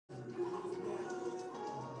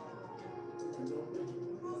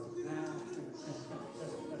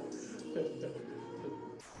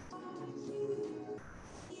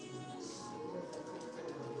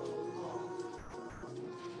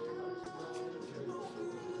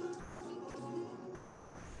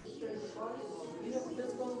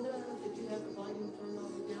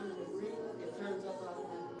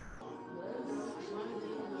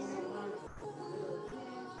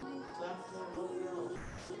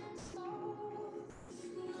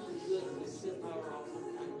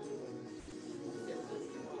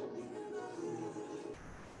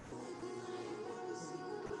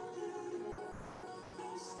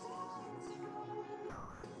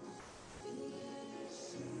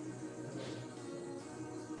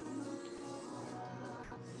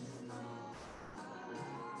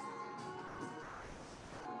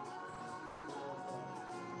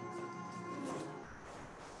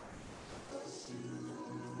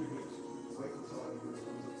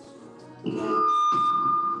Yeah.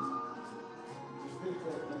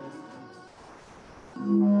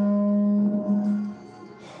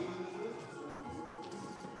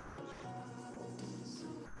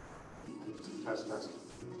 Test.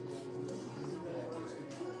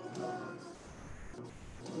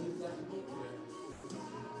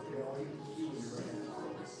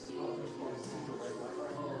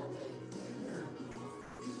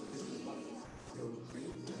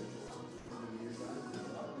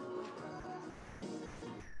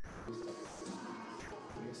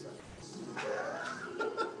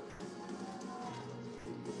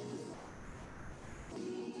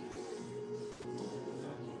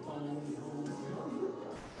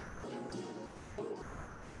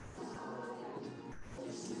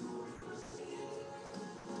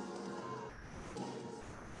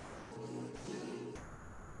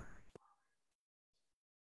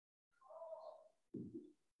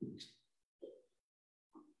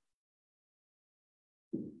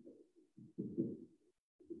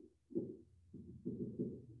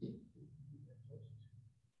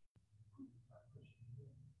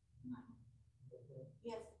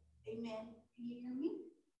 Yes. Amen. Can you hear me?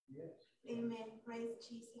 Yes. Amen. Praise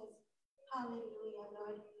Jesus. Hallelujah,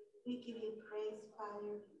 Lord. We give you praise,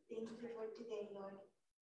 Father. Thank you for today, Lord.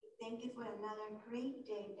 Thank you for another great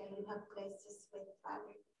day that you have blessed us with,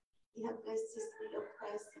 Father. You have blessed us with your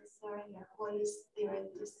presence, Lord, and your Holy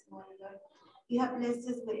Spirit this morning, Lord. You have blessed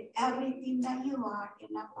us with everything that you are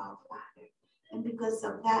and above, Father. And because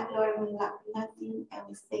of that, Lord, we lack nothing, and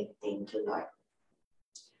we say thank you, Lord.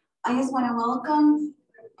 I just want to welcome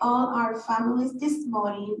all our families this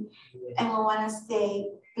morning, and we want to say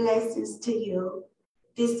blessings to you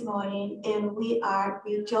this morning, and we are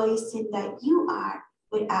rejoicing that you are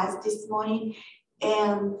with us this morning,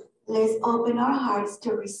 and let's open our hearts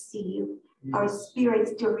to receive, our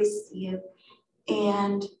spirits to receive,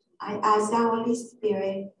 and I ask the Holy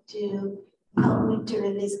Spirit to help me to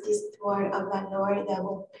release this word of the Lord that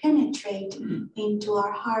will penetrate into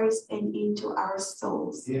our hearts and into our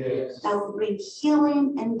souls. Yes. That will bring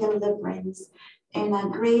healing and deliverance and a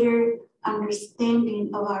greater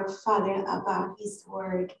understanding of our Father about his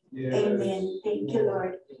word. Yes. Amen. Thank you,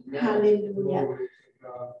 Lord. Amen. Hallelujah.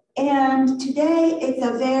 And today is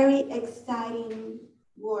a very exciting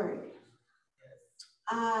word.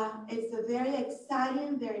 It's a very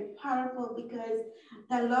exciting, very powerful, because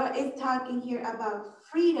the Lord is talking here about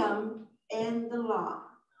freedom and the law.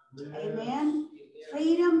 Yes. Amen.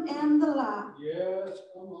 Freedom and the law. Yes,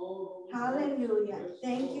 come on. Hallelujah. Yes,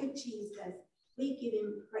 thank you, Jesus. We give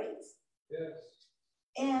him praise. Yes.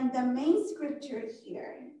 And the main scripture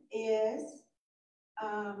here is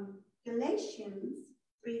Galatians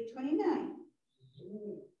 3:29.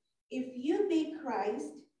 If you be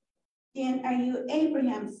Christ, then are you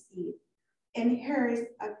Abraham's seed and heirs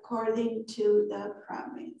according to the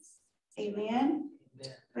promise. Amen.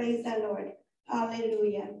 Amen. Praise the Lord.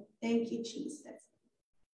 Hallelujah. Thank you, Jesus.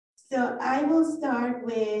 So I will start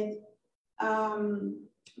with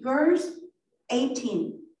verse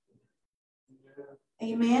 18.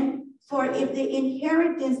 Amen. For if the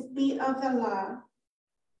inheritance be of the law,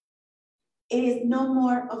 it is no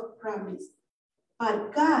more of promise,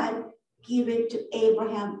 but God gave it to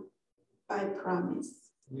Abraham by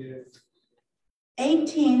promise. Yes.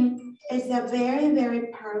 18 is a very, very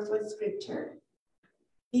powerful scripture,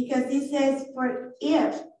 because it says, for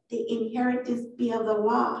if the inheritance be of the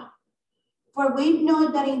law, for we know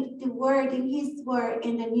that in the word, in his word,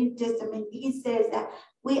 in the New Testament, he says that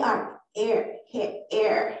we are heir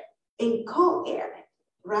and co-heir,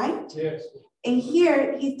 right? Yes. And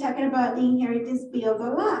here he's talking about the inheritance be of the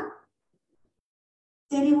law.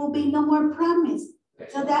 Then it will be no more promise.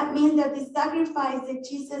 So that means that the sacrifice that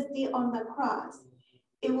Jesus did on the cross,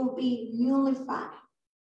 it will be nullified,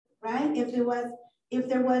 right? If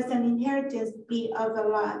there was an inheritance be of the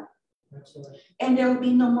law, that's right. And there will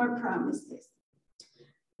be no more promises.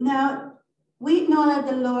 Now, we know that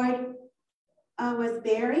the Lord was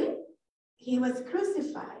buried, he was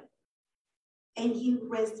crucified, and he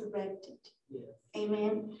resurrected. Yes.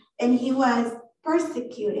 Amen. And he was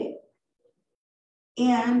persecuted.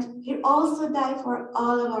 And he also died for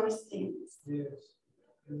all of our sins. Yes.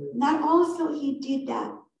 Not also he did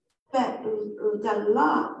that, but the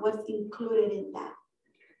law was included in that.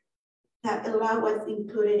 The law was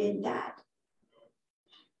included in that.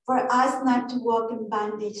 For us not to walk in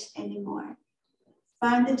bondage anymore.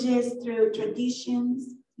 Bondages through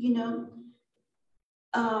traditions,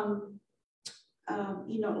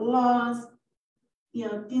 laws,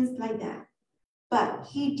 things like that. But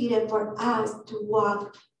he did it for us to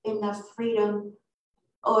walk in the freedom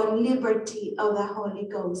or liberty of the Holy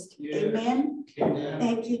Ghost. Yes. Amen. Amen.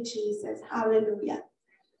 Thank you, Jesus. Hallelujah.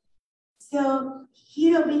 So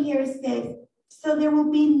here over here it says, so there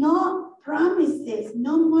will be no promises,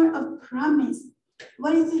 no more of promise.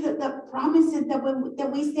 What is it? The promises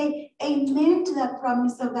that we say amen to the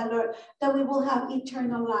promise of the Lord, that we will have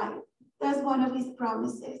eternal life. That's one of his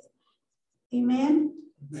promises. Amen.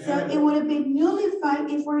 Amen. So it would have been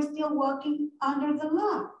nullified if we're still walking under the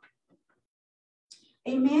law.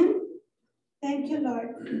 Amen. Thank you,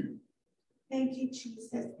 Lord. Thank you,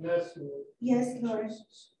 Jesus. Yes, Lord. Yes, Lord.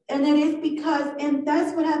 And it is because, and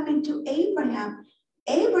that's what happened to Abraham.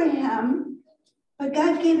 But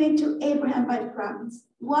God gave it to Abraham by promise.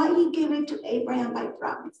 Why he gave it to Abraham by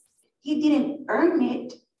promise? He didn't earn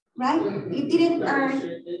it, right? He didn't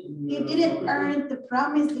earn the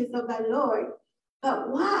promises of the Lord. But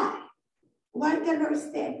why? Why the Lord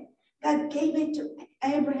said God gave it to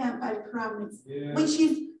Abraham by promise, Yeah. which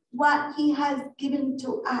is what he has given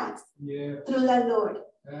to us Yeah. through the Lord.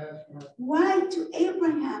 That's right. Why to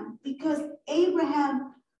Abraham? Because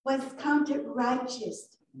Abraham was counted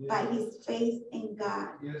righteous by his faith in God.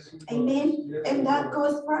 Yes, Amen. yes, and that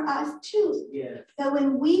goes for us too. Yes. That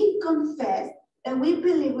when we confess and we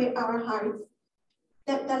believe with our hearts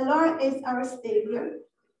that the Lord is our Savior,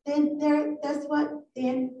 then there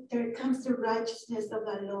comes the righteousness of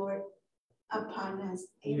the Lord upon us.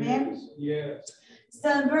 Amen. Yes. So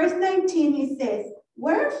in verse 19 he says,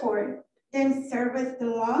 wherefore then serveth the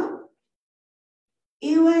law?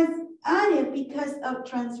 It was added because of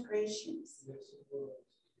transgressions, Yes, it was.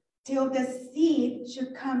 till the seed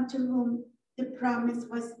should come to whom the promise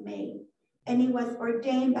was made, and it was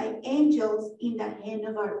ordained by angels in the hand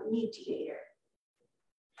of our mediator.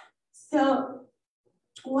 So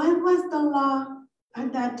what was the law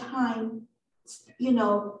at that time?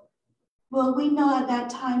 Well, we know at that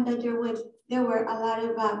time that there were a lot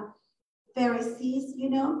of Pharisees,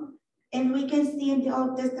 and we can see in the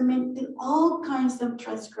Old Testament all kinds of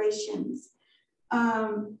transgressions.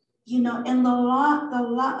 And the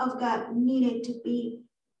law of God needed to be,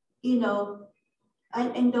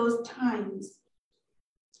 in those times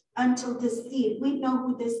until the seed. We know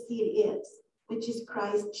who the seed is, which is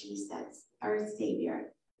Christ Jesus, our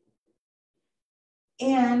Savior.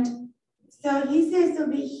 And so he says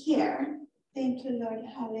over here, thank you, Lord,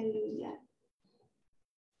 hallelujah.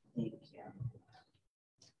 Thank you.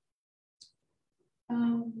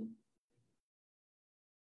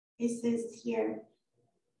 It says here,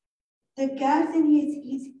 the God's in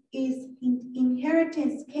his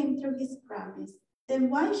inheritance came through his promise. Then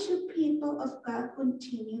why should people of God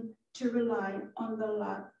continue to rely on the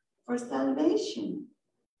law for salvation?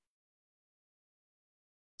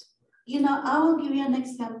 I will give you an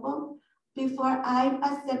example. Before I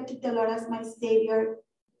accepted the Lord as my Savior,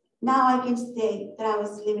 now I can say that I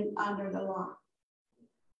was living under the law.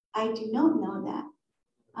 I do not know that.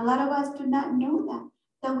 A lot of us do not know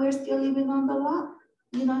that we're still living on the law,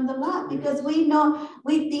 in the law, because we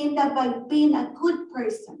think that by being a good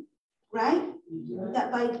person, right? Yeah.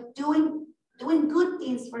 That by doing good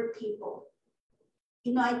things for people.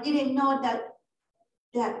 I didn't know that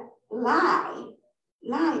lie,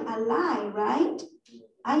 right?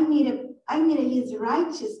 I needed his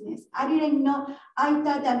righteousness. I didn't know. I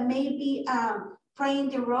thought that maybe praying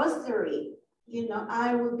the rosary,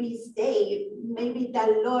 I will be saved. Maybe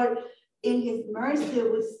the Lord in his mercy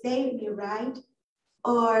would save me, right?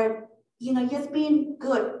 Or, just being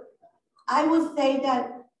good. I would say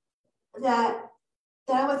that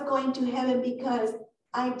I was going to heaven because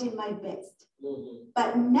I did my best. Mm-hmm.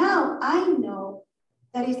 But now I know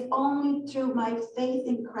that it's only through my faith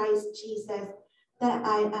in Christ Jesus that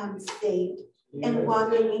I am saved and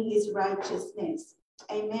walking in his righteousness.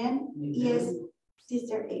 Amen? Mm-hmm. Yes,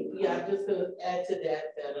 Sister April. Yeah, I'm just going to add to that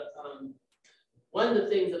one of the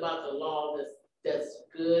things about the law that's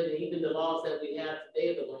good, and even the laws that we have today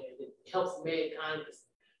of the land, it helps mankind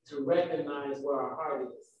to recognize where our heart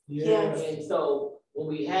is. Yes. And so when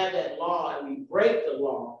we have that law and we break the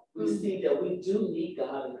law, we see that we do need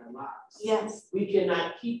God in our lives. Yes. We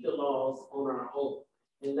cannot keep the laws on our own.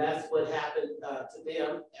 And that's what happened to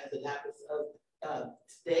them as it happens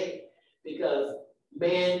today, because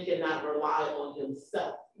man cannot rely on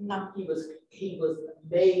himself. No. He was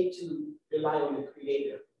made to rely on the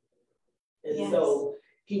Creator. And so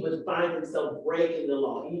he would find himself breaking the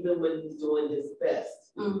law, even when he's doing his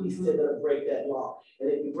best. Mm-hmm. He's still going to break that law.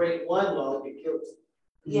 And if you break one law, you're guilty.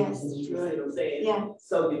 Yes. You see what I'm saying? Yeah.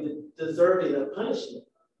 So you're deserving of punishment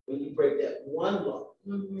when you break that one law.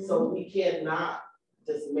 Mm-hmm. So we cannot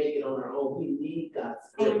just make it on our own. We need God's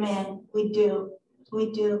grace. Amen. We do.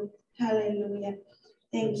 We do. Hallelujah.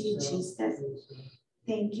 Thank you, Jesus.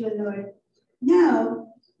 Thank you, Lord. Now,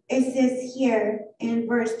 it says here in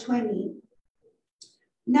verse 20,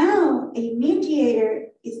 now a mediator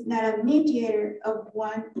is not a mediator of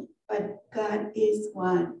one, but God is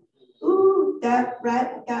one. Ooh, that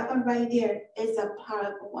one right there is a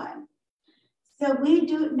powerful one. So we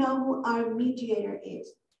do know who our mediator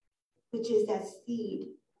is, which is that seed,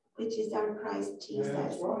 which is our Christ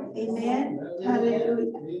Jesus. Right. Amen.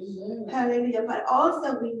 Hallelujah. Amen. Hallelujah. But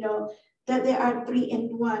also we know that there are three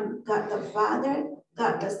in one: God the Father,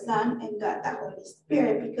 God the Son, and God the Holy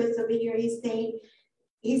Spirit. Because over here he's saying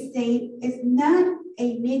it's not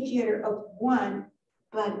a mediator of one,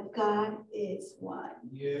 but God is one.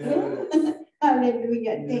 Yeah.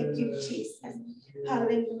 Hallelujah. Thank you, Jesus.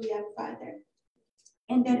 Hallelujah, Father.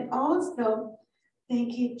 And then also,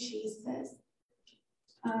 thank you, Jesus.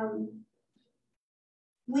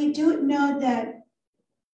 We do know that,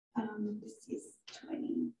 this is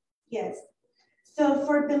 20, yes. So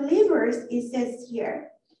for believers, it says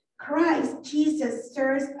here, Christ Jesus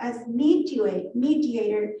serves as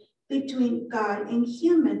mediator between God and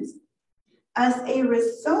humans. As a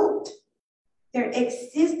result, there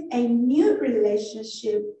exists a new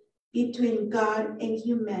relationship between God and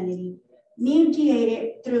humanity,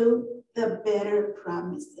 mediated through the better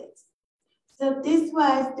promises. So this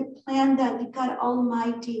was the plan that God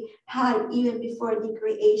Almighty had even before the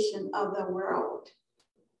creation of the world.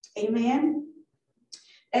 Amen.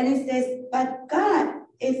 And it says, but God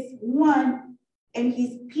is one and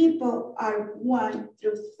his people are one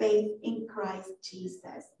through faith in Christ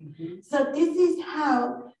Jesus. Mm-hmm. So this is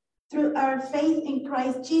how, through our faith in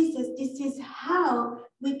Christ Jesus, this is how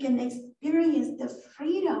we can experience the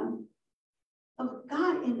freedom of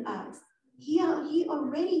God in us. He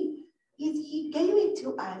gave it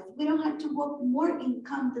to us. We don't have to walk more in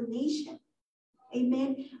condemnation.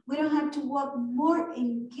 Amen. We don't have to walk more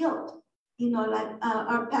in guilt. Like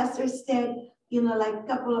our pastor said, like a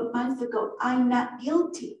couple of months ago, I'm not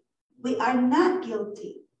guilty. We are not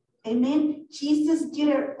guilty. Amen. Jesus did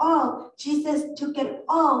it all. Jesus took it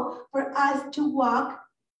all for us to walk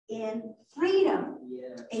in freedom.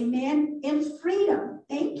 Yes. Amen. In freedom.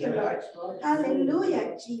 Thank you, Lord.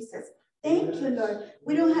 Hallelujah, Jesus. Thank you, Lord.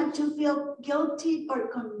 We don't have to feel guilty or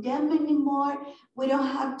condemned anymore. We don't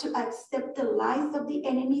have to accept the lies of the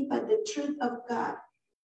enemy, but the truth of God,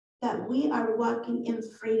 that we are walking in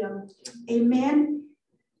freedom. Amen.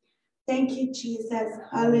 Thank you, Jesus.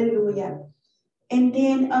 Hallelujah. And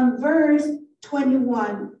then on verse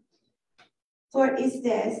 21, for it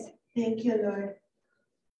says, thank you, Lord.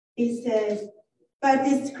 It says, but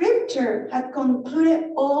the scripture had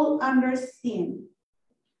concluded all under sin.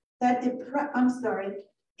 That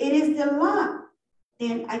it is the law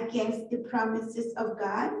then against the promises of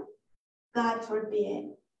God? God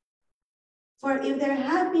forbid. For if there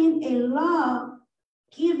had been a law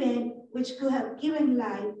given which could have given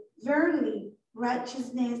life, verily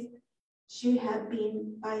righteousness should have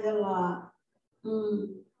been by the law.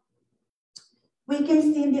 We can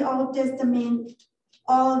see in the Old Testament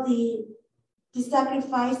all the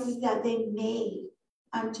sacrifices that they made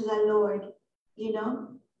unto the Lord,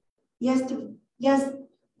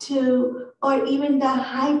 or even the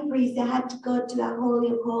high priest that had to go to the Holy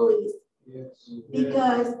of Holies. Yes.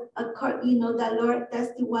 Because, the Lord,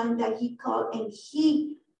 that's the one that he called, and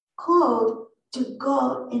he called to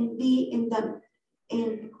go and be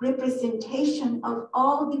in representation of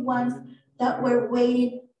all the ones that were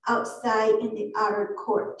waiting outside in the outer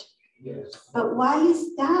court. Yes. But why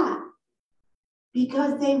is that?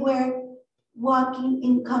 Because they were walking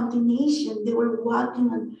in condemnation. They were walking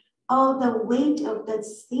on all the weight of the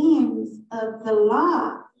sins of the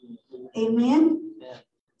law. Amen. Yeah.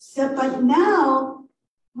 So, but now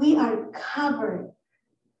we are covered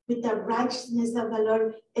with the righteousness of the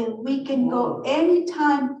Lord, and we can go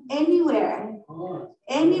anytime, anywhere.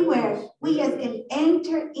 We just can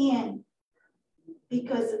enter in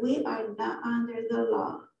because we are not under the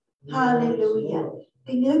law. Hallelujah.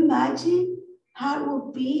 Can you imagine how it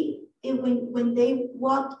will be if when they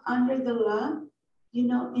walked under the law, in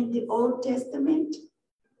the Old Testament?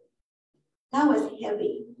 That was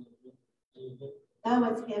heavy. That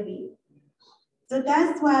was heavy. So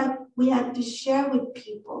that's why we have to share with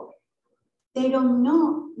people. They don't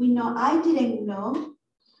know. I didn't know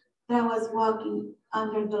that I was walking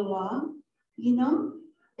under the law.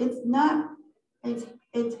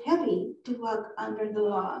 It's heavy to walk under the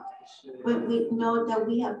law. When we know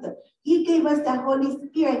that he gave us the Holy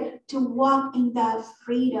Spirit to walk in that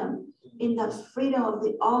freedom, of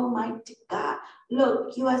the Almighty God.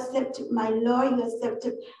 Look, you accepted my Lord, you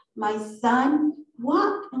accepted my Son.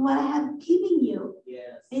 Walk in what I have given you.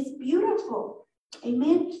 Yes. It's beautiful.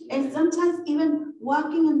 Amen. And sometimes even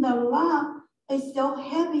walking in the law is so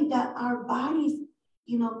heavy that our bodies,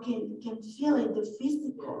 can feel it, the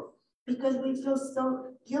physical, because we feel so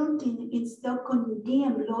guilty and so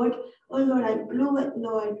condemned, Lord. Oh, Lord, I blew it,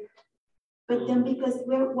 Lord. But then because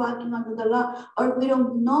we're walking under the law, or we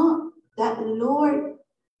don't know that Lord,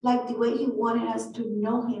 like the way he wanted us to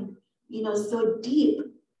know him, so deep,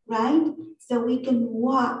 right? So we can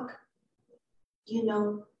walk,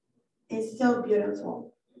 it's so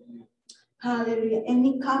beautiful. Hallelujah.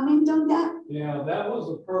 Any comment on that? Yeah, that was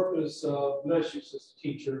the purpose of, bless you, sister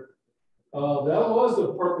teacher. That was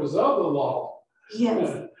the purpose of the law.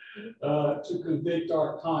 Yes. To convict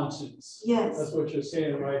our conscience. Yes. That's what you're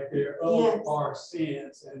saying right there, of our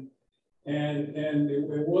sins. And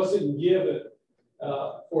it wasn't given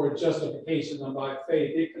for justification and by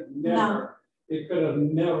faith. It could have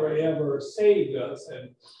never ever saved us.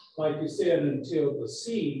 And like you said, until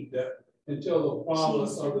the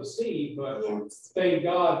promise of the seed. But thank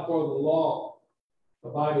God for the law. The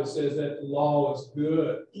Bible says that the law is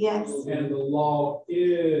good. Yes. And the law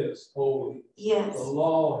is holy. Yes. The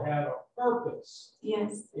law had a purpose.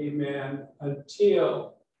 Yes. Amen.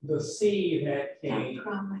 Until the seed had came.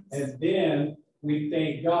 And then we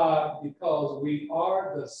thank God because we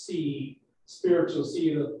are the seed, spiritual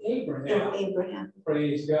seed of Abraham.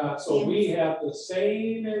 Praise God. So we have the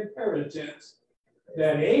same inheritance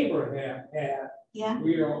that Abraham had. Yeah.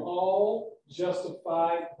 We are all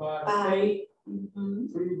justified by faith.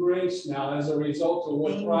 Through grace now as a result of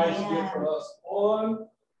what Christ did for us on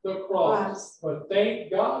the cross. But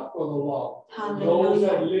thank God for the law. Hallelujah. Those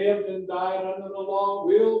that lived and died under the law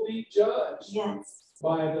will be judged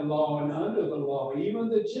by the law and under the law, even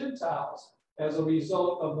the Gentiles, as a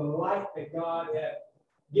result of the life that God had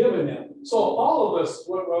given them. So all of us,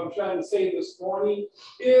 what I'm trying to say this morning,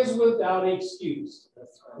 is without excuse,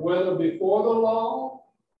 whether before the law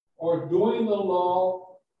or during the law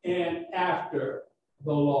and after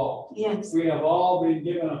the law. Yes. We have all been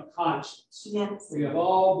given a conscience. Yes. We have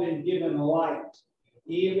all been given a light,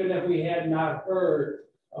 even if we had not heard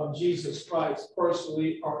of Jesus Christ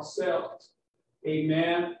personally ourselves.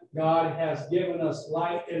 Amen. God has given us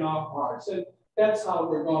light in our hearts, and that's how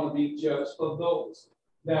we're going to be judged for those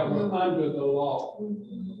that were under the law.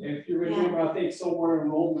 If you remember, I think somewhere in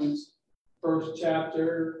Romans, 1st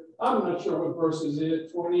chapter, I'm not sure what verse is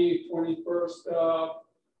it, 21st,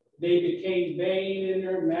 they became vain in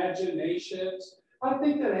their imaginations. I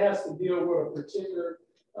think that has to deal with a particular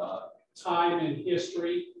time in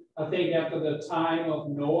history. I think after the time of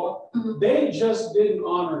Noah, they just didn't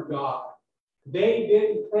honor God. They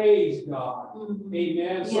didn't praise God.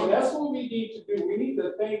 Amen. So that's what we need to do. We need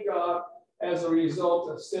to thank God as a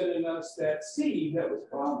result of sending us that seed that was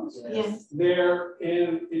promised there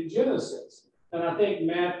in Genesis. And I think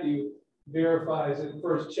Matthew verifies it in the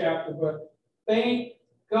 1st chapter, but thank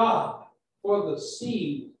God for the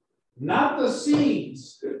seed, not the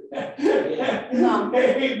seeds. No.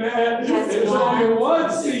 Amen. There's only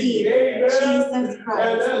one seed. Amen. Jesus Christ.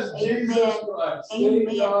 And that's Jesus Christ.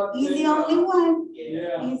 Amen. God, he's the only one.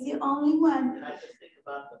 Yeah. He's the only one. And I just think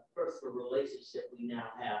about the personal relationship we now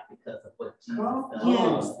have because of what Jesus does.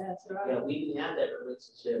 Yes. That's right. Yeah, we didn't have that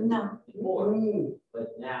relationship before,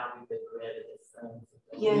 but now we've been granted his son.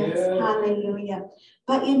 Yes. Hallelujah.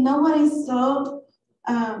 But you know what is so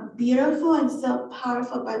beautiful and so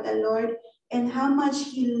powerful about the Lord, and how much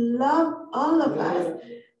he loved all of us,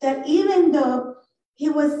 that even though he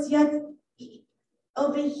was yet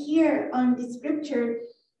over here on the scripture,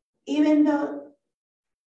 even though,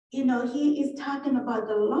 he is talking about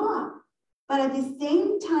the law, but at the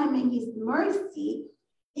same time in his mercy,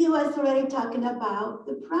 he was already talking about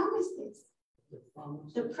the promises.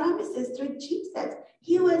 The promises through Jesus.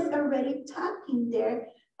 He was already talking there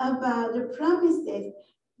about the promises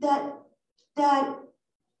that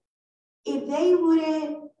if they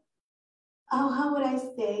wouldn't, how would I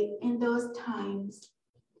say, in those times,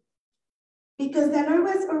 because the Lord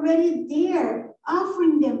was already there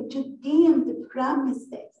offering them to them the promises.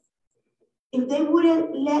 If they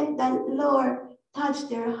wouldn't let the Lord touch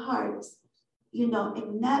their hearts,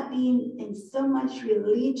 and not being in so much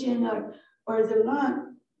religion or the law,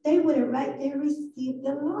 they would have right there received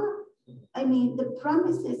the law. I mean, the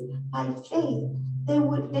promises by faith.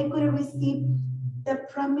 They could have received the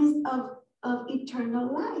promise of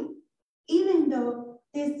eternal life, even though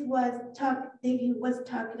he was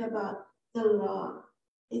talking about the law.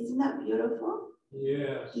 Isn't that beautiful?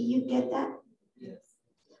 Yes. Do you get that? Yes.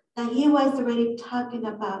 That he was already talking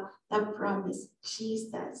about the promise,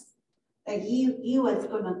 Jesus. That he was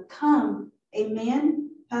going to come. Amen.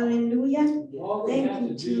 Hallelujah. All they Thank had you,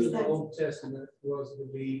 to do in the Jesus. Old Testament was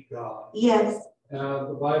believe God. Yes.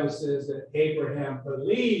 The Bible says that Abraham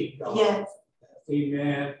believed God. Yes.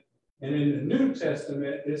 Amen. And in the New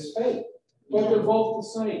Testament, it's faith. But they're both the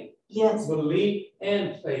same. Yes. Belief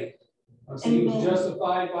and faith. So he was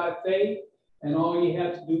justified by faith, and all he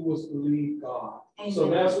had to do was believe God. Amen. So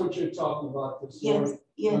that's what you're talking about this morning.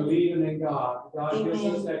 Yes. Believing in God. God gives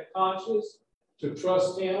us that conscience to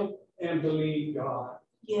trust him and believe God.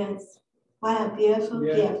 Yes. What a beautiful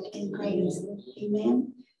gift and grace.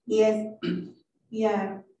 Amen. Yes.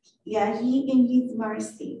 Yeah. Yeah. He, in his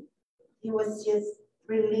mercy, he was just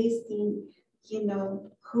releasing,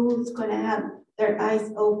 who's going to have their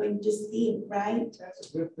eyes open to see, right? That's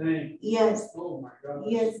a good thing. Yes. Oh my God.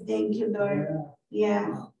 Yes. Thank you, Lord.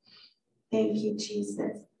 Yeah. Thank you,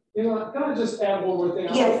 Jesus. Can I just add one more thing?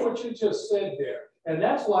 Yes. I like what you just said there. And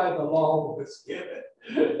that's why the law was given.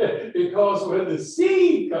 Because when the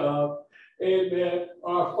seed comes, amen,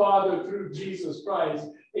 our Father through Jesus Christ,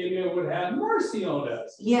 amen, would have mercy on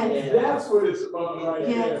us. Yes. That's what it's about right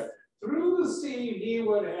there. Through the seed, he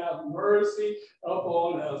would have mercy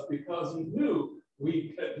upon us because he knew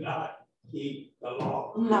we could not keep the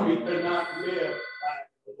law. No. We could not live by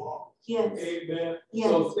the law. Yes. Amen. Yes.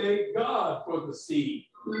 So thank God for the seed.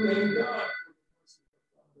 Thank God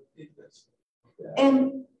for the mercy.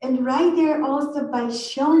 And right there also by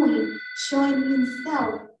showing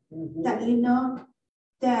himself that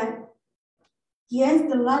that yes,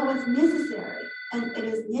 the law was necessary and it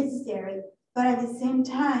is necessary, but at the same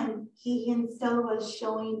time, he himself was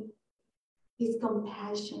showing his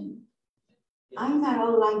compassion. I'm not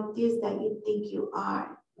all like this that you think you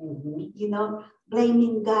are.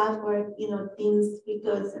 Blaming God for, things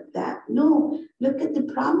because of that. No, look at the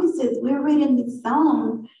promises. We're reading the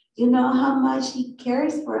Psalm, how much he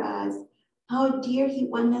cares for us, how dear he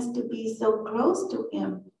wants us to be so close to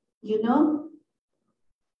him,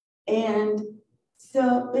 And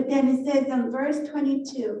so, but then it says in verse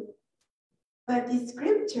 22, but the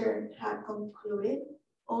scripture had concluded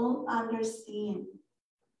all under sin.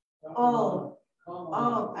 All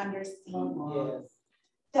under sin. Yes.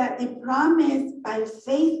 That the promise by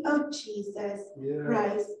faith of Jesus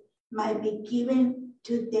Christ might be given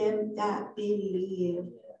to them that believe.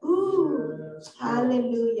 Ooh,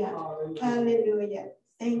 hallelujah. Hallelujah.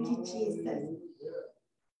 Thank you, Jesus.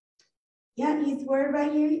 Yeah, his word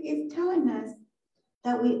right here is telling us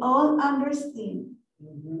that we all understand.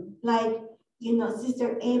 Like,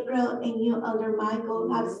 Sister April and you, Elder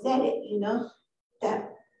Michael, have said it,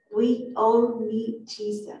 that we all need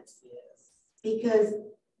Jesus. Because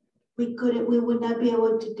we would not be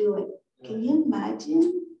able to do it. Can you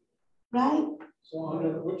imagine? Right? So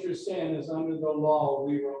what you're saying is under the law,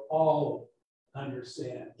 we were all under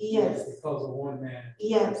sin. Yes. Because of one man.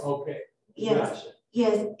 Yes. Okay. Yes. Gotcha.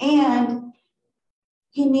 Yes. And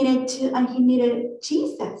he needed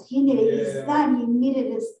Jesus. He needed his son. He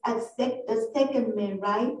needed a second man,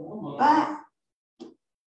 right? But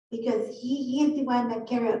because he is the one that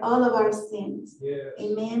carried all of our sins. Yes.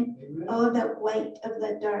 Amen. All the weight of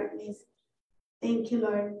the darkness. Thank you,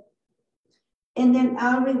 Lord. And then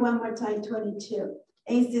I'll read one more time, 22.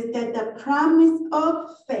 And it says that the promise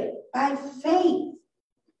of faith, by faith,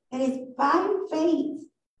 it is by faith.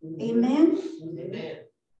 Amen. Amen.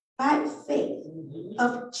 By faith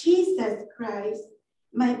of Jesus Christ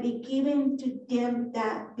might be given to them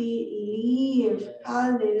that believe.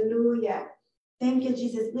 Hallelujah. Thank you,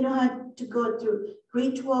 Jesus. We don't have to go through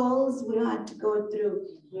rituals. We don't have to go through,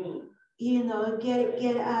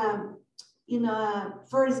 get a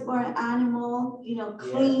firstborn animal,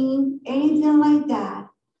 clean, anything like that.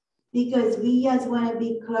 Because we just want to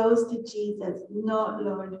be close to Jesus. No,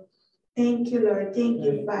 Lord. Thank you, Lord. Thank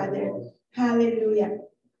you, Father. Hallelujah.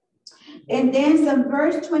 And then some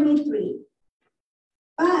verse 23.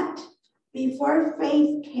 But before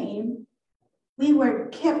faith came, we were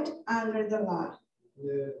kept under the law.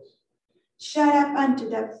 Yes. Shut up unto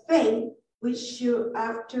the faith which should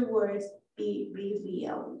afterwards be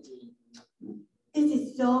revealed. This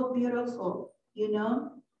is so beautiful,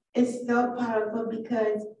 It's so powerful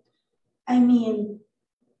because,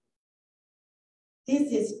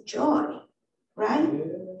 this is joy, right?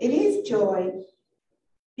 Yeah. It is joy.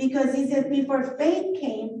 Because he says before faith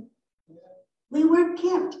came, we were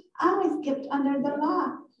kept. I was kept under the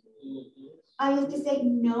law. I used to say,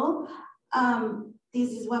 no,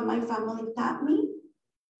 this is what my family taught me.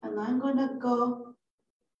 And I'm going to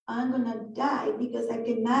die because I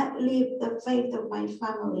cannot live the faith of my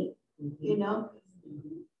family,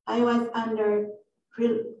 I was under,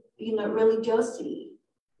 religiosity,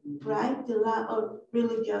 right? The law of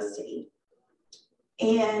religiosity.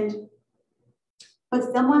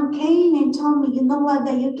 But someone came and told me, you know what,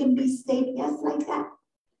 that you can be saved just like that.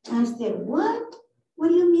 And I said, what? what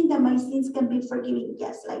do you mean that my sins can be forgiven?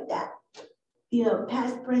 Yes, like that. You know,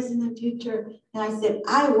 past, present, and future. And I said,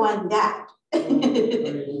 I want that.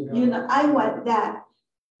 You know, I want that.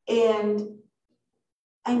 And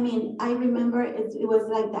I mean, I remember it was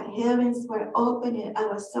like the heavens were open and I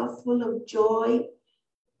was so full of joy.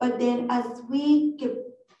 But then as we kept,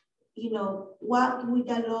 you know, walking with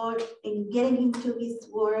the Lord and getting into his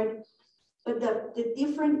word, but the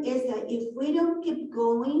difference is that if we don't keep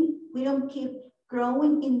going, we don't keep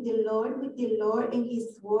growing in the Lord, with the Lord and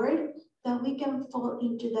his word, then we can fall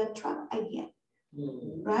into the trap again,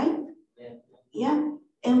 right? Yeah.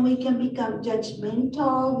 And we can become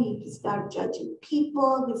judgmental. We start judging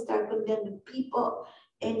people. We start condemning people.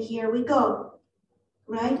 And here we go,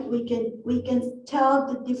 right? We can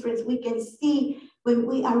tell the difference. We can see when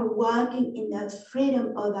we are walking in the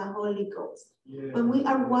freedom of the Holy Ghost. Yeah. When we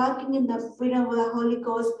are walking in the freedom of the Holy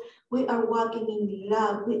Ghost, we are walking in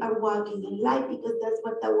love. We are walking in light, because that's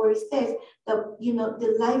what the word says. The, you know,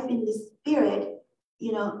 the life in the spirit,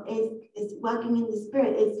 you know, is walking in the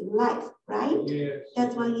spirit, is life, right? Yes.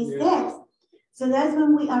 That's what he says. So that's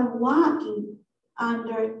when we are walking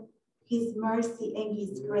under his mercy and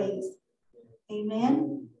his grace.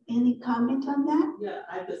 Amen. Any comment on that? Yeah,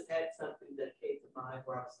 I just had something that came to mind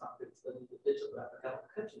where I was talking to an individual, but I forgot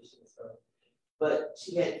what country she was from. But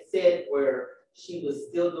she had said where she was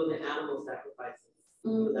still doing the animal sacrifices.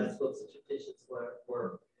 Mm-hmm. That's what the traditions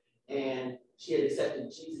were. And she had accepted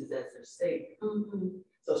Jesus as her Savior. Mm-hmm.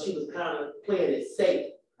 So she was kind of playing it safe,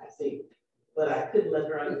 I think. But I couldn't let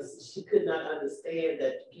her understand. She could not understand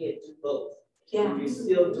that you can't do both. Yeah. If you're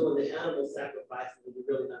still doing the animal sacrifices, you're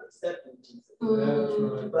really not accepting Jesus. Mm-hmm.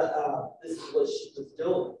 Right. But this is what she was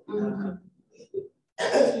doing. Mm-hmm.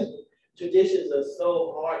 Traditions are so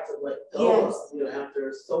hard to let go of, you know,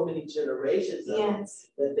 after so many generations of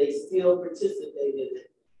that they still participate in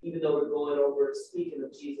it, even though we're going over speaking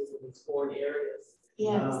of Jesus in these foreign areas.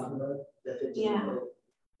 Yes.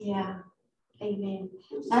 Yeah. Amen.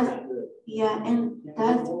 And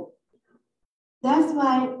that's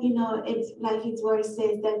why, you know, it's like his word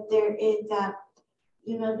says that there is a,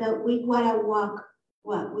 you know, that we gotta walk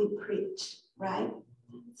what we preach, right?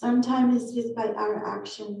 Sometimes it's just by our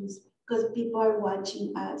actions, because people are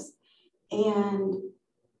watching us, and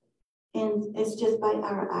it's just by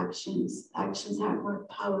our actions. Actions have more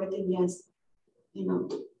power than just, you know,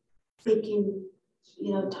 speaking,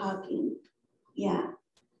 you know, talking. Yeah.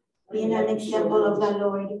 Being an example of the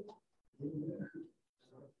Lord.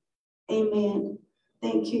 Amen.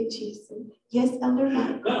 Thank you, Jesus. Yes, Elder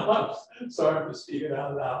Mike. I'm sorry for speaking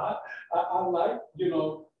out loud. I like, you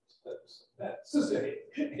know, Sister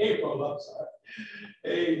April, I'm sorry.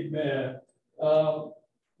 Amen.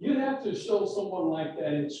 You'd have to show someone like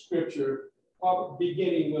that in scripture, probably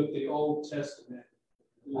beginning with the Old Testament,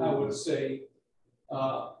 I would say,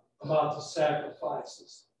 about the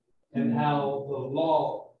sacrifices and how the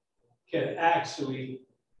law can actually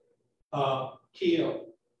kill.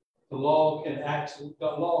 The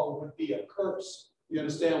law would be a curse. You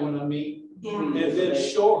understand what I mean? Yeah. And then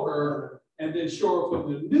show her from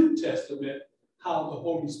the New Testament how the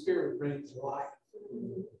Holy Spirit brings life.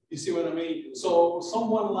 You see what I mean? So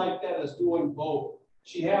someone like that is doing both.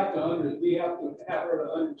 We have to have her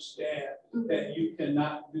to understand that you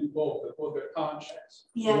cannot do both before their conscience.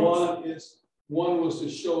 Yes. One was to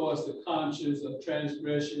show us the conscience of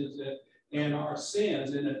transgressions and our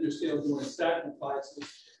sins, and if you're still doing sacrifices,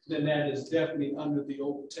 then that is definitely under the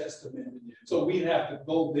Old Testament. So we have to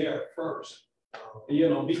go there first. You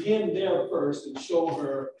know, begin there first and show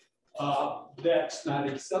her that's not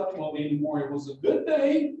acceptable anymore. It was a good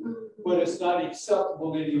thing, but it's not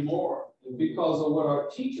acceptable anymore because of what our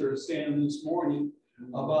teacher is saying this morning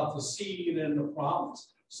about the seed and the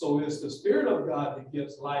promise. So it's the Spirit of God that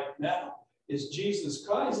gives life now. It's Jesus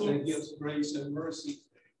Christ that gives grace and mercy.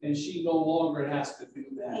 And she no longer has to do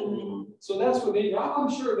that. Amen. So that's what I'm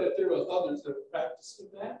sure that there are others that are practicing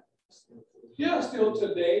that. Yeah, still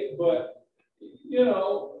today, but you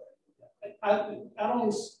know,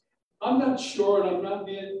 I'm not sure, and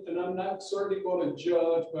I'm not certainly going to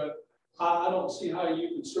judge, but I don't see how you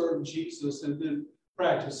could serve Jesus and then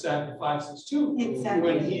practice sacrifices too. Exactly.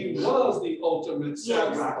 When he was the ultimate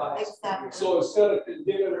sacrifice. Exactly. So instead of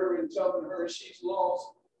condemning her and telling her she's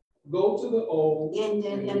lost, go to the old and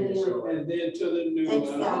then to the new.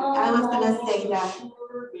 Exactly. I was going to say that.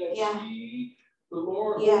 The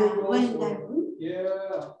Lord.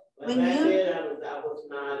 When I was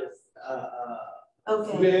not as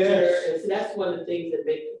okay. So that's one of the things that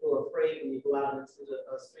make people afraid when you go out into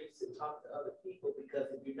the streets and talk to other people,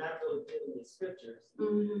 because if you're not really dealing with scriptures,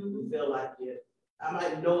 you feel like I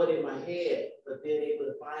might know it in my head, but being able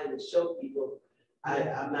to find and show people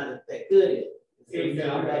I'm not that good at it.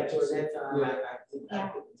 Amen. Back towards that time, I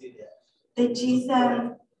couldn't do that. That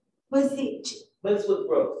Jesus was it. But it's with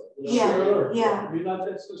growth. Yeah, Sure. yeah. You're not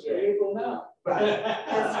that Sister April now. Right.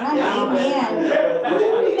 That's right. Amen. A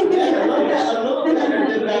little better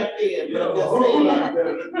than back then. But I'm just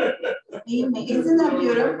saying. Amen. Isn't that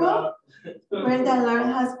beautiful? Where the Lord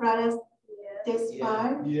has brought us this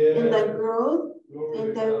far in the growth,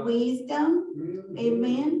 in the wisdom.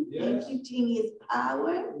 Amen. Thank you to His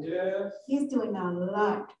power. Yes. He's doing a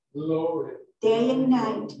lot. Glory. Day and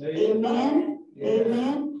night. Amen.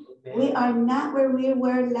 Amen. We are not where we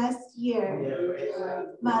were last year.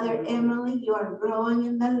 Mother Emily, you are growing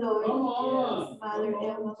in the Lord. Come on. Mother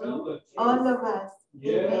Emily, all of us.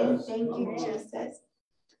 Amen. Thank you, Jesus.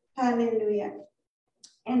 Hallelujah.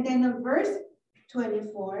 And then in verse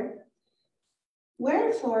 24,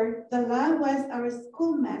 wherefore the law was our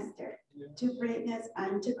schoolmaster to bring us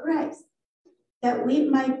unto Christ, that we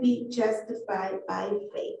might be justified by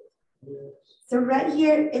faith. So right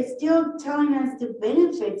here, it's still telling us the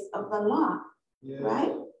benefits of the law,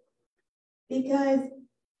 right? Because,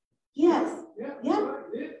 yes,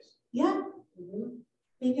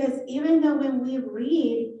 because even though when we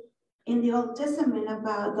read in the Old Testament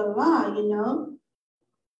about the law, you know,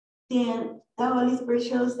 then the Holy Spirit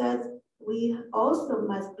shows us we also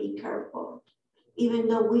must be careful, even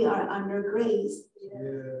though we are under grace.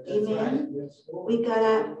 Amen. Right. We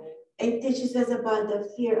gotta, it teaches us about the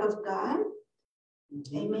fear of God.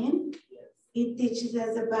 Amen. It teaches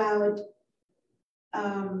us about,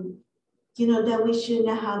 you know, that we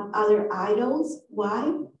shouldn't have other idols.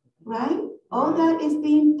 Why? Right? All that is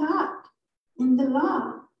being taught in the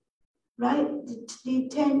law, right? The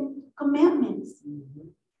 10 Commandments,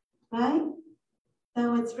 right? That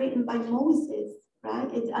was written by Moses, right?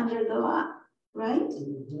 It's under the law, right?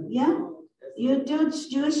 Yeah. You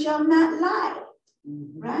shall not lie,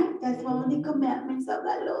 right? That's one of the commandments of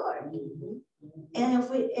the Lord.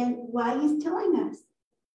 And why He's telling us,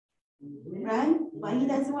 right? Why He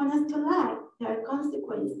doesn't want us to lie. There are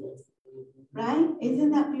consequences, right?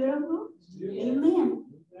 Isn't that beautiful? Amen.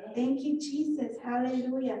 Thank you, Jesus.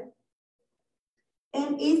 Hallelujah.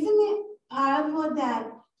 And isn't it powerful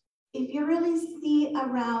that if you really see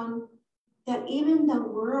around that even the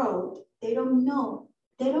world, they don't know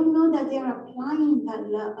that they're applying the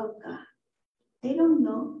law of God. They don't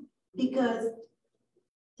know because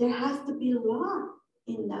there has to be law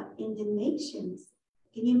in the nations.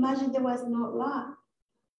 Can you imagine there was no law?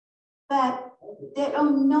 But they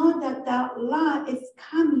don't know that that law is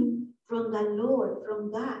coming from the Lord,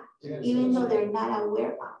 from God, even though they're not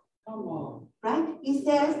aware of. Come on. Right? He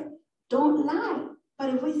says, don't lie.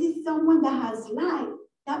 But if we see someone that has lied,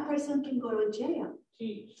 that person can go to jail.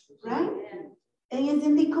 Right? And it's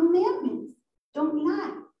in the commandments. Don't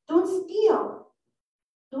lie. Don't steal.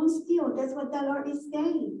 Don't steal. That's what the Lord is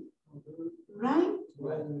saying. Right?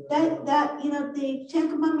 That you know, the 10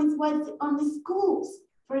 Commandments was on the schools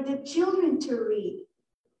for the children to read.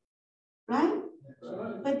 Right?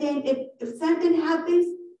 But then if something happens,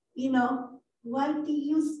 you know, why do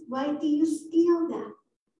you steal that?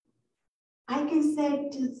 I can say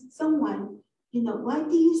to someone, you know, why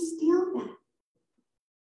do you steal that?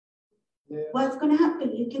 What's going to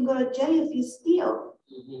happen? You can go to jail if you steal.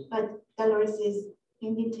 But the Lord says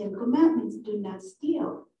in the 10 Commandments, do not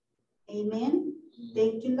steal. Amen.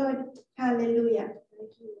 Thank you, Lord. Hallelujah.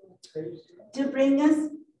 To bring us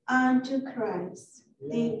unto Christ.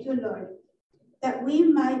 Thank you, Lord. That we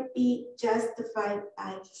might be justified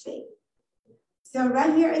by faith. So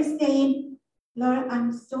right here is saying, Lord,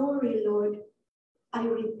 I'm sorry, Lord. I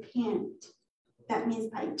repent. That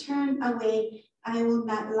means I turn away. I will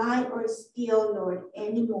not lie or steal, Lord,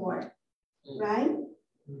 anymore. Right?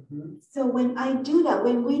 So when I do that,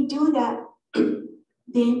 when we do that,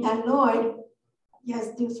 then the Lord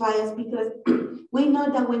justifies us because we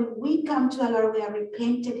know that when we come to the Lord with a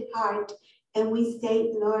repentant heart and we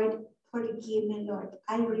say, Lord, forgive me, Lord,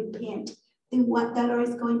 I repent. Then what the Lord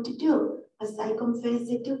is going to do, as I confess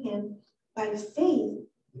it to Him, by faith,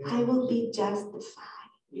 I will be justified.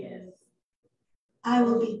 Yes. I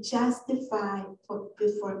will be justified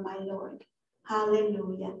before my Lord.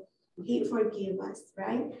 Hallelujah. He forgive us,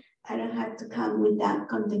 right? I don't have to come with that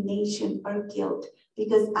condemnation or guilt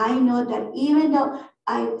because I know that even though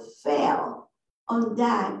I fail on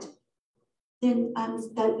that, then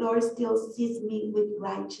the Lord still sees me with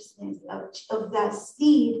righteousness of that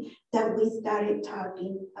seed that we started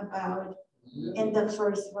talking about in the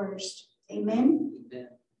first verse. Amen? Amen.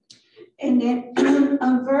 And then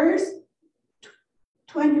on verse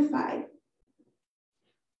 25.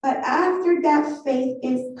 But after that faith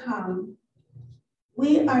is come,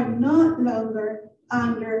 We are no longer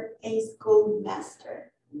under a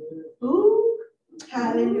schoolmaster. Ooh,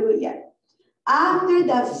 hallelujah. After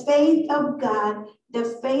the faith of God, the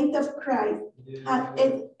faith of Christ,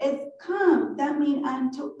 it's come, that means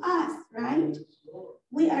unto us, right?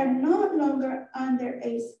 We are no longer under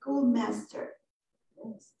a schoolmaster.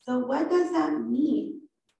 So what does that mean?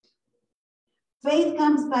 Faith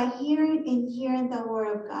comes by hearing and hearing the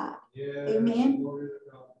word of God. Amen.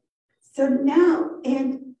 So now,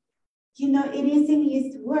 and you know, it is in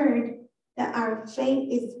his word that our faith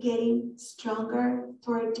is getting stronger,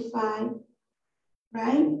 fortified,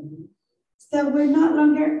 right? So we're no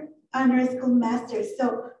longer under a schoolmaster.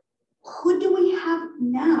 So who do we have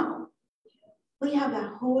now? We have the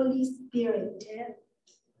Holy Spirit.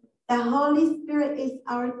 The Holy Spirit is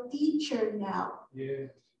our teacher now.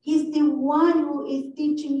 He's the one who is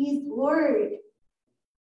teaching his word.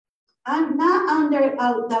 I'm not under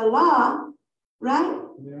the law, right?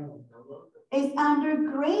 It's under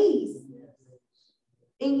grace.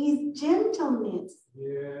 In his gentleness.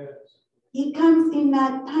 He comes in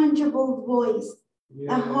that tangible voice.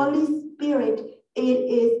 The Holy Spirit, it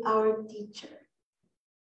is our teacher.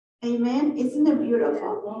 Amen. Isn't it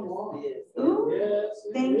beautiful? Ooh,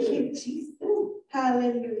 thank you, Jesus.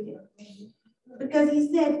 Hallelujah. Because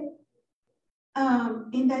he said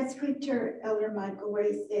in that scripture, Elder Michael, where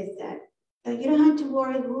he says that you don't have to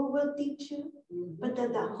worry who will teach you, but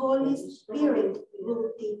that the Holy Spirit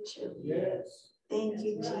will teach you. Thank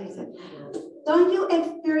you, Jesus. Don't you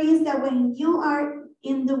experience that when you are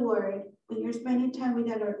in the Word, when you're spending time with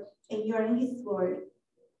the Lord and you're in His Word,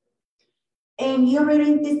 and you're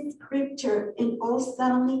reading this scripture, and all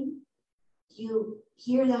suddenly you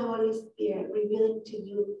hear the Holy Spirit revealing to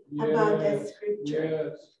you about that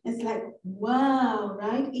scripture. It's like, wow,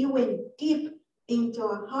 right? It went deep into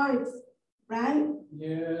our hearts, right?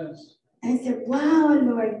 And I said, wow,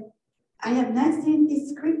 Lord, I have not seen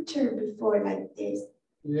this scripture before like this.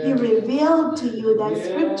 He revealed to you that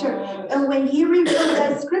scripture. And when he revealed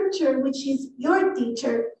that scripture, which is your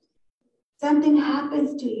teacher, something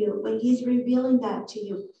happens to you when he's revealing that to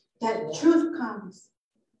you. That truth comes.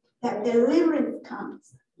 That deliverance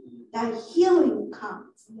comes. That healing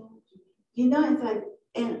comes. You know, it's like,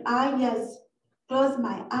 and I just close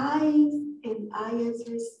my eyes and I just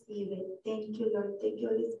receive it. Thank you, Lord. Thank you,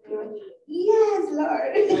 Holy Spirit. Yes,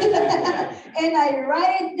 Lord. And I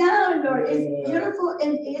write it down, Lord. It's beautiful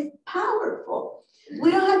and it's powerful.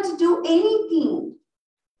 We don't have to do anything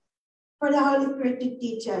for the Holy Spirit to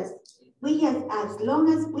teach us. We have, as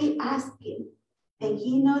long as we ask him, and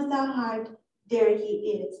he knows our heart, there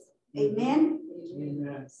he is. Amen?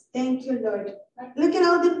 Amen. Thank you, Lord. Look at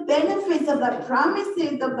all the benefits of the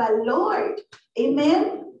promises of the Lord.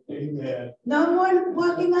 Amen? Amen. No more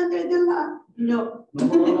walking under the law. No. No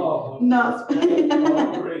more law. No.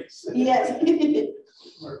 Grace. Yes.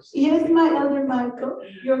 Yes, my Elder Michael.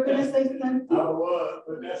 You're going to say something? I was,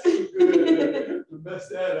 but that's too good to mess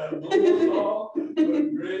that up. No more law,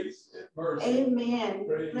 but grace and mercy. Amen.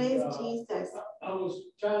 Praise Jesus. I was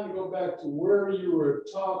trying to go back to where you were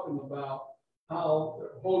talking about how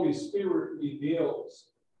the Holy Spirit reveals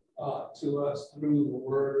to us through the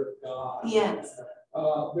Word of God. Yes.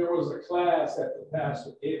 There was a class that the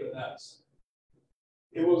pastor gave us.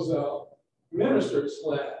 It was a minister's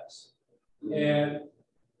class. And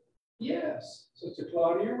yes, Sister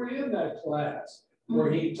Claudia, you were in that class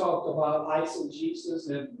where he talked about eisegesis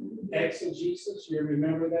and exegesis. You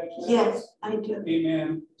remember that class? Yes, I do.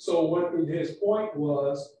 Amen. So what his point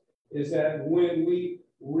was is that when we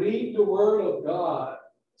read the Word of God,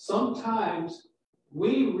 sometimes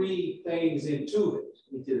we read things into it.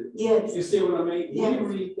 We do. Yes. You see what I mean? Yes. We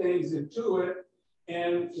read things into it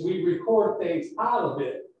and we record things out of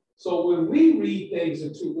it. So when we read things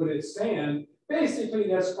into what it's saying, basically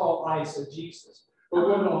that's called eisegesis. But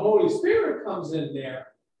when the Holy Spirit comes in there,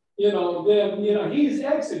 then he's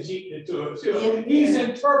exegeting it to us. He's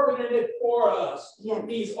interpreting it for us. Yes.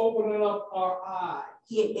 He's opening up our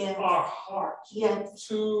eyes, our hearts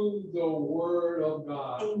to the Word of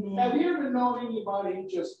God. Amen. Have you ever known anybody who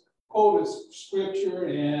just quoted scripture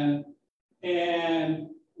and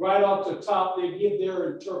right off the top they give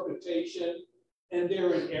their interpretation and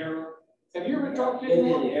they're in error? Have you ever talked to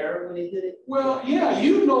anyone? In error when they did it? Well, yeah,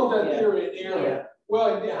 you know that they're in error. Yeah.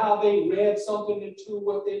 Well, how they read something into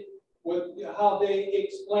how they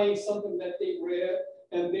explain something that they read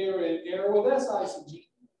and they're in error. Well, that's eisegesis.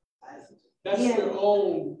 That's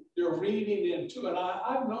they're reading into it.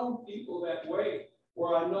 I've known people that way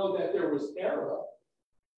where I know that there was error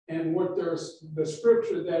and what the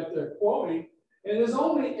scripture that they're quoting, and there's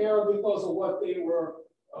only error because of what they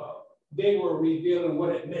were revealing,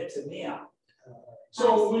 what it meant to them.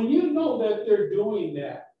 So when you know that they're doing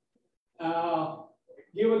that,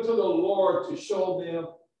 give it to the Lord to show them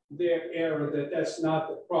their error, that that's not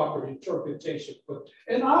the proper interpretation.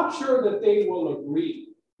 And I'm sure that they will agree.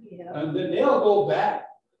 Yeah. And then they'll go back.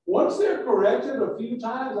 Once they're corrected a few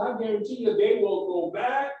times, I guarantee you they will go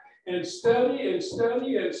back and study and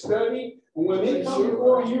study and study. And when they come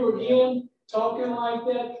before you again, talking like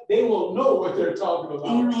that, they will know what they're talking about.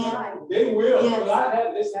 Amen. They will. Yes. But I've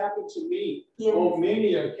had this happen to me on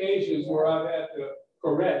many occasions where I've had to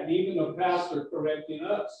correct, even a pastor correcting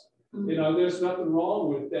us. You know, there's nothing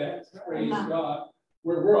wrong with that. Praise God.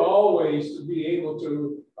 We're always to be able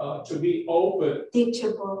to be open.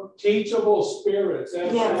 Teachable spirits.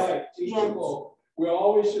 That's right. Teachable. Yes. We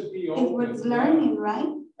always should be open. It's learning, right?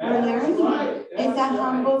 We're learning. Right. It's a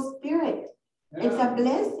humble spirit. Yeah. It's a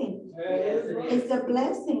blessing. It's a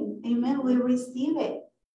blessing. Amen. We receive it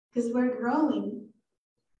because we're growing.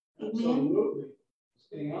 Amen. Absolutely.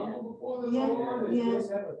 Stay humble before the Lord and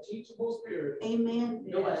just have a teachable spirit. Amen.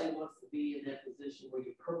 Nobody wants to be in that position where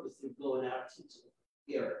you're purposely going out teaching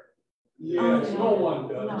error. Yes, no one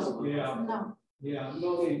does. No. Yeah. No. Yeah.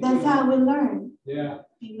 No, that's how we learn. Yeah.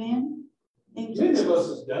 Amen. Many of us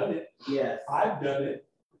has done it. Yes. I've done it.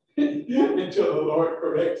 Until the Lord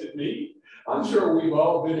corrected me. I'm sure we've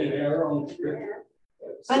all been in error on scripture.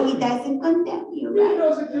 But he doesn't condemn you, right? He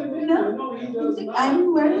doesn't condemn you. No, he does not.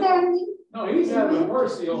 We're learning. No, he's having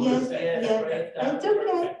mercy on us. Yes. It's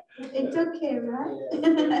okay. It's okay,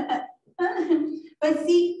 right? But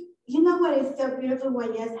see, you know what is so beautiful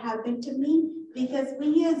what just happened to me? Because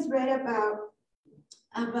we just read about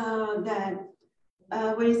that,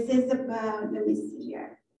 where it says about, let me see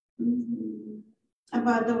here,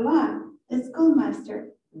 about the law, the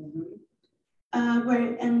schoolmaster.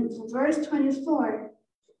 Where in verse 24,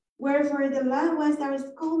 wherefore the law was our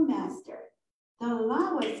schoolmaster. The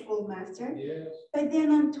law was schoolmaster. Yes. But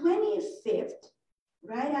then on 25th,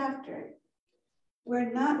 right after,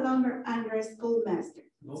 we're not longer under a schoolmaster.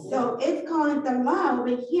 So it's called the law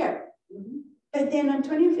over here. But then on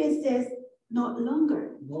 25th says, no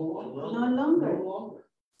longer. No longer.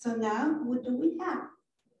 So now, what do we have?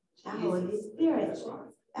 The Holy Spirit.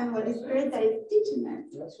 The Holy Spirit that is teaching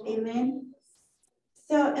us. Amen.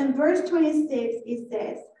 So in verse 26, it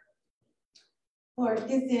says, for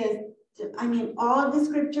this is, all the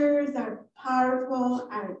scriptures are powerful,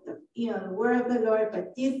 are the word of the Lord,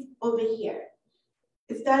 but this over here,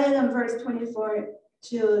 it started in verse 24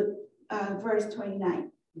 to verse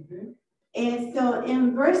 29. And so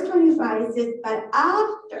in verse 25, it says, but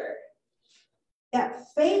after that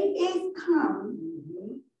faith is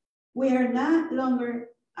come, we are not longer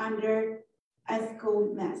under a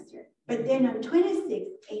schoolmaster. But then on 26,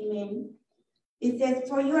 amen, it says,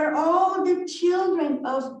 for you are all the children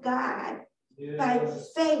of God by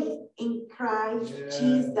faith in Christ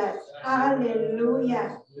Jesus.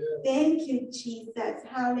 Hallelujah. Thank you, Jesus.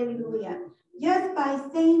 Hallelujah. Just by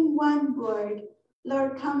saying one word,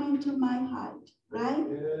 Lord, come into my heart, right?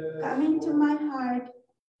 Come into my heart.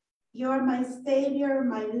 You're my Savior,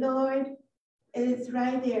 my Lord. It is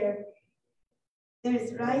right there.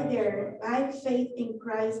 There's right there, by faith in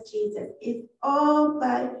Christ Jesus. It's all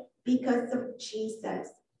because of Jesus,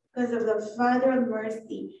 because of the Father of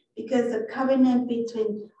mercy, because the covenant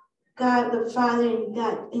between God the Father and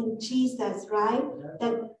God and Jesus, right?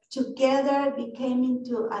 That together became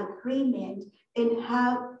into agreement and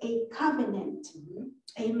have a covenant.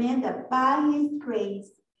 Amen. That by his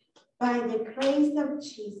grace, by the grace of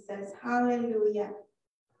Jesus, hallelujah,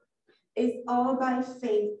 it's all by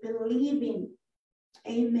faith, believing,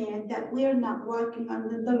 amen, that we're not walking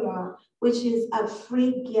under the law, which is a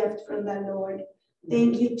free gift from the Lord.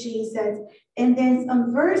 Thank you, Jesus. And then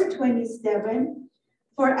on verse 27,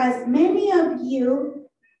 for as many of you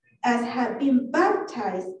as have been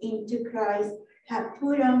baptized into Christ have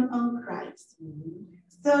put on Christ.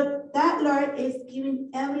 So that Lord is giving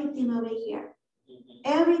everything over here.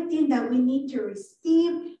 Everything that we need to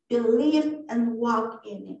receive, believe, and walk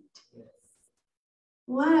in it.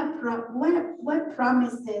 What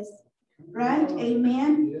promises, right?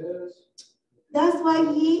 Amen. Yes. That's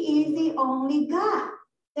why he is the only God.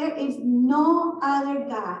 There is no other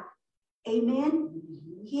God. Amen.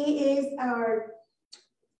 He is our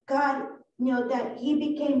God, that he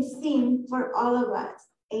became sin for all of us.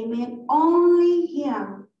 Amen. Only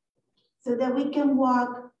him, so that we can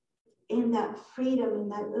walk in that freedom, in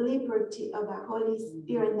that liberty of the Holy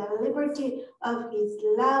Spirit, that liberty of his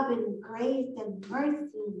love and grace and mercy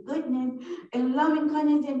and goodness and loving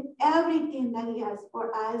kindness and everything that he has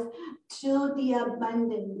for us to the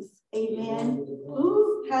abundance. Amen.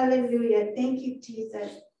 Ooh, hallelujah. Thank you,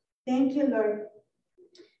 Jesus. Thank you, Lord.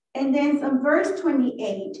 And then from verse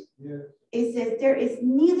 28, it says, there is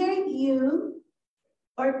neither Jew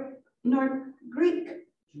nor Greek.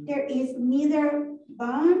 There is neither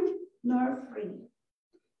bond nor free.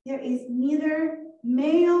 There is neither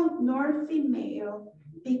male nor female,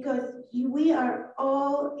 because we are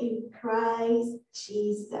all in Christ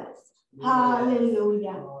Jesus.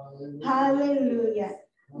 Hallelujah. Hallelujah.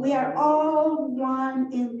 We are all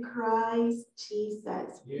one in Christ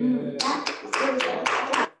Jesus.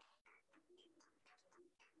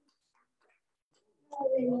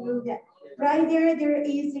 Hallelujah. Right there, there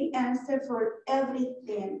is the answer for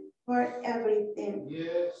everything. For everything.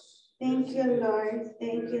 Yes. Thank you, Lord.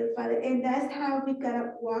 Thank you, Father. And that's how we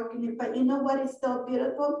gotta walk in it. But you know what is so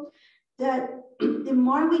beautiful? That the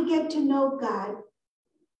more we get to know God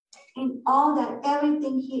and all that,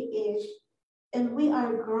 everything He is, and we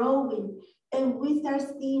are growing, and we start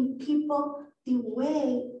seeing people the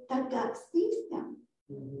way that God sees them.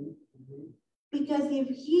 Because if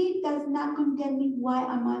He does not condemn me, why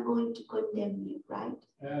am I going to condemn you,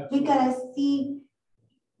 right? We gotta see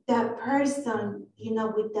that person, you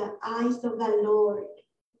know, with the eyes of the Lord.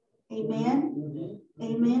 Amen.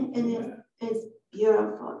 Amen. And it's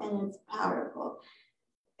beautiful and it's powerful.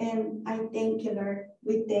 And I thank you, Lord.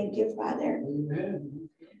 We thank you, Father. Amen.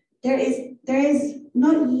 There is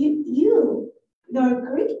not you nor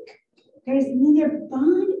Greek. There is neither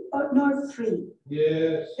bond nor free.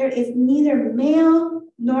 Yes. There is neither male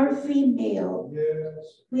nor female.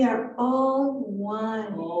 Yes. We are all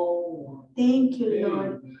one. All one. Thank you,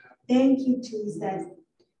 Lord. Thank you, Jesus.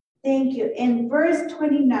 Thank you. And verse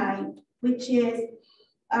 29, which is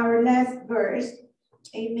our last verse.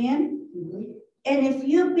 Amen. And if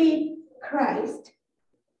you be Christ,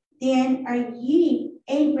 then are ye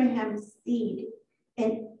Abraham's seed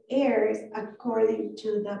and heirs according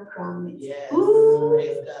to the promise. Yes. Ooh.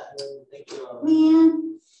 Praise God. Thank you, Lord.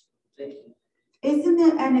 Man, Thank you. isn't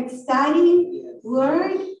it an exciting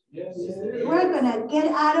word? Yes. We're gonna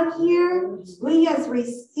get out of here. We just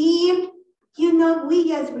received, we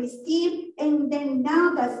just received, and then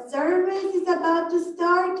now the service is about to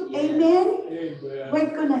start. Amen.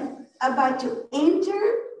 We're about to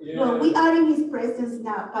enter. Well, we are in His presence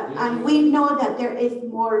now, but and we know that there is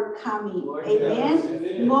more coming.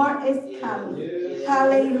 Amen. More is coming.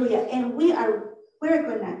 Hallelujah. And we're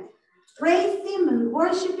gonna praise Him and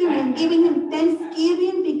worship Him and giving Him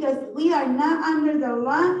thanksgiving, because we are not under the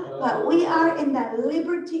law, but we are in the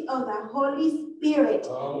liberty of the Holy Spirit.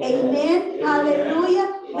 Amen. Hallelujah.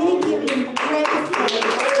 We give Him praise.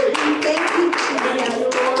 And thank you, Jesus.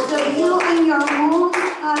 So you and your home,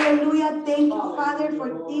 hallelujah. Thank you, Father, for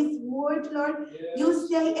this word, Lord. You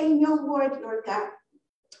say in your word, Lord God,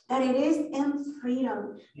 that it is in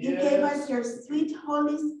freedom. You gave us your sweet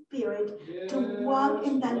Holy Spirit to walk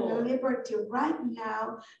in that liberty right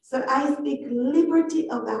now. So I speak liberty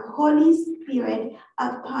of the Holy Spirit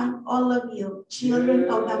upon all of you, children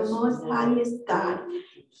of the most highest God.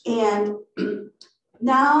 And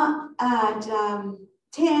now at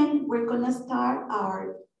 10, we're going to start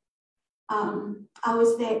our, I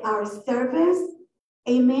would say, our service.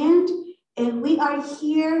 Amen. And we are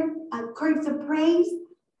here at Courts of Praise.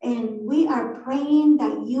 And we are praying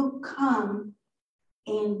that you come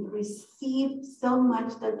and receive so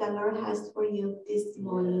much that the Lord has for you this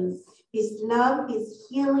morning. His love, His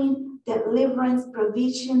healing, deliverance,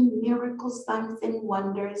 provision, miracles, signs, and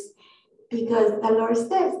wonders. Because the Lord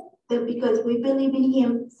says that because we believe in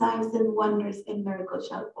Him, signs and wonders and miracles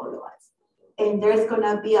shall follow us. And there's going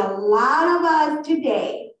to be a lot of us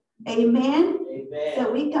today. Amen? Amen.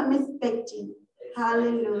 So we come expecting.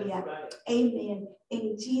 Hallelujah. Right. Amen.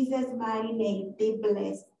 In Jesus' mighty name, be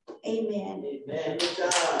blessed. Amen. Amen.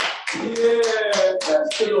 Yeah,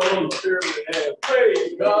 that's the Holy Spirit.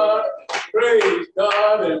 Praise God,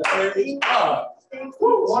 and praise God.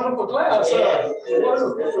 Woo, wonderful class, huh?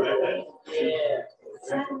 Wonderful. Yeah.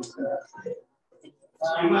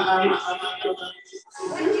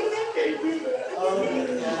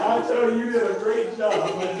 I tell you, you did a great job.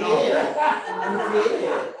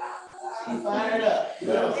 She's fired up.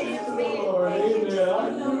 Yes, Lord. Amen. I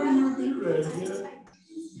knew you'd be ready. Yeah.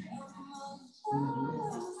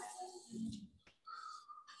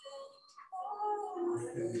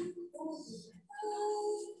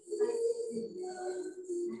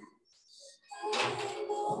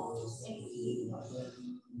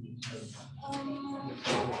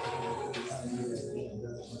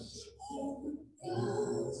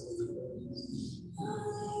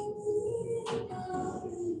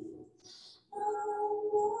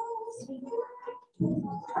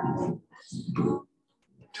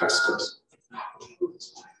 Trust us.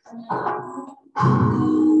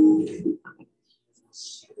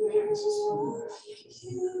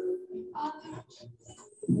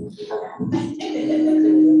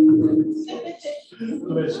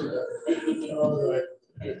 right.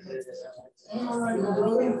 All right, brother.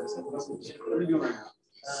 What are you doing right now?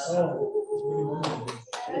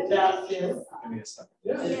 Good job, sis.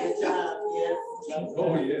 Yeah. Good job, yes.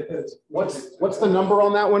 Oh, yes. What's the number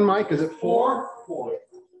on that one, Mike? Is it 4? 4.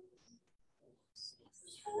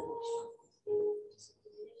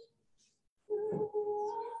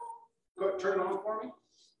 Go turn it on for me.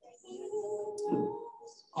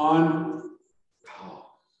 On.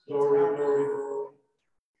 Glory, glory.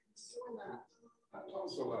 Not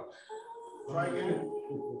so loud. Try again.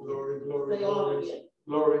 Glory, glory, Say all glory. again.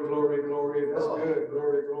 Glory, glory, glory. That's good.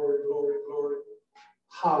 Glory, glory, glory, glory.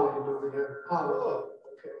 Hallelujah. Hallelujah.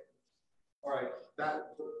 Okay. All right. That.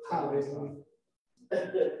 Hallelujah.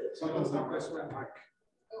 Someone's not messing with Mike.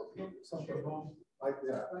 Something wrong. Like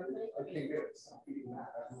that. I can't get it. Stop eating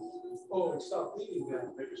that. Oh, stop eating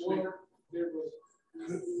that. Maybe Well, speaker. there was.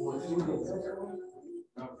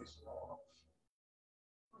 No, it's small.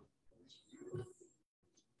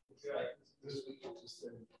 This week just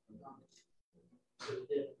said.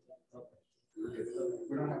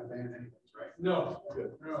 We don't have band anyways, right? No,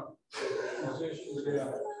 no. Musicians, yeah.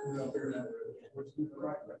 No, they're not. What's the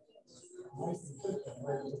right?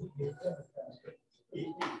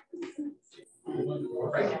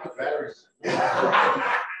 Breaking the batteries.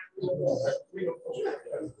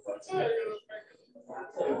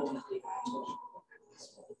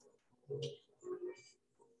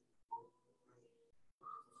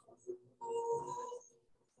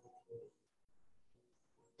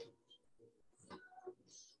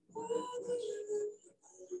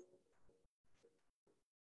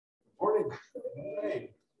 Morning.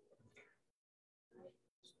 Hey.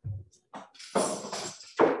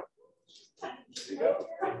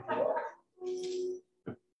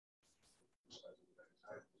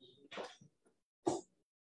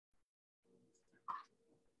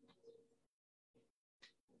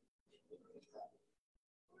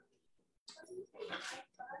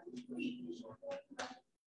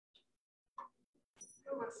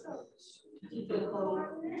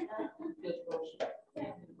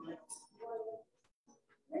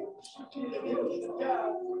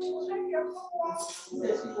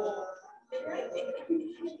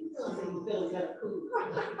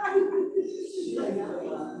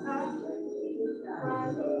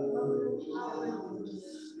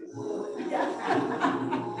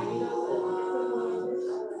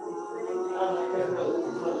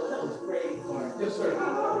 Yes, sir.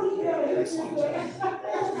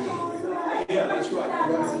 Yeah, that's right.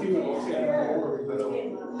 Okay.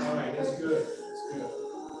 All right, that's good. That's good.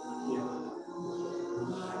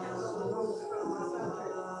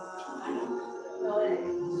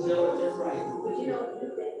 No, that's right.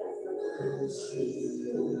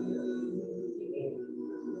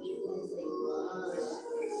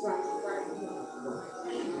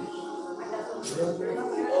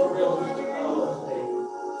 Oh, really? Oh, okay.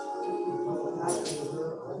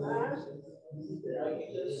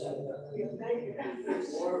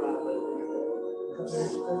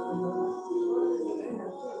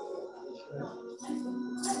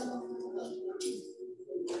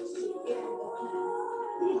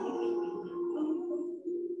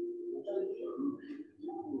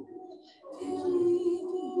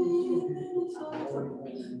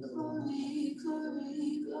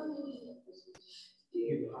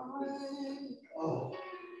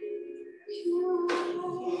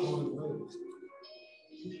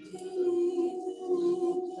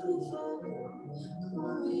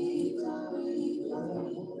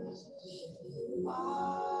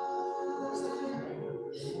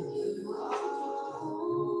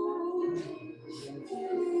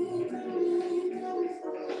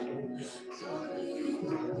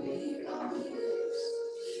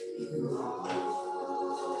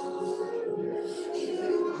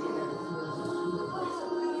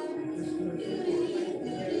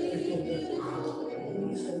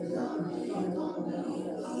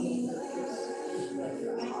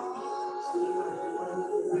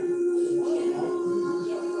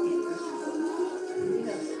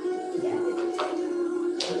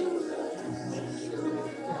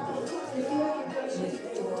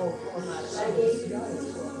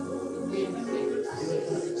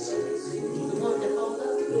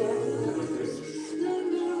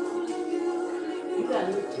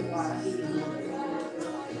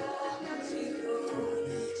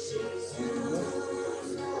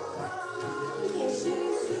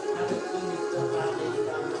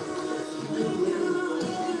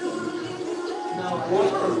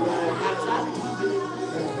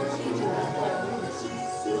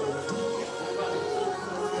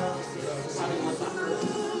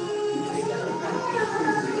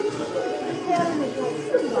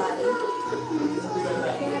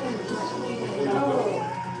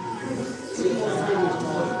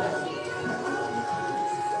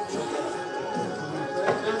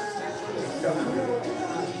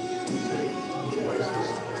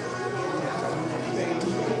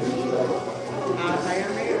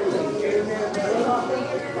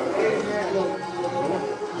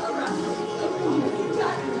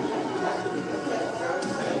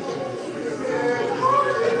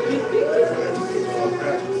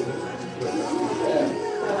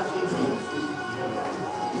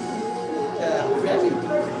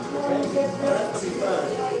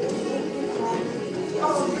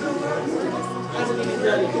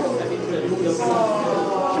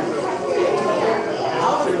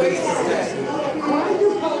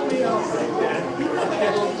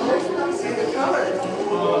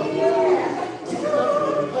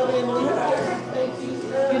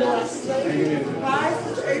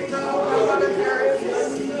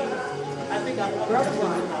 You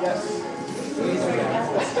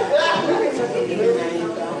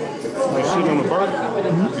sit on a bird?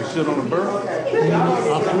 You sit on a bird?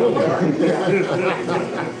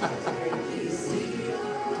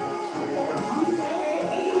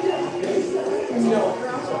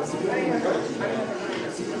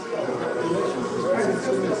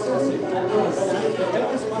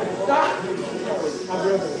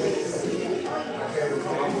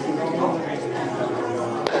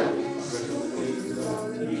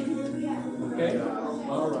 Okay?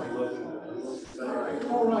 All right.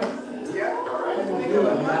 All right.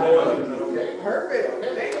 Perfect.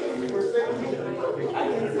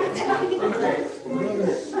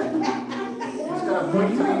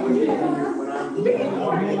 Thank you.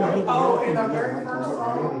 Oh, and our very first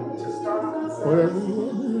song to start on this. Whatever you want.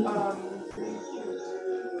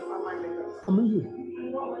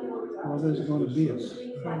 Well, there's going to be a, I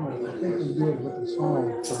think we do it with the song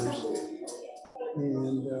first.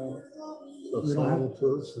 And, we don't have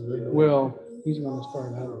first. Well, he's going to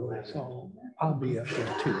start out with a song. I'll be up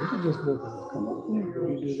there too. You can just go and come up. You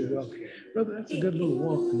do the walk. Brother, that's a good little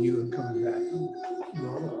walk for you and coming back.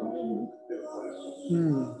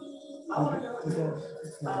 How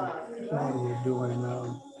are you doing?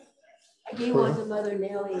 He was a Mother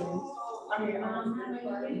Nellie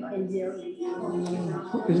and Jerry.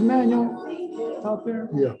 Is Manuel out there?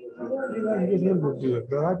 Yeah. Maybe I can get him to do it,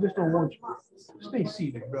 but I just don't want you. Stay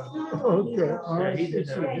seated, brother. Okay. All right. He did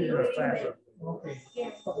that. Okay.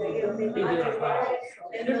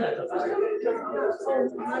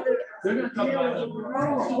 They're going to come by.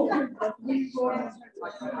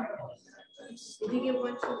 Did you get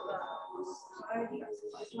one to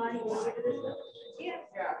sliding over to this one?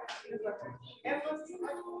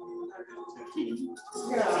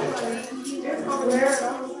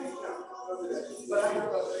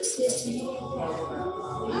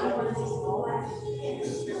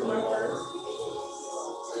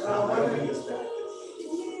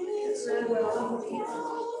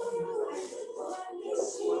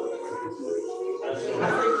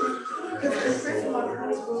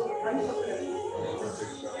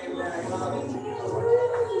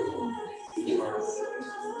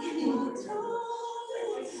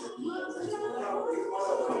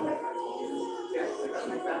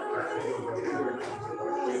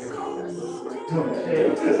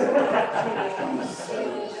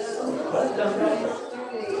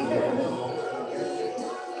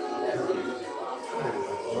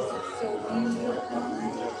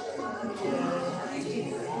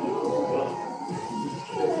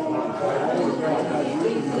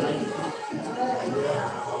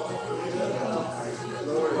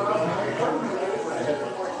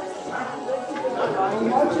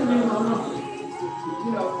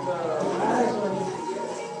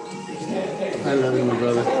 I love you, my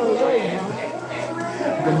brother.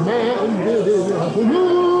 The man did it.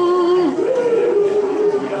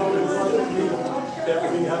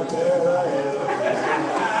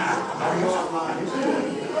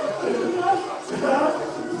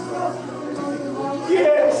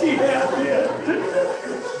 Yes, she has.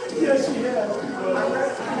 Yes, she has.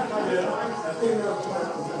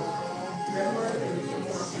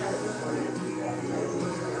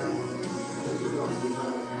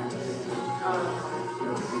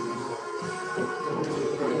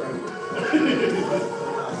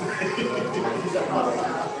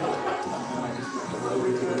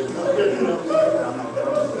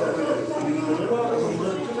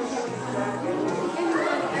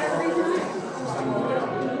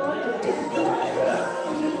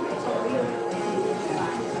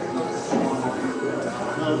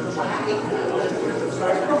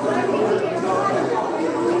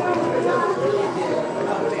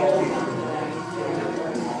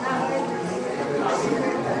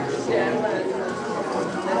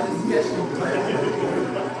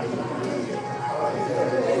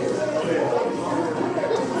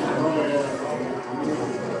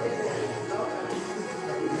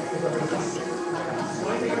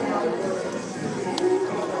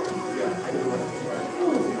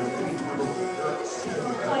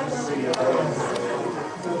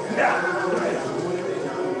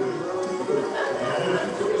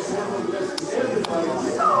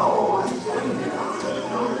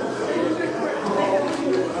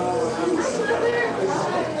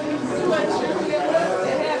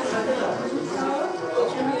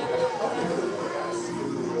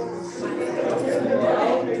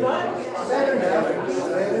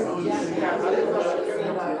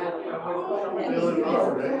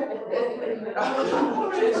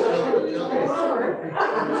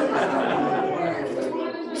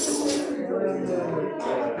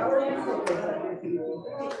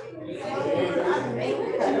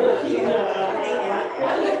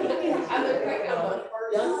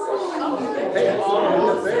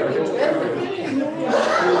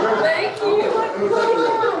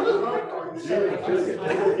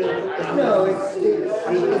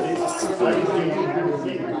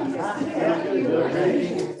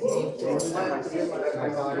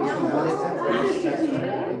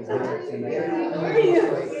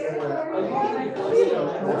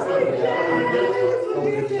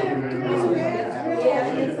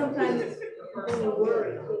 and sometimes when you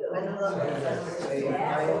worry.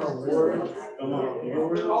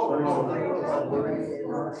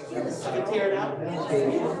 Tear it out.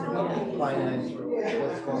 Finance,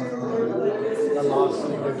 what's going on, the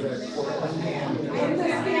lawsuit, there's a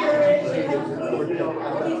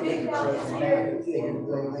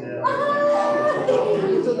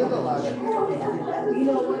You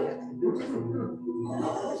know what?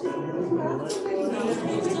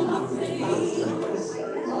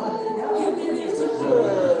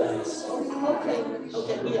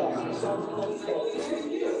 Okay, we are.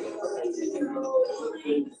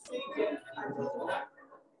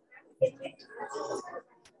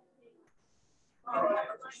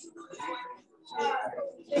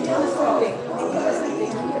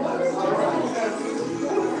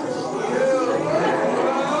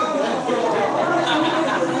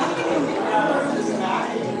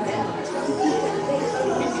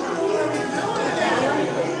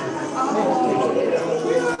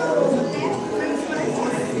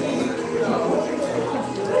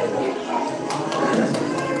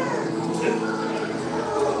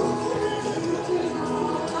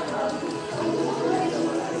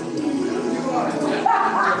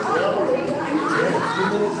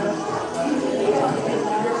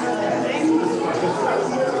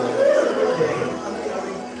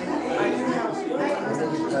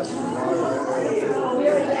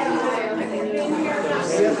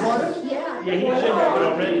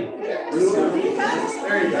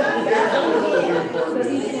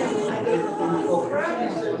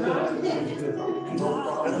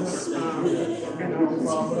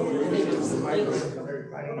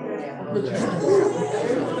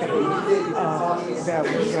 That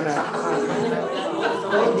we're gonna.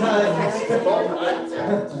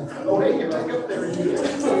 Oh, hey, get back up there.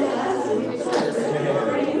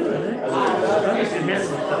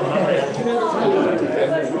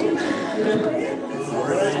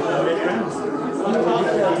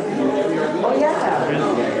 Oh, yeah.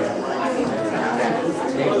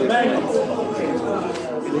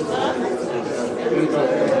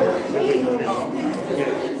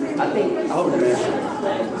 I think I would have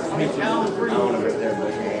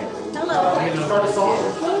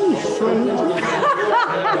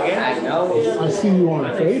I know. I see you on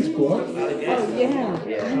Facebook. Oh, yeah.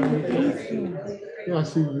 Yeah, I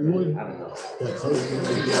see you. I don't know.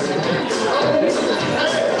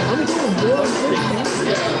 I'm doing good.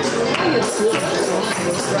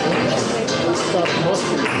 Stop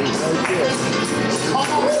mustard right there.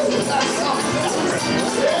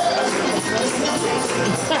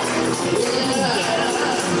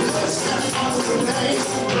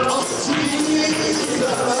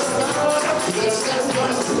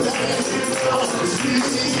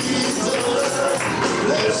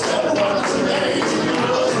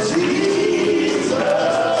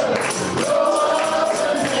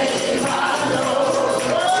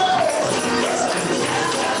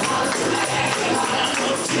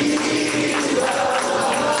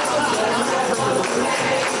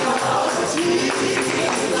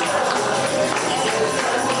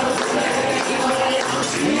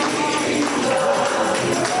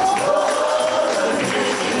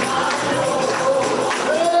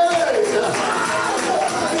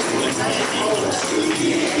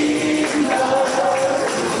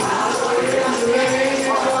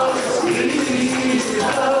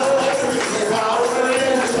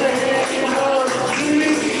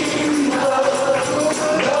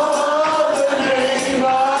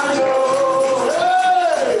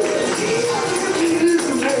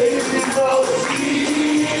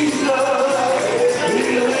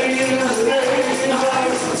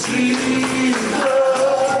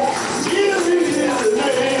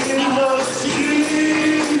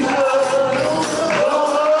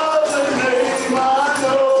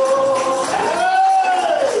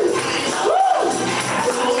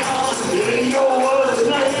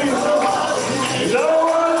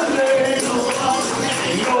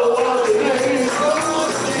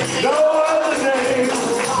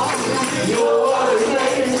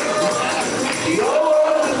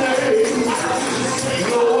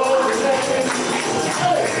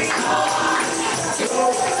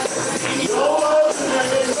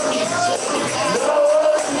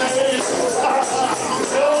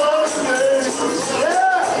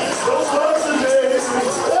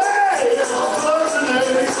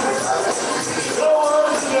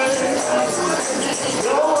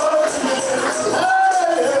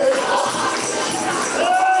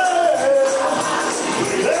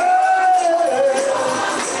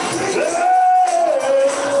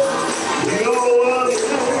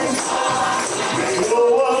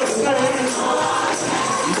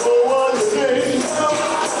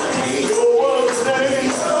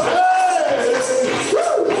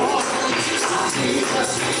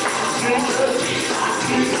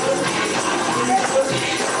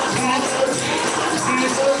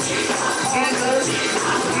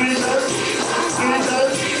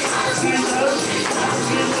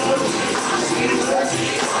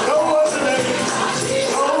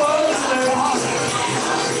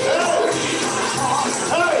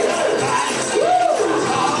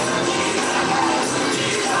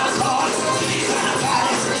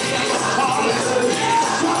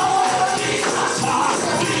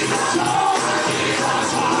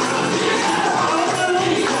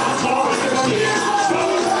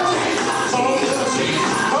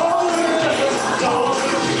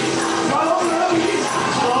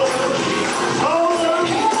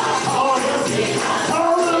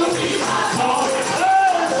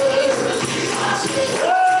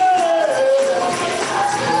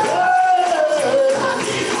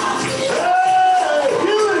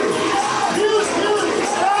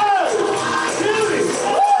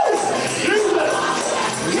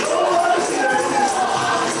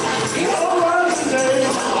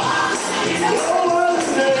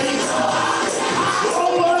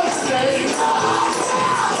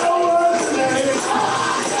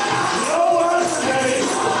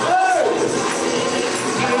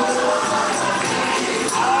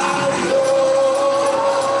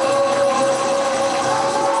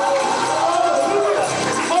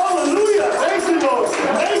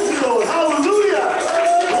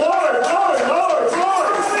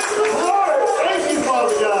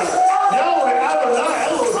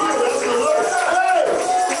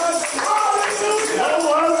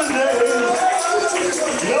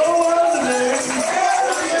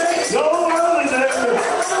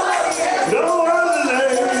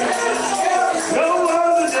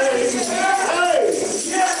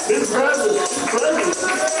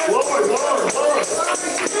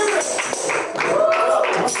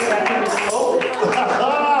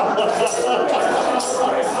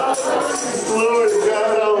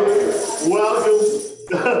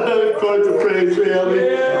 Praise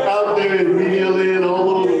family out there in Media Land all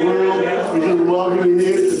over the world. We just welcome you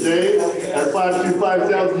here today at 525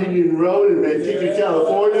 South Union Road in Manteca,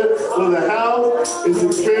 California, where the house is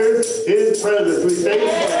the church, His presence. We thank you.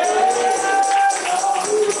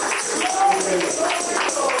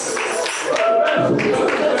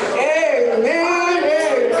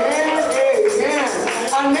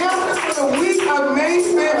 Announcement for the week of May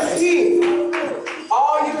 15th.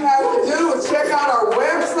 All you have to do is check out our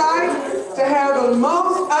website to have the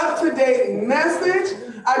most up-to-date message.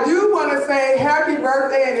 I do want to say happy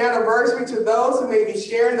birthday and anniversary to those who may be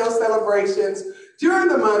sharing those celebrations during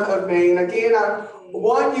the month of May. And again, I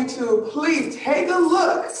want you to please take a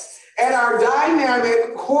look at our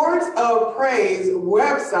dynamic Courts of Praise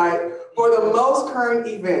website for the most current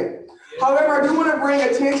event. However, I do want to bring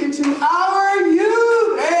attention to our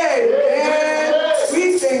youth. Amen.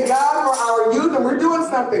 We thank God for our youth, and we're doing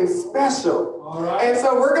something special. All right. And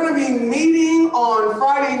so we're going to be meeting on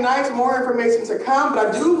Friday nights. More information to come, but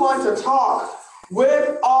I do want to talk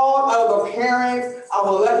with all of the parents. I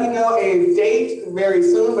will let you know a date very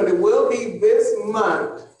soon, but it will be this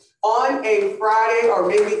month on a Friday or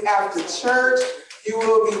maybe after church. You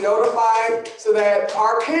will be notified so that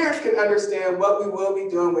our parents can understand what we will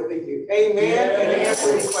be doing with the youth. Amen. And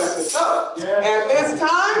answer any questions. So at this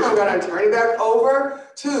time, I'm going to turn it back over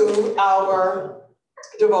to our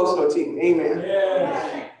devotional team.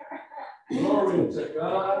 Amen. Glory to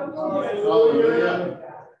God. Hallelujah.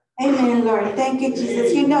 Amen, Lord. Thank you,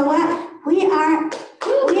 Jesus. You know what? We are with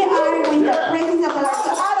the presence of the Lord.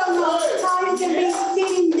 So I don't know how you can be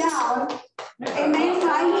sitting down. Amen. So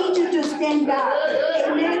I need you to stand up.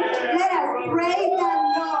 Amen. Let us praise the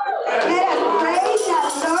Lord. Let us praise the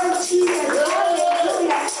Lord Jesus.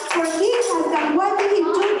 Hallelujah. For He has done. What did He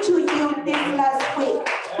do to you this last week?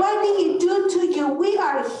 What did He do to you? We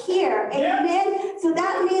are here. Amen. So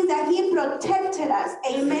that means that He protected us.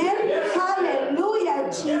 Amen. Hallelujah,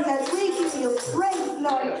 Jesus. We give you praise,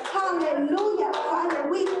 Lord. Hallelujah, Father.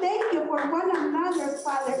 We thank you for one another,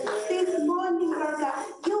 Father. This morning, Lord God,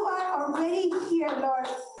 you are already here, Lord.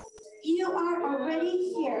 You are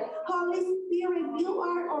already here. Holy Spirit, you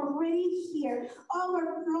are already here.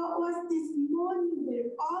 Overflow us this morning with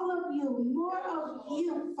all of you, more of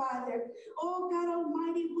you, Father. Oh God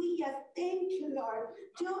Almighty, we just thank you, Lord.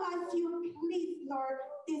 Do as you please, Lord,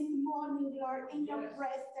 this morning, Lord, in your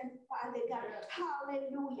presence, Father God.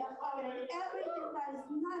 Hallelujah, Father. And everything that is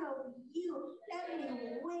not of you, every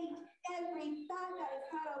weight, every thought that is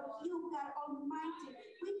not of you, God Almighty,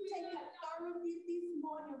 we take authority this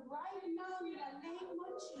morning, right now, in the name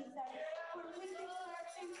of Jesus. For we declare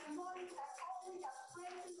this morning that only the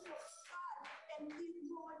presence of God and this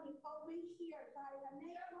morning over here, God, in the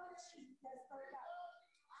name of Jesus, Lord God.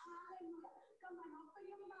 Hallelujah. Come on, open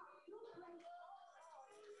your mouth. You praise God.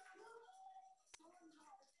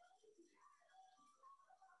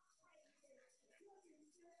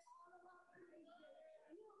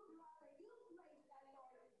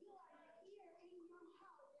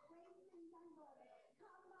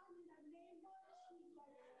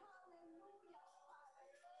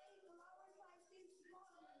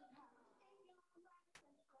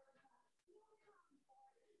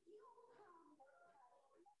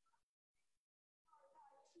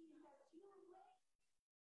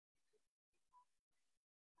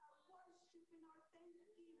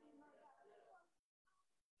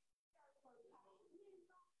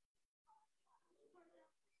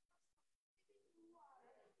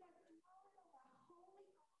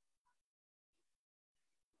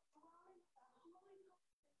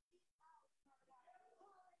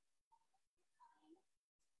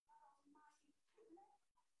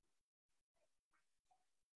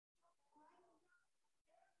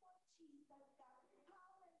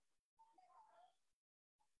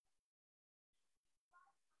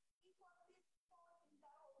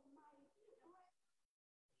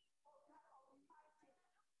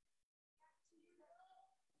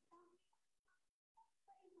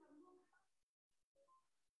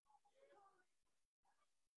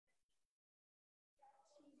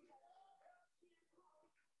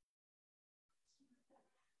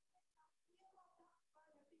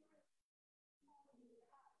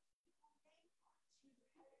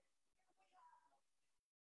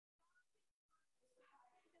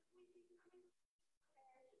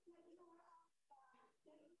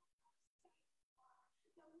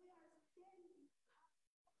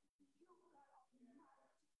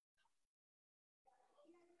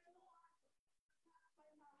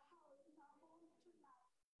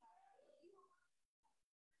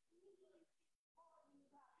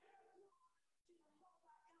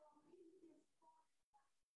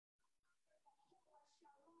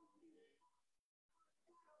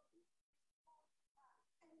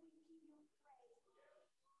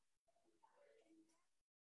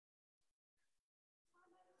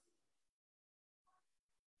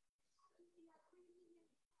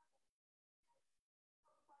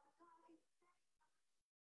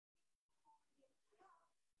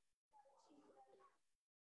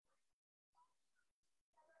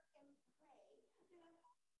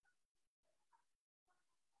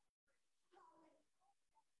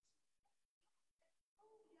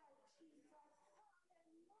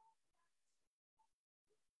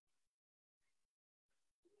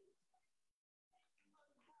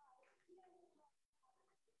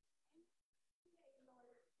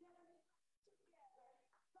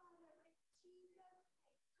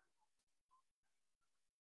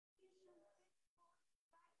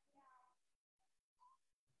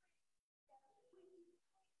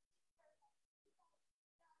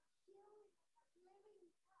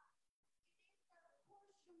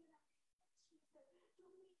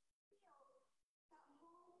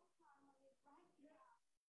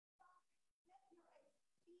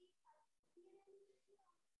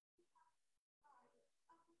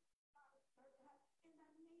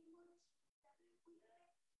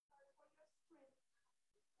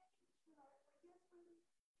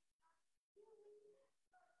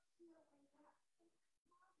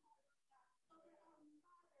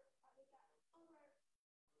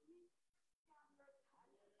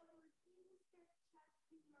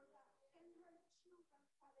 Over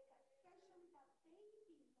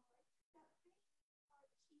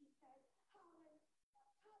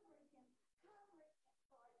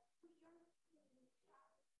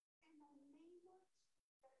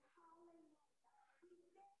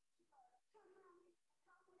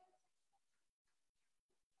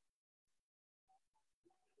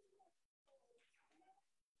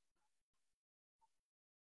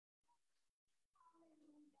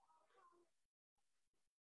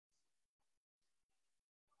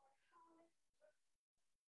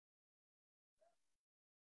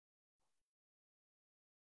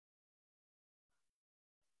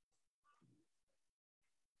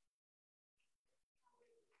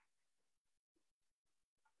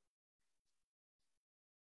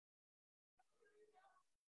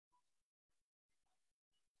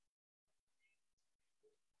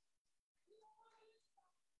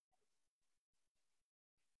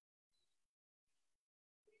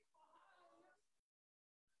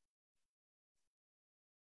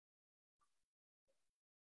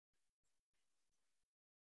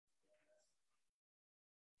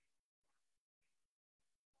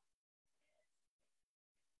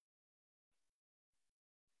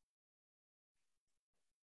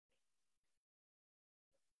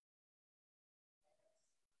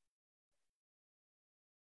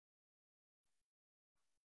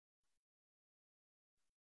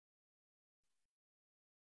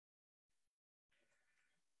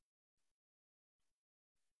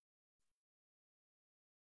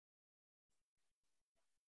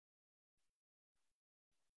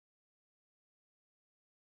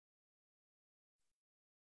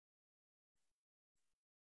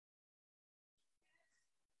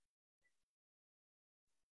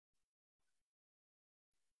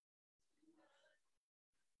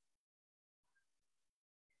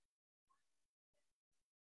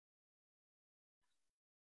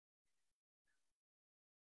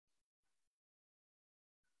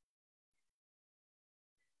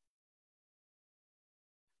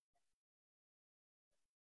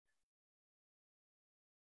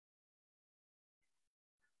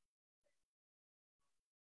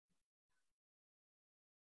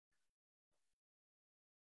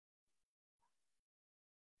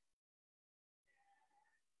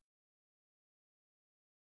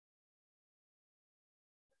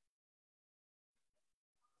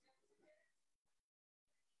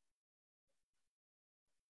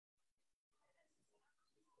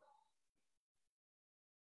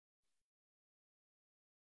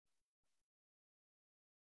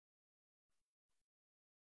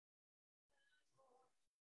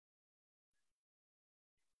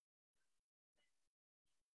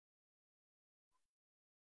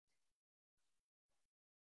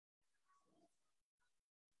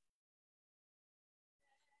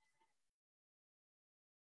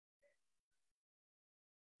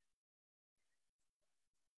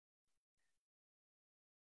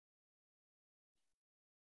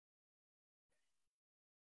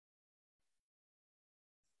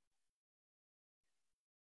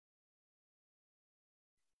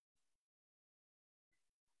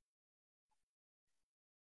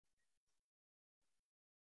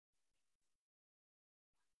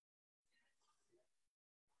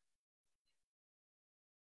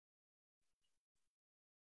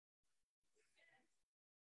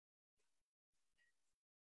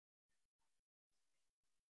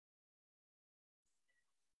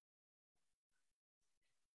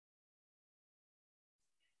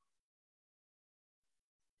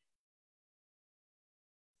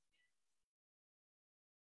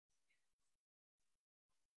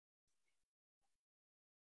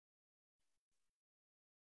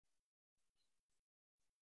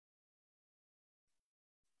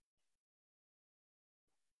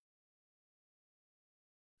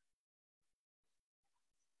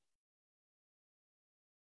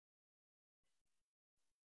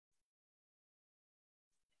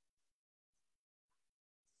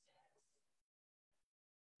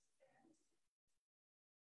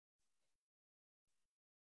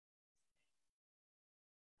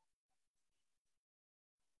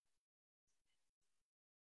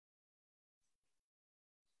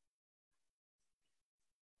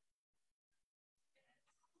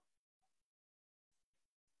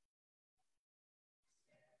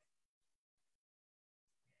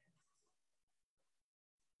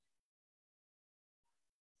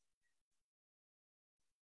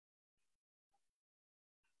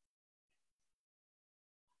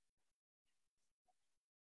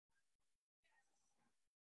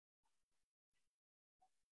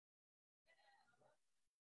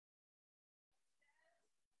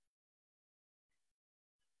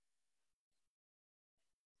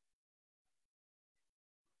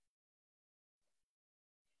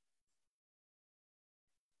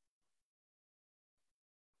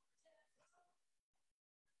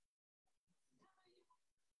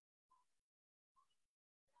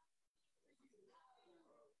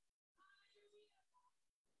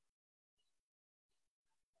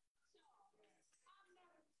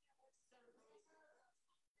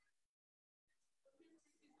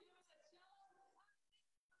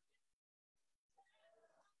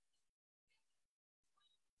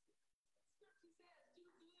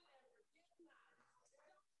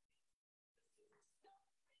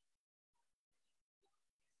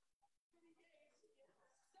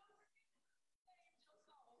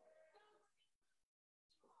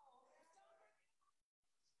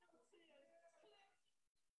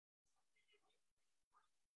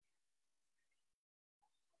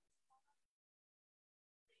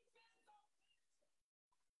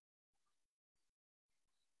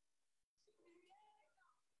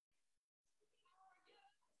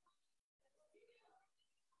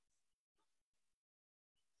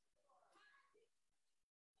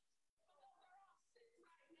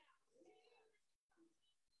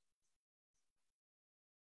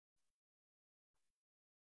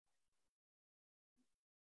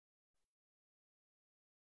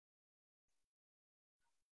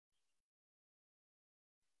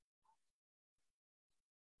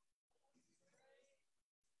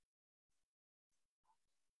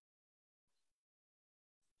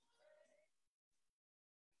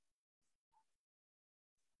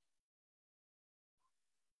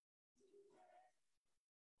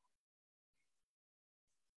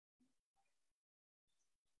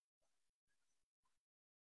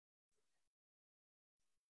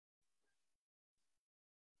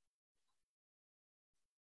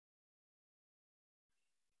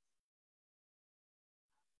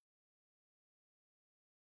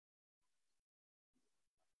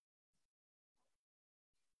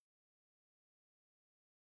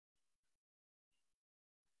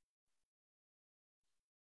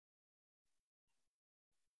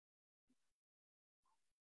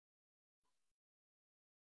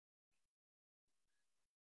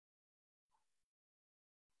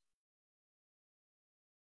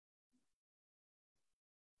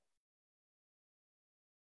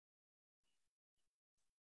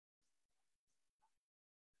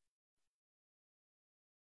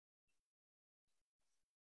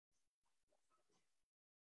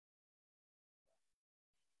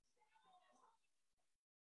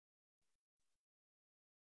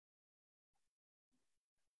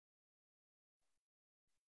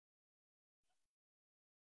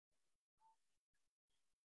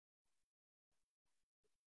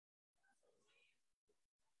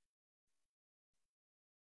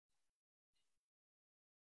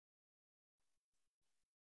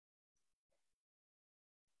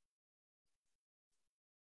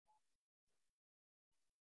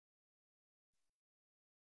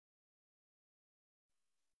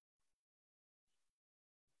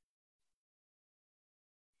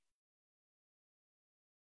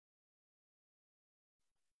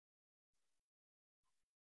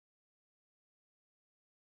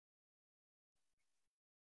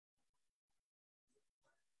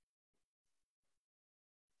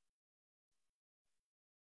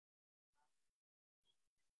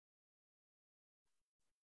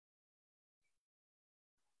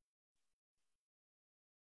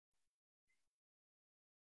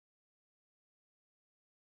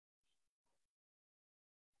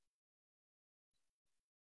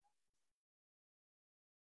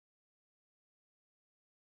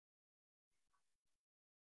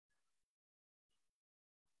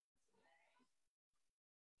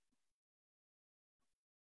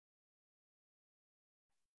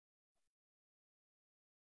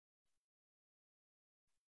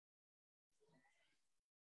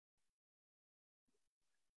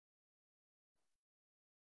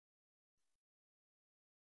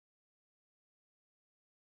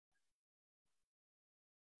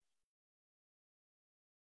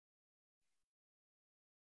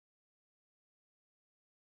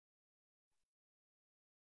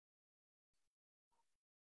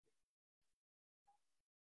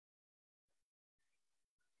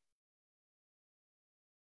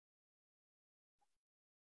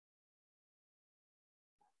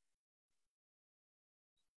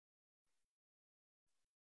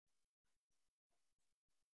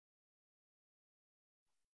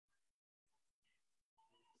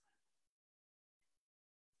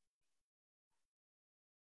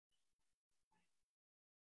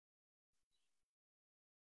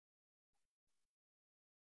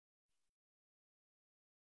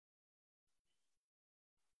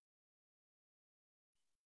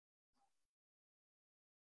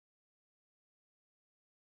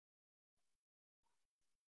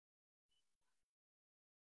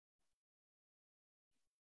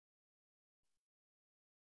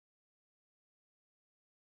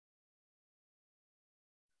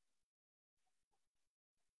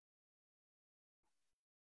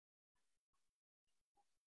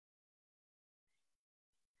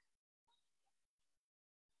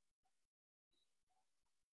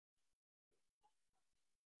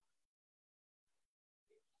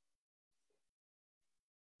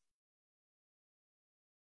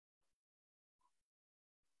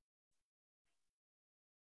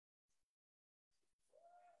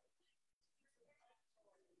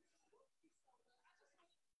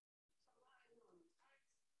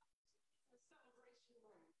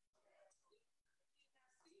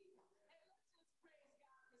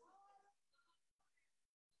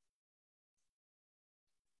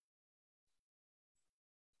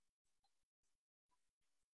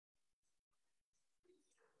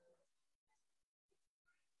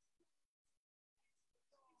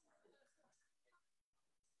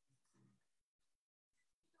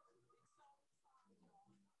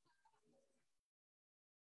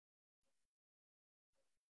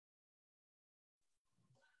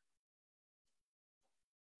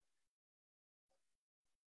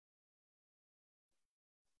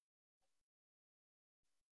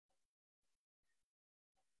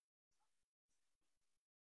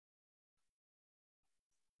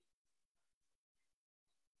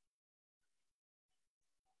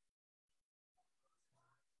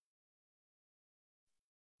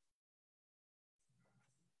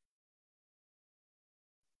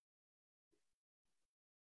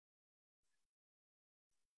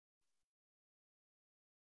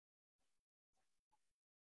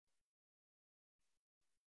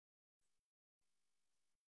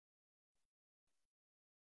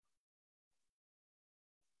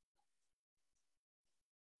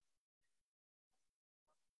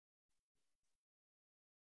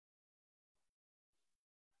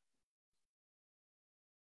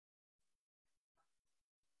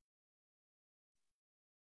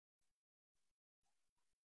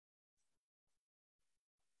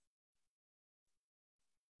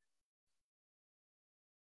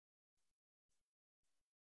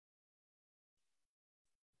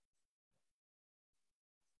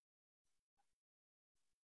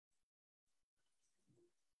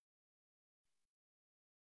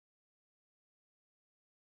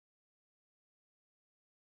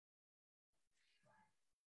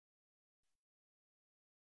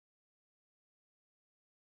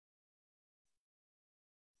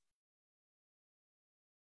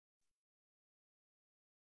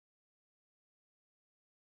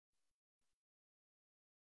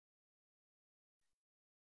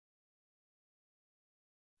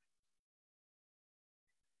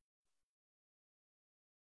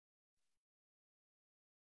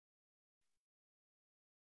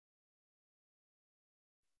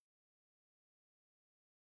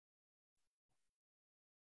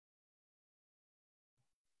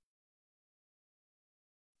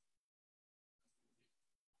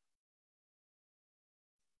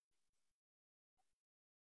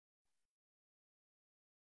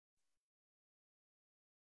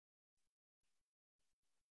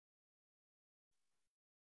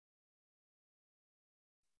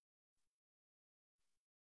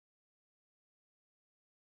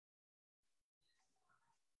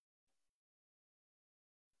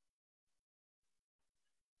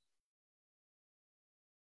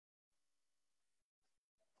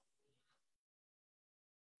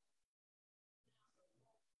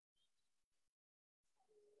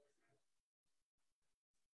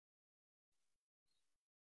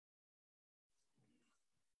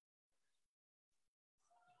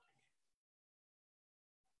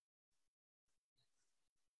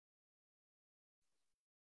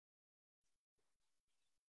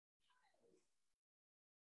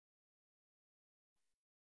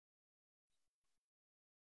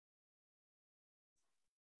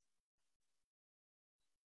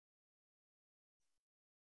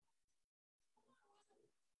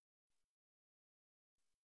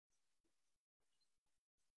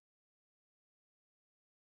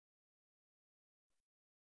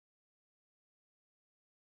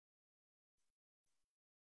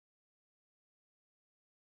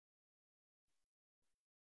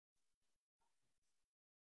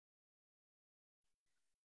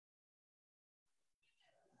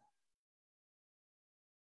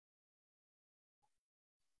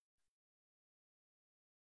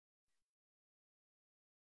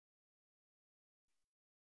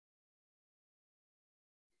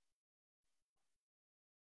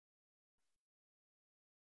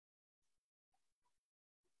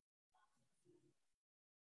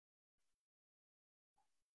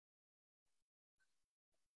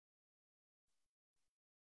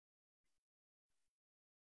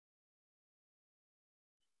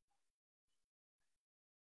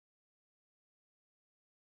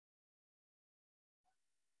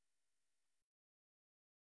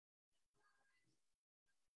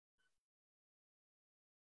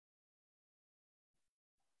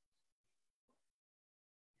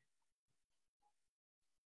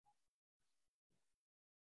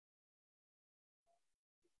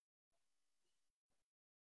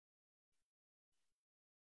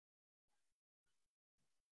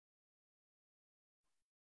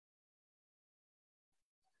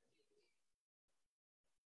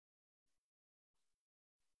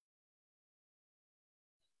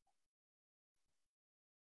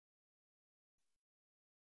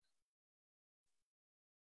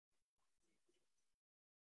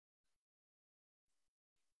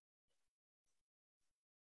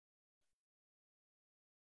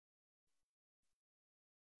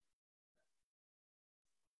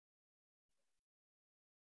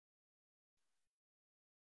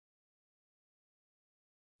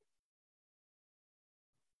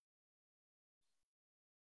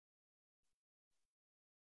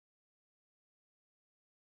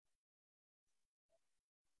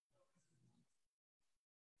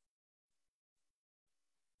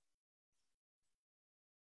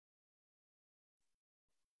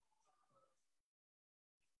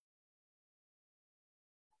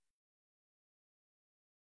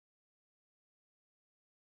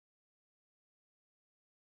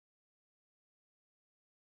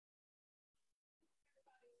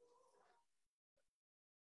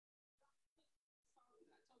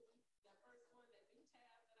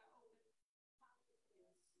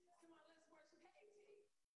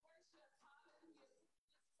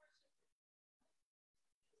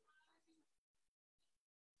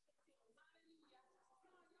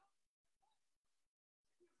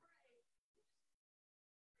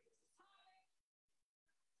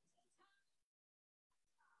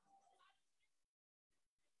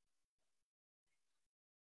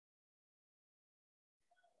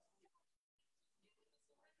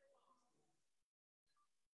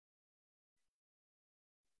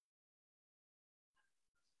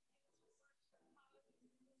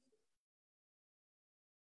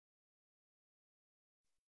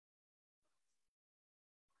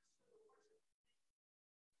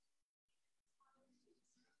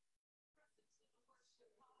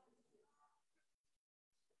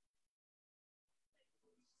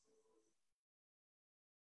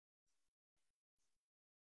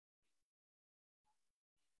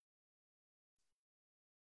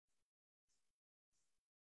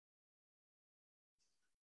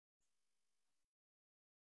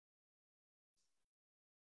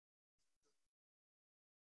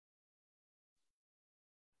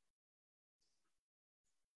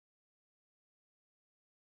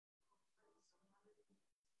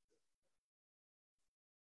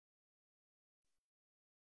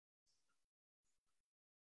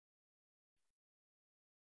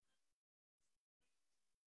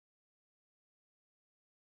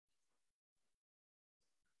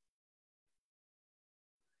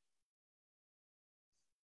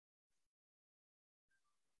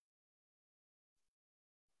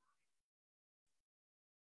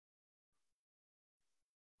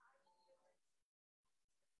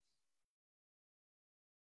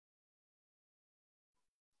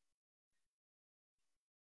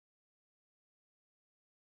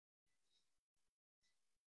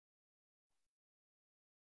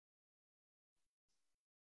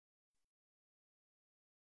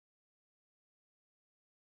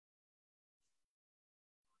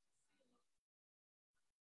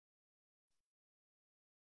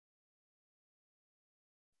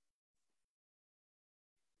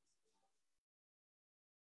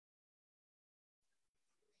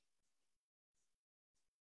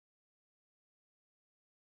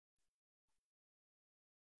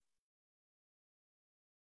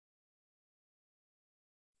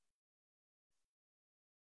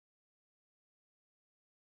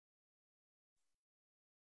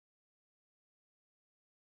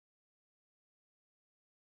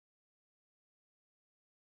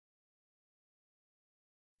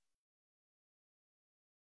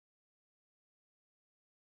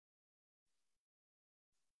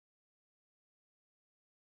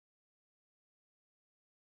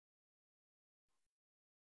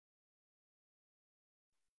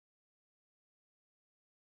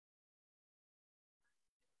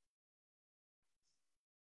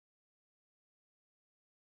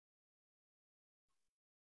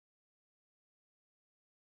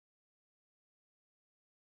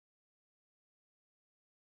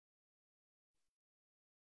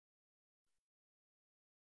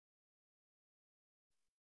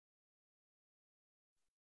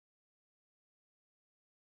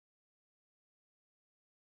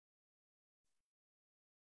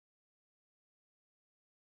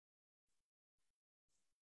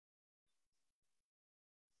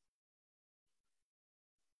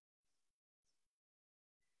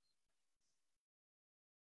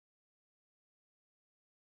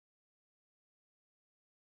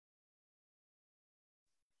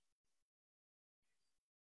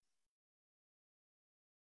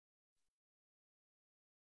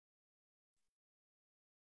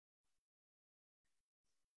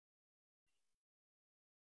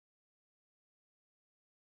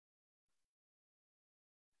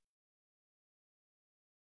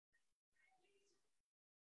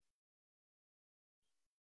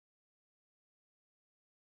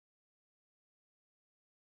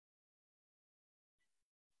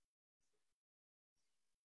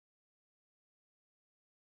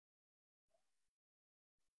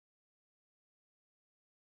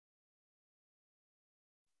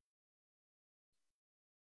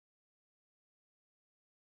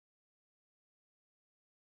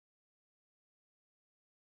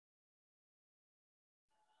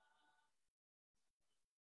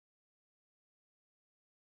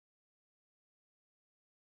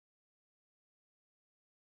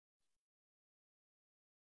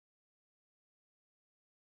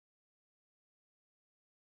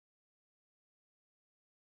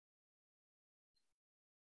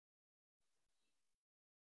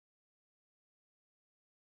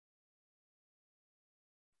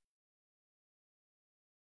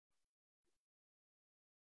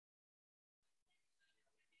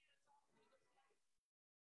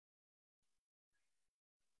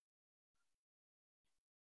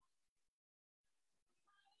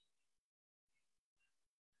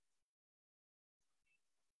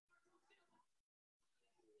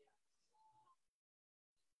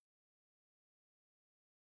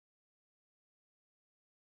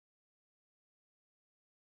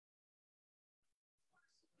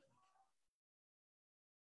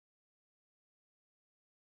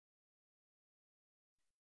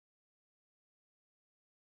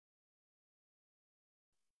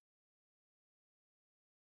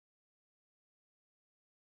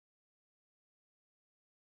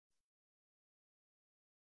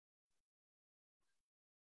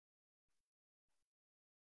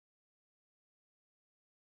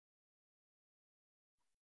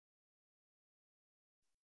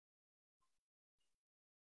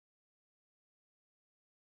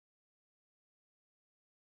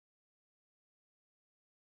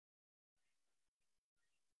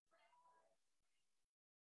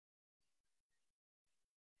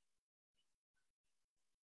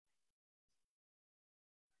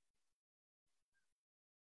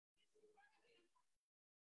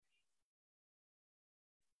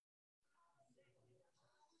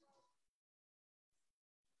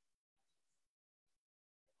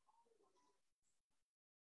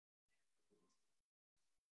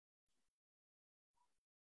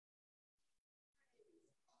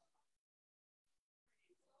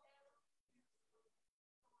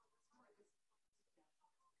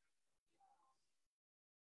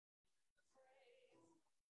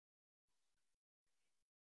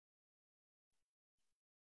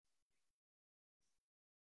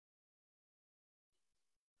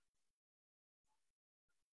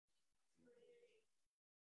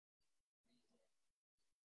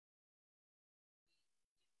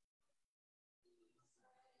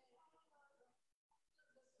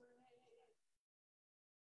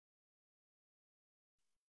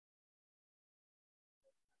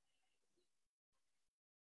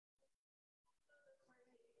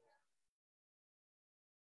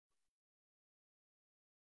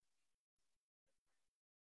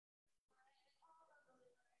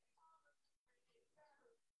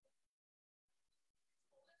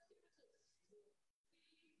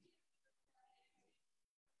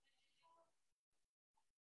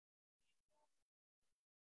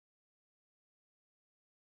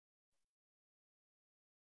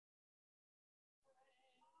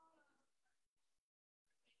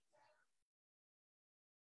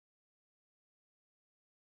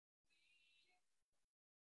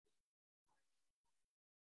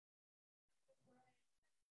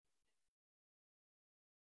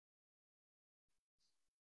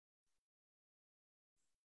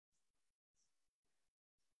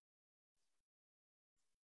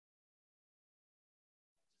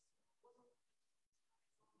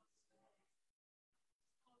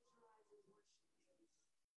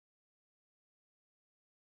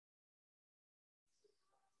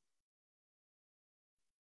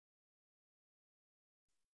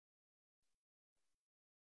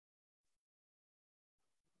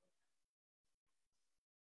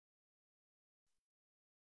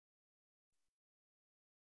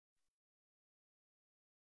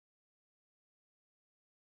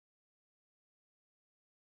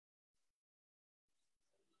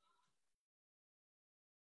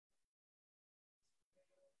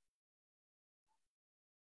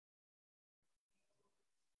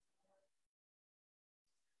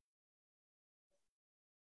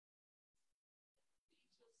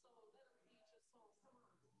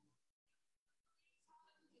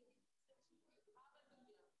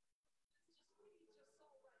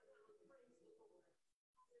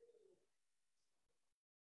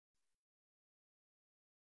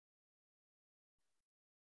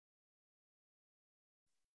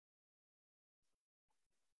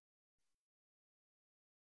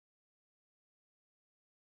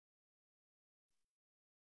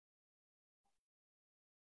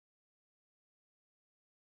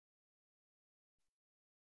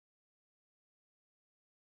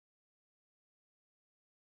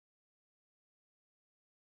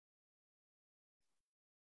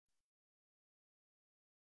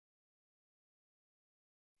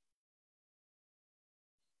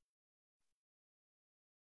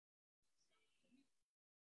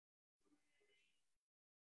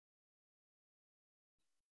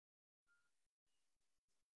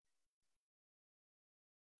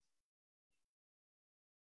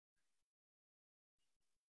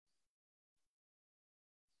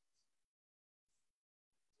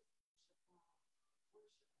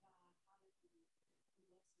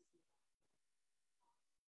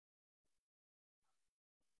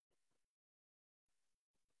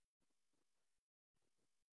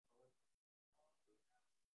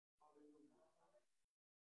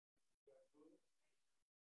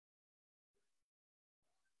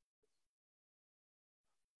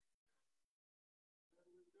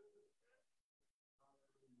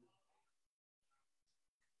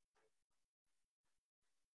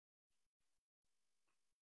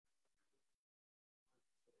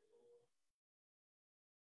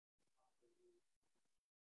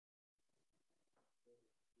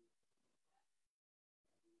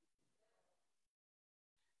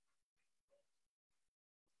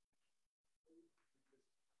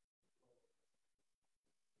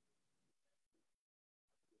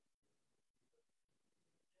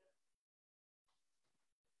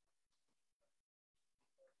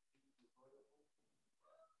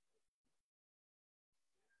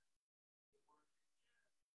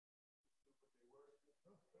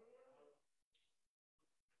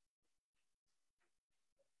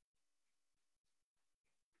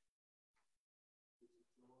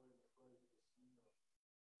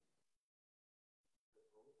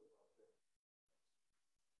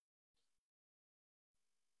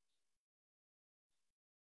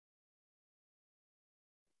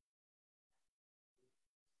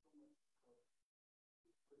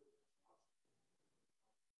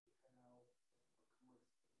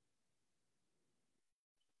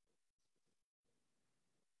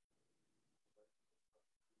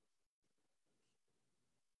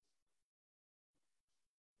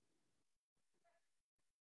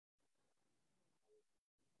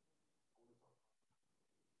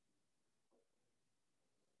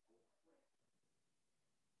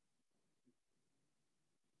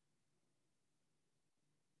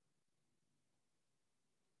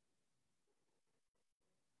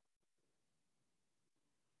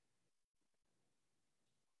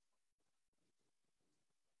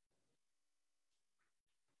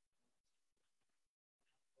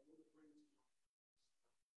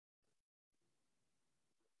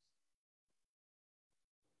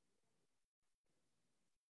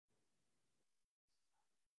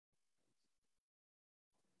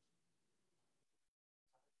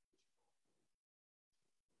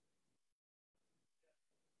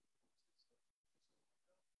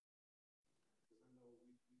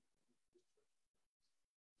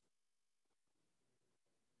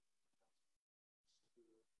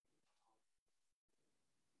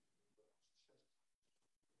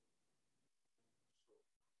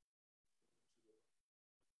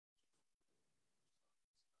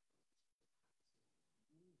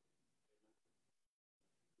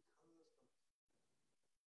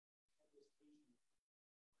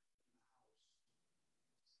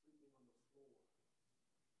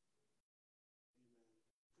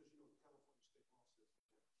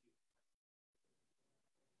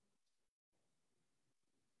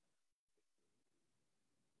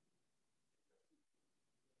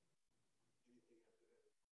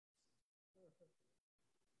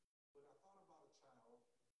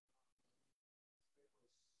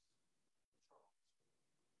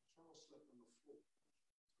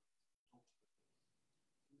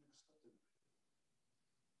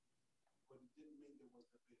But it didn't mean there was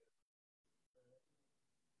the benefit.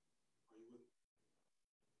 Are you with me?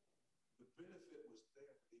 The benefit was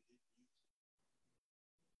there, but they didn't use it.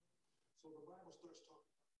 So the Bible starts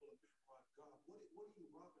talking about God. What are you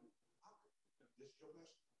robbing? This is your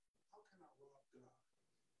lesson. How can I rob God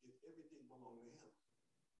if everything belongs to Him?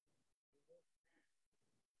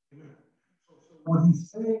 Amen. So what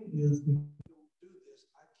he's saying is, if you don't do this,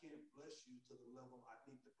 I can't bless you to the level I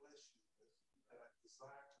need to bless you with, that I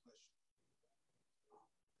desire to bless you.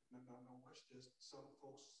 Now, watch this. Some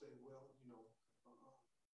folks say, well, that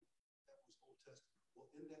was Old Testament.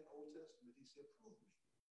 Well, in that Old Testament, he said, prove me.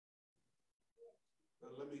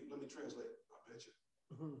 Let me translate. I bet you.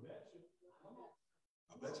 I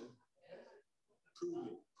bet you. Prove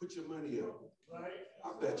me. Put your money up.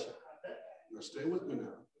 I bet you. Now stay with me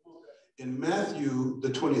now. In Matthew, the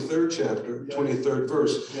 23rd chapter, 23rd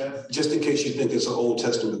verse, just in case you think it's an Old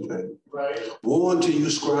Testament thing. Woe unto you,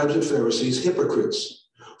 scribes and Pharisees, hypocrites,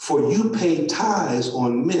 for you pay tithes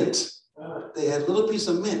on mint. They had a little piece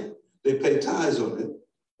of mint. They pay tithes on it.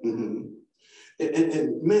 And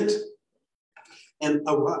mint and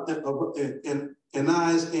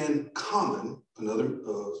anise and common, another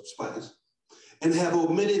spice, and have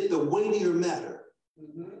omitted the weightier matter.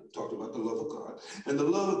 Talked about the love of God and the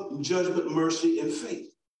love, judgment, mercy, and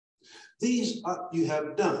faith. These you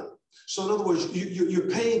have done. So in other words, you're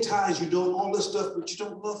paying tithes, you're doing all this stuff, but you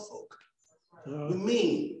don't love folk. You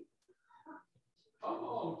mean.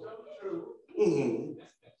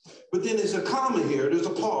 But then there's a comma here, there's a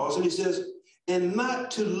pause, and he says, and not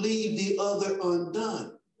to leave the other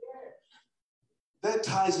undone. That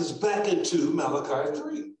ties us back into Malachi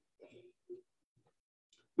 3.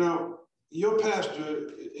 Now, your pastor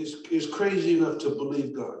is crazy enough to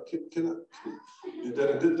believe God. Is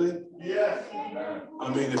that a good thing? Yes.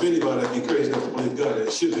 I mean, if anybody would be crazy enough to believe God,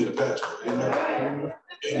 it should be the pastor. Amen.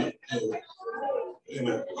 Amen.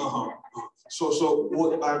 Amen. So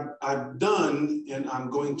what I've done, and I'm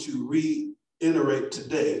going to reiterate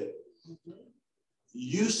today,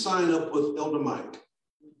 you sign up with Elder Mike,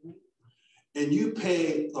 and you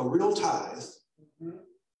pay a real tithe,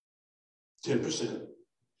 10%,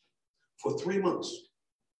 for 3 months.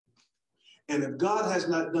 And if God has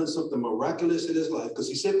not done something miraculous in his life, because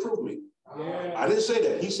he said, prove me. Yeah. I didn't say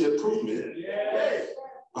that. He said, prove me. Yes.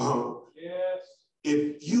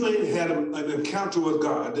 If you ain't had an encounter with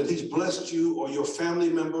God, that he's blessed you or your family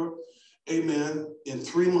member, amen, in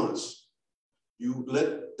 3 months, you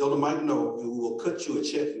let Elder Mike know, and we will cut you a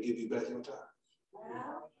check and give you back your time.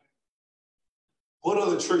 Wow. What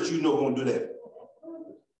other church you know gonna do that?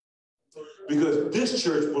 Because this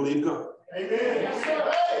church believes God. Amen. Yes,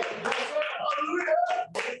 sir.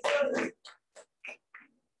 Yes, sir.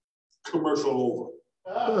 Commercial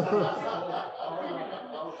over.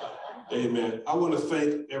 Amen. I want to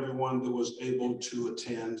thank everyone that was able to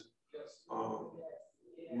attend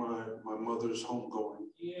my mother's homegoing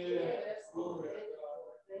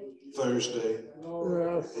Thursday.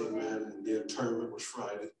 Amen. And the interment was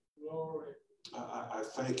Friday. I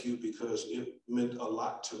thank you because it meant a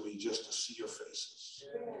lot to me just to see your faces.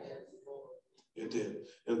 It did.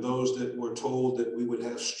 And those that were told that we would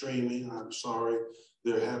have streaming, I'm sorry,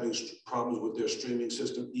 they're having problems with their streaming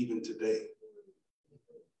system even today.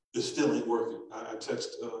 It still ain't working. I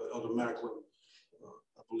text Elder Macklin,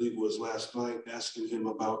 I believe it was last night, asking him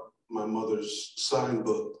about my mother's sign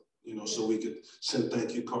book, so we could send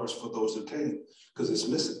thank you cards for those that came, because it's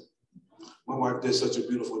missing. My wife did such a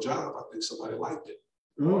beautiful job. I think somebody liked it.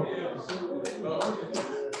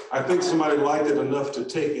 I think somebody liked it enough to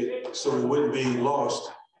take it so it wouldn't be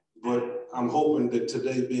lost. But I'm hoping that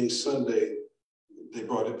today being Sunday, they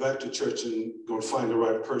brought it back to church and going to find the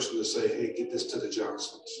right person to say, hey, get this to the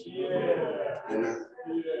Johnsons. Amen.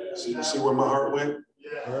 See where my heart went?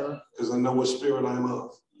 Because I know what spirit I'm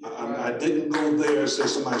of. I didn't go there and say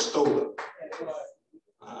somebody stole it.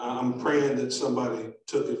 I'm praying that somebody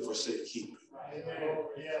took it for safekeeping.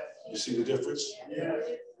 You see the difference?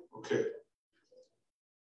 Okay.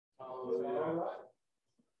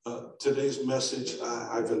 Today's message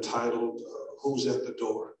I've entitled, Who's at the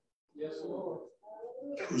Door? Yes, Lord.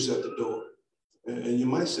 Who's at the door? And you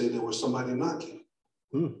might say there was somebody knocking.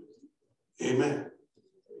 Amen.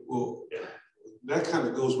 Well, that kind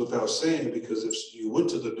of goes without saying, because if you went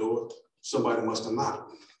to the door, somebody must have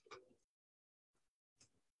knocked.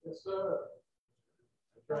 Yes, sir.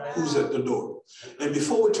 Who's at the door? And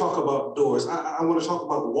before we talk about doors, I want to talk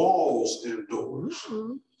about walls and doors.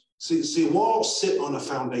 See, walls sit on a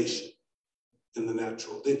foundation. in the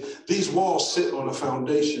natural. These walls sit on a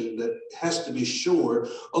foundation that has to be sure,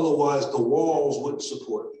 otherwise the walls wouldn't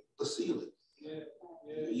support the ceiling.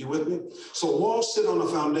 You with me? So walls sit on a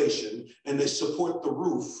foundation and they support the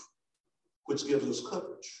roof, which gives us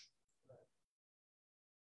coverage.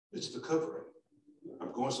 It's the covering.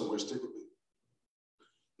 I'm going somewhere, stick with me.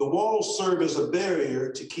 The walls serve as a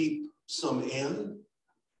barrier to keep some in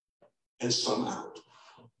and some out.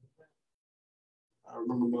 I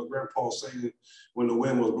remember my grandpa saying when the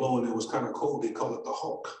wind was blowing, it was kind of cold, they call it the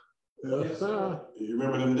hawk. Yes, sir. You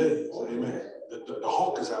remember them days? Amen. The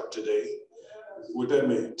hawk is out today. What that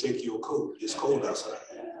mean? Take your coat. It's cold outside.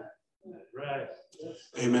 Right.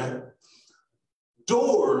 Amen.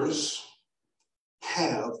 Doors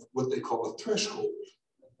have what they call a threshold.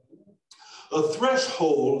 A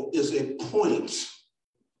threshold is a point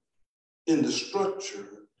in the structure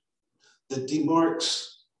that demarks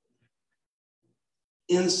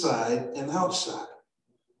inside and outside.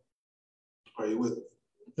 Are you with me?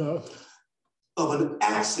 Yeah. Of an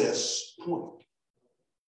access point.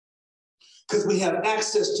 Because we have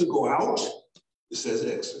access to go out, it says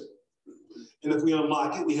exit. And if we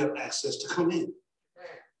unlock it, we have access to come in.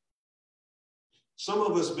 Some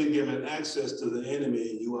of us been given access to the enemy,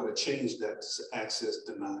 and you ought to change that to access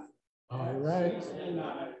denied. All right.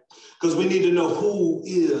 Because we need to know who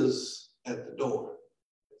is at the door.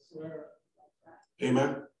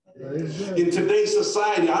 Amen. In today's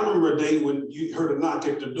society, I remember a day when you heard a knock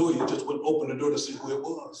at the door, you just wouldn't open the door to see who it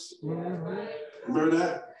was. Remember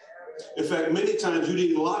that? In fact, many times you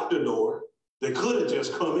didn't lock the door. They could have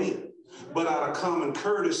just come in. But out of common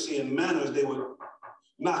courtesy and manners, they would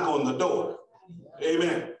knock on the door.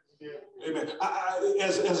 Amen. Amen.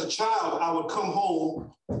 As a child, I would come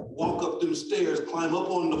home, walk up them stairs, climb up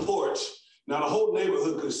on the porch. Now the whole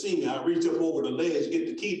neighborhood could see me. I'd reach up over the ledge, get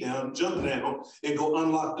the key down, jump down, and go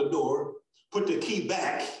unlock the door, put the key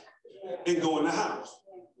back, and go in the house.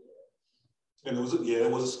 And it was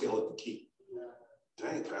a skeleton key.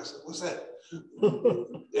 Dang, Pastor, what's that?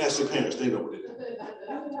 Ask your parents, they know what it is.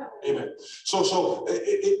 Amen. So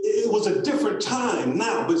it was a different time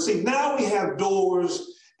now, but see, now we have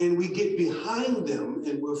doors and we get behind them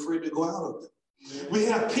and we're afraid to go out of them. We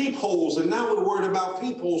have peepholes, and now we're worried about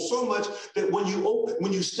peepholes so much that when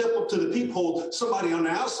you step up to the peephole, somebody on the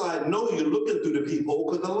outside knows you're looking through the peephole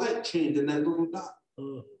because the light changed in that little dot.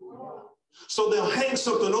 So they'll hang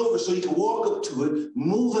something over so you can walk up to it,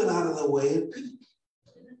 move it out of the way, and peep.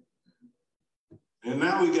 And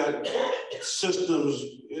now we got systems,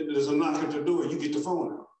 there's a knock at the door, you get the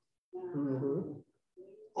phone out.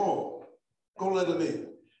 Oh, go let them in.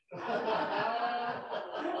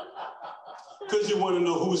 Because you want to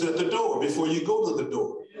know who's at the door before you go to the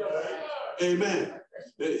door. Amen.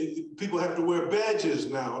 People have to wear badges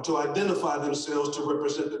now to identify themselves to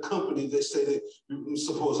represent the company they say they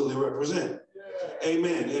supposedly represent.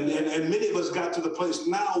 Amen. And many of us got to the place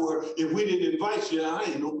now where if we didn't invite you, I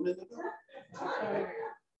ain't opening the door.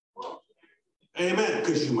 Amen.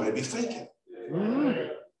 Because you might be faking.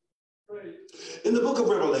 In the book of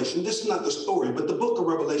Revelation, this is not the story, but the book of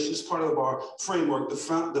Revelation is part of our framework, the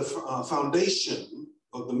foundation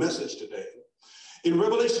of the message today. In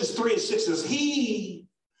Revelations 3 and 6 says, he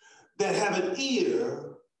that have an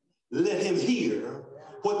ear, let him hear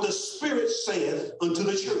what the Spirit saith unto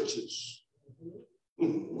the churches.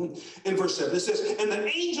 In verse 7, it says, and the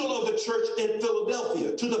angel of the church in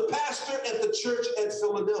Philadelphia, to the pastor at the church at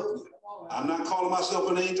Philadelphia. I'm not calling myself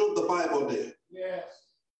an angel, the Bible did. Yes.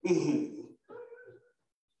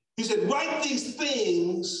 He said, write these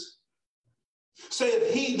things,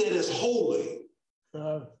 saith he that is holy,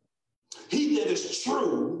 he that is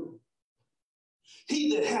true,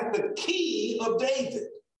 he that hath the key of David.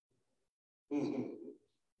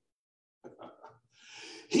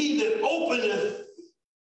 He that openeth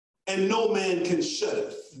and no man can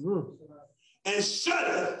shutteth, and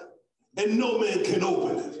shutteth and no man can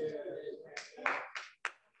open it.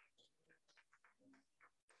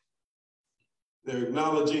 They're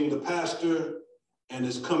acknowledging the pastor and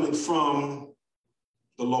it's coming from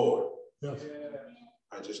the Lord. Yes.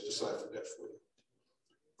 I just deciphered that for you.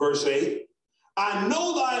 Verse 8, I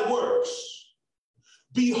know thy works.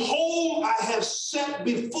 Behold, I have set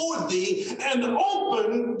before thee an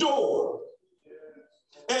open door,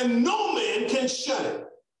 and no man can shut it.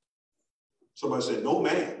 Somebody say, no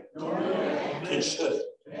man, can shut it.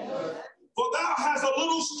 For thou hast a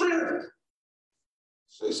little strength.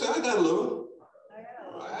 So he said, I got a little.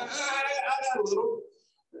 I got a little.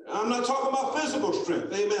 I'm not talking about physical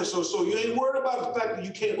strength. Amen. So you ain't worried about the fact that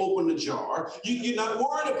you can't open the jar. You're not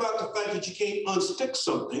worried about the fact that you can't unstick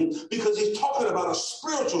something, because he's talking about a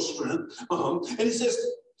spiritual strength. And he says,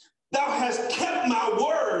 Thou hast kept my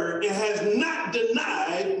word and hast not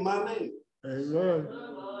denied my name. Amen.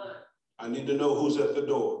 I need to know who's at the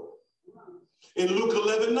door. In Luke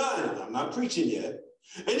 11:9, I'm not preaching yet.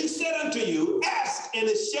 And he said unto you, ask and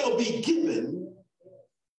it shall be given.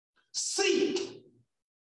 Seek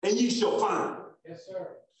and ye shall find. Yes, sir.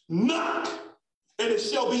 Knock and it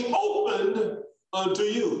shall be opened unto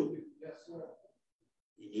you. Yes, sir.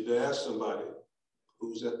 You need to ask somebody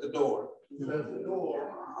who's at the door. Who's at the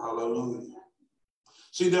door? Hallelujah.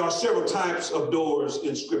 See, there are several types of doors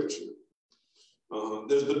in Scripture.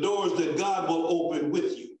 There's the doors that God will open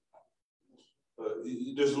with you.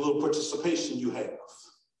 There's a little participation you have.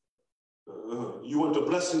 You want the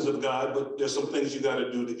blessings of God, but there's some things you got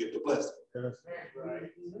to do to get the blessing.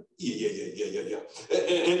 Yes. Yeah.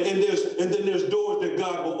 And then there's doors that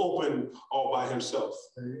God will open all by himself.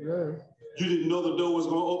 Amen. You didn't know the door was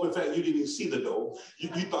going to open. In fact, you didn't even see the door. You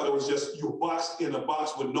thought it was just you boxed in a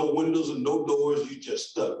box with no windows and no doors. You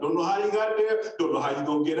just stuck. Don't know how you got there. Don't know how you're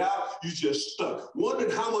going to get out. You just stuck.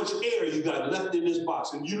 Wondering how much air you got left in this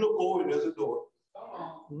box. And you look over and there's a door.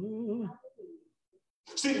 Mm-hmm.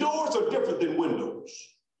 See, doors are different than windows.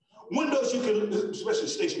 Windows, you can, especially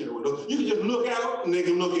stationary windows, you can just look out and they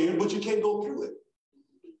can look in, but you can't go through it.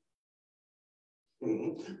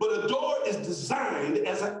 But a door is designed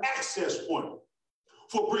as an access point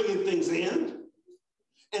for bringing things in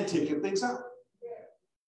and taking things out.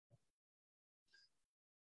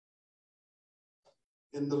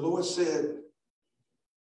 And the Lord said,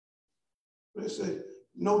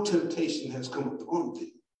 no temptation has come upon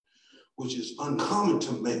thee, which is uncommon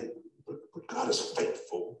to man. But God is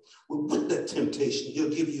faithful. With that temptation, he'll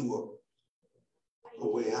give you a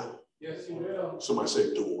way out. Yes, he will. Somebody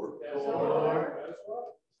say door. That's right. That's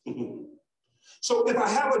right. So if I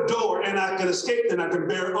have a door and I can escape, then I can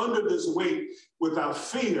bear under this weight without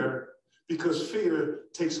fear, because fear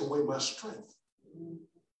takes away my strength.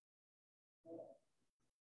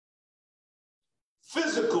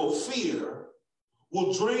 Physical fear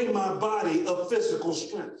will drain my body of physical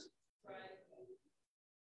strength.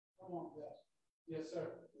 Yes, sir.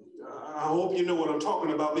 I hope you know what I'm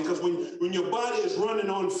talking about, because when your body is running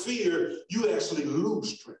on fear, you actually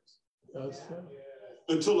lose strength. That's right.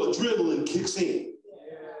 Until adrenaline kicks in.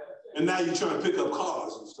 And now you're trying to pick up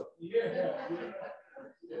cars and stuff.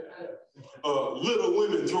 Little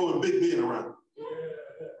women throwing big men around.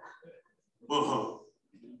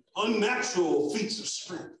 Unnatural feats of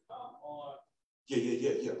strength.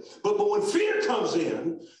 Yeah. But when fear comes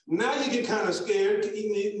in, now you get kind of scared.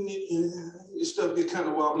 Your stuff get kind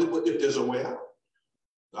of wobbly, but if there's a way out,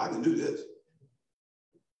 I can do this.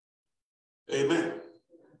 Amen.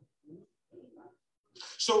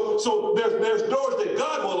 So there's doors that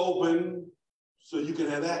God will open so you can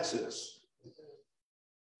have access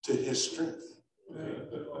to his strength.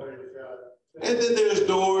 And then there's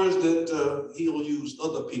doors that he'll use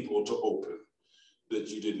other people to open that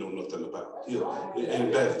you didn't know nothing about.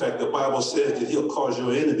 In fact, the Bible says that he'll cause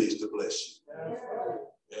your enemies to bless you.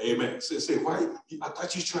 Amen. Say, why? I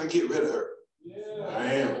thought you were trying to get rid of her.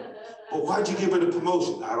 I am. But why'd you give her the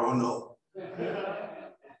promotion? I don't know.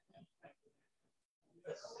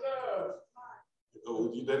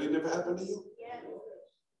 Oh, that ain't never happened to you?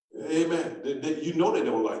 Amen. You know they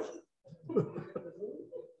don't like you.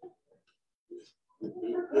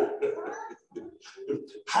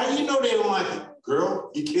 How do you know they don't like you?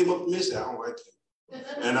 Girl, you came up to me and said, I don't like you.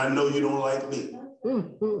 And I know you don't like me.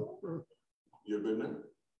 You ever been there?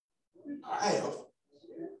 I have.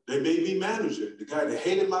 They made me manager. The guy that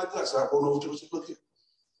hated my guts, I went over to him and said, look here,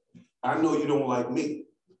 I know you don't like me,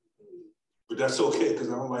 but that's okay because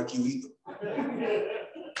I don't like you either.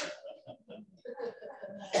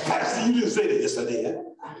 Pastor, you didn't say that. Yes, I did.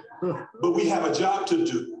 But we have a job to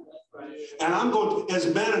do. And I'm going to,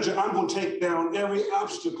 as manager, I'm going to take down every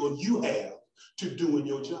obstacle you have to doing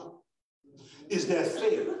your job. Is that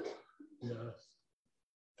fair? Yes.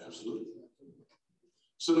 Absolutely.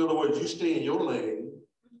 So in other words, you stay in your lane,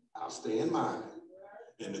 I'll stay in mine,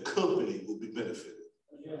 and the company will be benefited.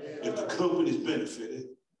 If the company's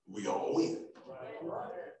benefited, we all win.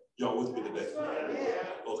 Y'all with me today?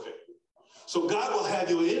 Okay. So God will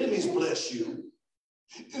have your enemies bless you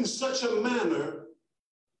in such a manner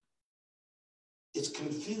it's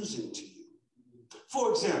confusing to you.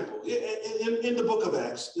 For example, in the book of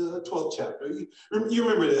Acts, 12th chapter, you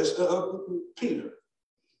remember this, Peter.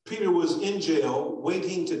 Peter was in jail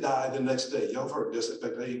waiting to die the next day. Y'all have heard this. In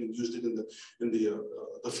fact, I even used it in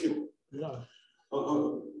the funeral. Yeah.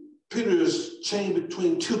 Peter is chained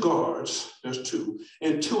between two guards. There's two,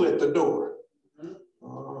 and two at the door.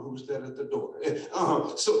 Who's that at the door?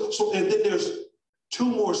 So and then there's two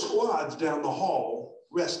more squads down the hall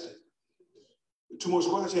resting. 2 more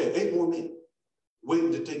squads? Yeah, 8 more men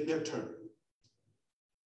waiting to take their turn.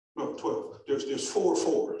 No, 12. There's 4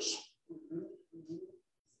 fours.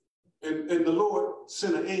 And the Lord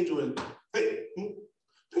sent an angel and, hey,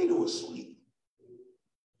 Peter was asleep.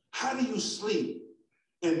 How do you sleep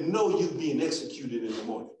and know you're being executed in the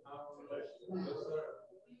morning?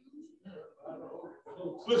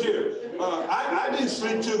 Look here, I didn't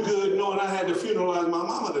sleep too good knowing I had to funeralize my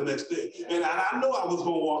mama the next day. And I know I was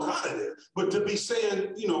going to walk out of there. But to be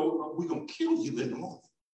saying, you know, we're going to kill you in the morning.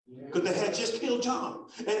 Because they had just killed John.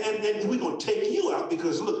 And we're going to take you out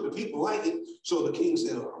because, look, the people like it. So the king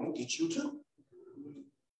said, oh, I'm going to get you too.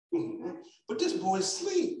 But this boy's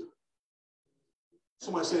asleep.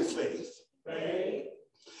 Somebody said faith. Faith.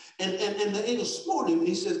 And the angel smote him and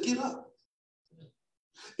he says, get up.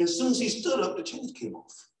 As soon as he stood up, the chains came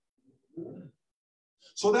off.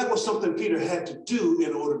 So that was something Peter had to do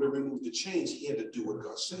in order to remove the chains. He had to do what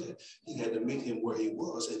God said. He had to meet him where he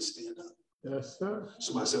was and stand up. Yes, sir.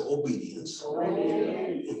 Somebody said obedience.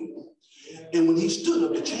 And when he stood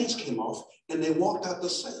up, the chains came off and they walked out the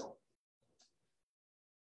cell.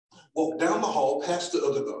 Walked down the hall past the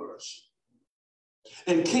other guards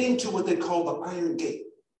and came to what they call the Iron Gate.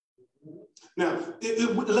 Now,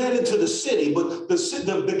 it led into the city, but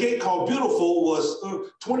the gate called Beautiful was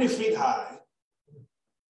 20 feet high,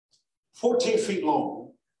 14 feet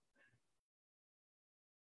long.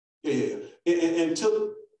 Yeah. And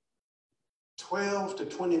took 12 to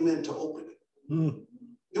 20 men to open it.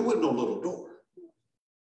 It wasn't no little door.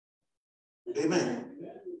 Amen.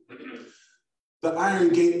 The Iron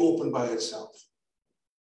Gate opened by itself.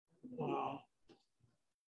 Wow.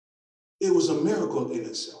 It was a miracle in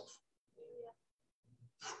itself.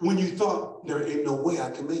 When you thought there ain't no way I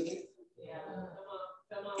can make it.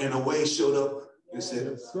 And a way showed up and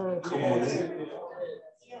said, come on in.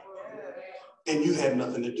 And you had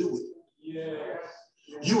nothing to do with it.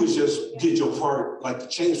 You was just did your part, like the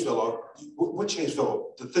chains fell off. What chains fell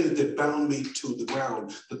off? The things that bound me to the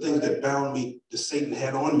ground, the things that bound me, that Satan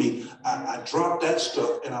had on me. I dropped that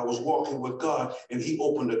stuff and I was walking with God and he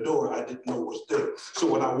opened a door I didn't know was there. So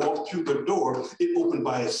when I walked through the door, it opened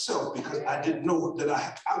by itself because I didn't know that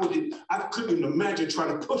I couldn't even imagine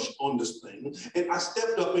trying to push on this thing. And I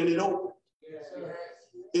stepped up and it opened.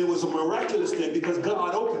 It was a miraculous thing because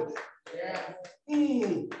God opened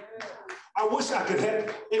it. I wish I could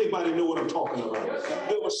have anybody know what I'm talking about.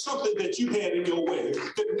 There was something that you had in your way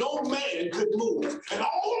that no man could move. And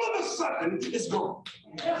all of a sudden, it's gone.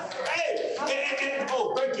 Hey,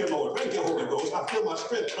 oh, thank you, Lord. Thank you, Holy Ghost. I feel my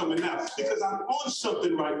strength coming now because I'm on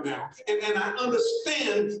something right now. And I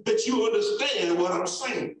understand that you understand what I'm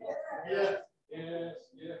saying. Yes.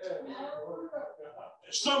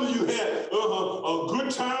 Some of you had a good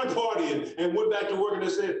time partying and went back to work and they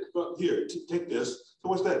said, well, here, take this. So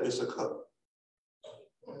what's that? It's a cup.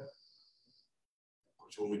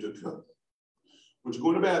 What you want me to do? Cup? Would you go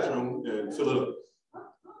in the bathroom and fill it up?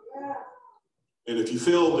 And if you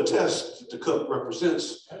fail the test that the cup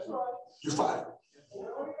represents, you're fired.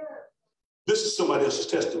 This is somebody else's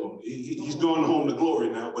testimony. He's going home to glory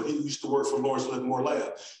now, but he used to work for Lawrence Livermore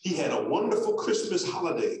Lab. He had a wonderful Christmas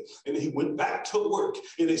holiday, and he went back to work,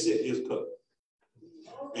 and they said, here's a cup.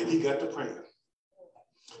 And he got to praying.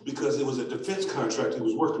 Because it was a defense contract he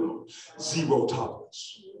was working on. 0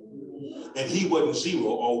 tolerance. And he wasn't 0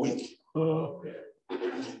 all week.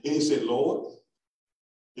 And he said, Lord,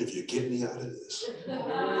 if you get me out of this.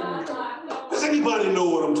 Does anybody know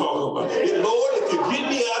what I'm talking about? Lord, if you get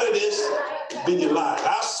me out of this, then you lie.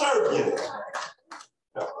 I'll serve you.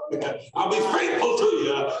 I'll be faithful to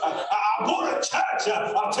you. I'll go to church.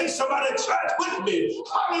 I'll take somebody to church with me.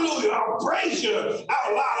 Hallelujah. I'll praise you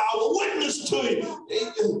out loud. I will witness to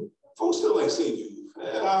you. Folks still ain't seen you.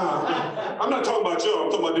 I'm not talking about you.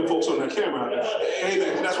 I'm talking about the folks on that camera.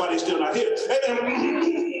 Amen. That's why they still not here.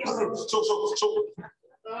 Amen. So.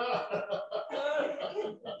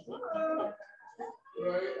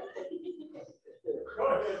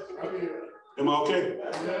 Am I okay?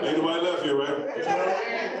 Ain't nobody left here, right?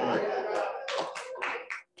 All right.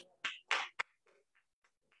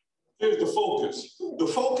 Here's the focus. The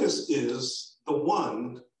focus is the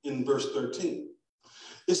one in verse 13.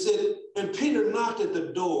 It said, and Peter knocked at the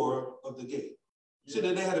door of the gate. See,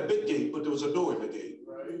 that they had a big gate, but there was a door in the gate.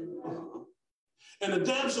 And a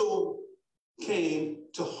damsel came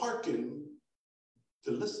to hearken,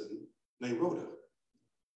 to listen, named Rhoda.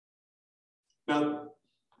 Now,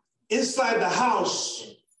 inside the house,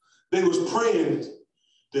 they was praying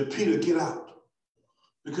that Peter get out.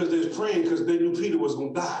 Because they was praying because they knew Peter was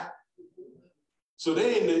going to die. So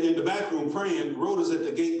they in the back room praying. Rhoda's at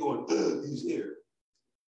the gate going, he's here.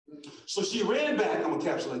 So she ran back. I'm going to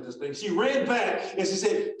encapsulate this thing. She ran back and she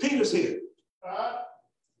said, Peter's here.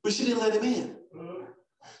 But she didn't let him in.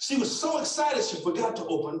 She was so excited she forgot to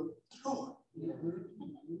open the door.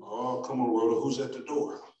 Oh, come on, Rhoda. Who's at the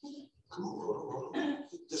door? Come on, Rhoda.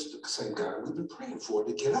 This is the same guy we've been praying for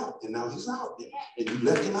to get out. And now he's out. And you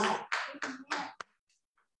left him out.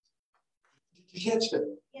 Did you catch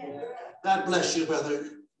that? Yeah. God bless you, brother.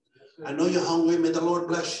 I know you're hungry. May the Lord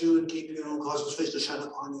bless you and keep you, and cause his face to shine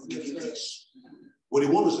upon you and give you peace. What he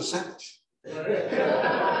wanted was a sandwich.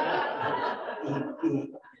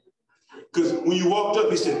 Because when you walked up,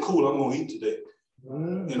 he said, cool, I'm going to eat today.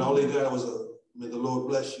 And all they got was a, may the Lord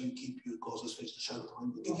bless you, keep you, cause his face to shine upon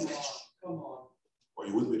you and give you peace. Are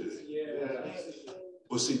you with me today? Yeah.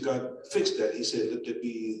 Well, see, God fixed that. He said, let there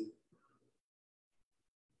be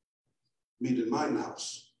meat in mine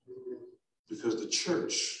house. Because the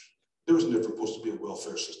church, there was never supposed to be a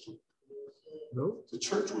welfare system. No. The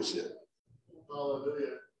church was it.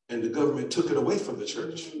 Hallelujah. And the government took it away from the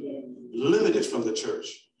church, limited from the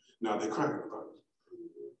church. Now they're crying about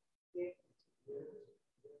it.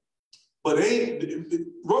 But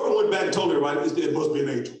Robert went back and told everybody it must be an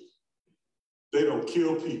angel. They don't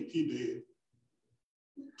kill Pete. He did.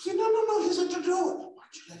 He said, no, he's at the door.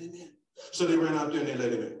 Why'd you let him in? So they ran out there and they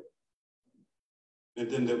let him in. And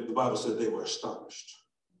then the Bible said they were astonished.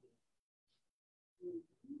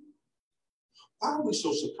 Why are we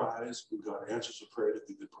so surprised when God answers a prayer that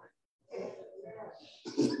we've been praying?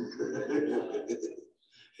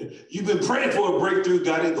 You've been praying for a breakthrough,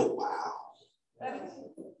 God ain't go, wow.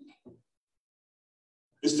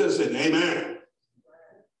 Instead of saying, amen,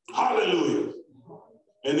 hallelujah.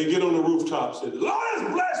 And they get on the rooftop and say, the Lord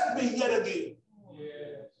has blessed me yet again.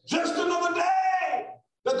 Yeah. Just another day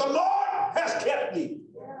that the Lord has kept me.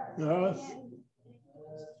 Yes.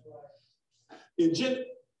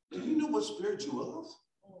 Do you know what spirit you are?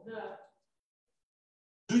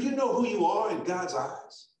 Do you know who you are in God's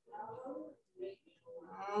eyes?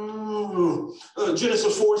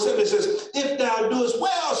 Genesis 4:7 says, if thou doest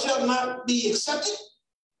well, shalt not be accepted.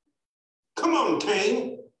 Come on,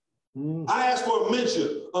 Cain. I asked for a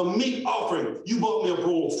mention, a meat offering. You bought me a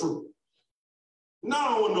bowl of fruit. No, I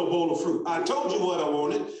don't want no bowl of fruit. I told you what I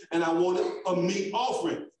wanted, and I wanted a meat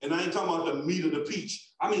offering. And I ain't talking about the meat of the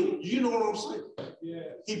peach. I mean, you know what I'm saying?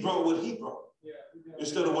 Yeah. He brought what he brought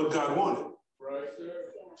instead of what God wanted. Right.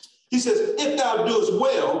 He says, if thou doest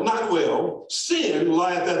well, not well, sin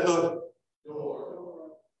lieth at the door.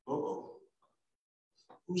 Uh-oh.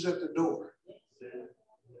 Who's at the door?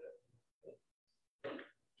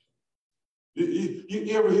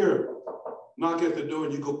 You ever hear knock at the door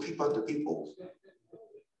and you go peep out the people?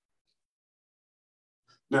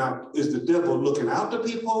 Now, is the devil looking out the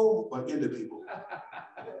people or in the people?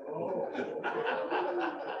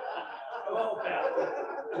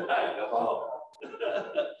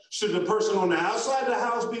 Should the person on the outside of the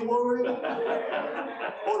house be worried?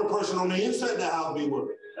 Or the person on the inside of the house be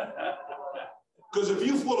worried? Because if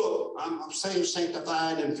you full of, I'm saved,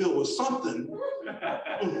 sanctified, and filled with something,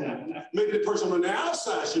 maybe the person on the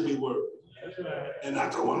outside should be worried. That's right. And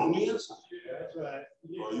not the one on the inside. That's right.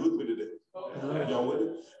 Are you with me today? Y'all with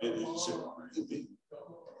it? And you say,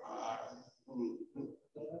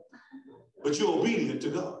 but you're obedient to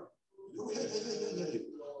God.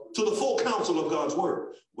 To the full counsel of God's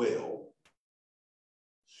word. Well,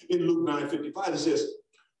 in Luke 9:55, it says,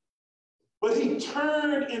 but he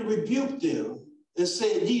turned and rebuked them and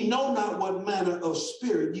said, ye know not what manner of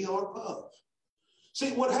spirit ye are of.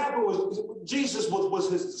 See, what happened was Jesus was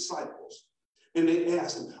his disciples. And they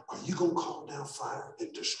asked him, are you going to call down fire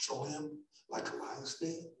and destroy him like Elias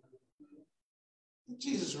did? And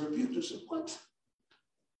Jesus rebuked them and said, what?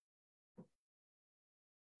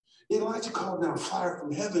 Elijah called down fire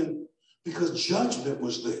from heaven because judgment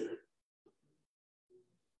was there.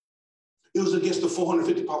 It was against the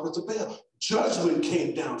 450 prophets of Baal. Judgment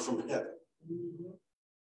came down from heaven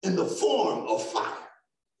in the form of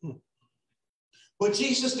fire. But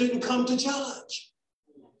Jesus didn't come to judge.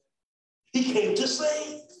 He came to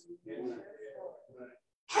save.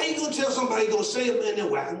 How you going to tell somebody you're going to save them and then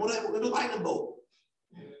whack them with a lightning bolt?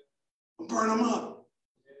 Burn them up.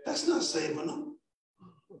 That's not saving them.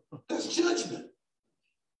 That's judgment.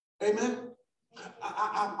 Amen?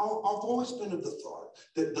 I've always been of the thought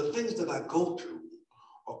that the things that I go through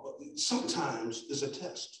sometimes is a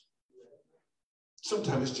test.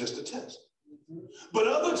 Sometimes it's just a test. But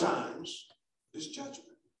other times, it's judgment.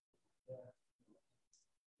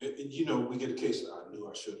 And you know, we get a case, I knew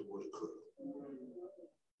I should have, would have, could have.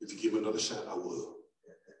 If you give me another shot, I will.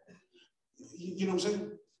 You know what I'm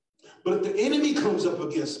saying? But if the enemy comes up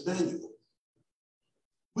against Manuel,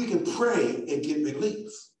 we can pray and get relief.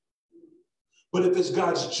 But if it's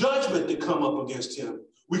God's judgment to come up against him,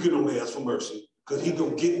 we can only ask for mercy because he's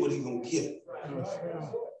going to get what he's going to get.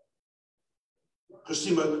 Because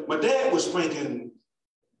see, my dad was spanking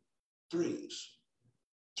threes.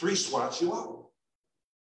 3 swats you out.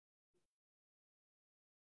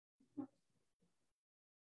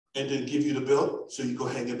 And then give you the belt so you go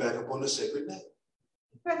hang it back up on the sacred neck.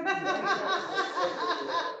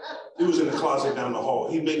 He was in the closet down the hall.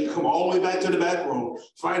 He'd make you come all the way back to the back room,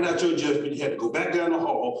 find out your judgment. You had to go back down the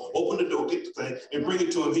hall, open the door, get the thing, and bring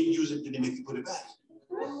it to him. He'd use it, then he'd make you put it back.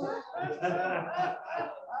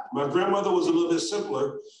 My grandmother was a little bit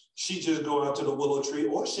simpler. She'd just go out to the willow tree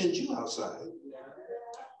or send you outside.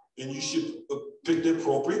 And you should pick the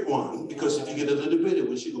appropriate one, because if you get a little bitty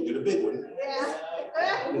one, she's going to get a big one.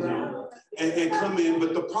 And come in.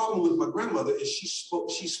 But the problem with my grandmother is she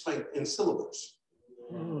spanked in syllables.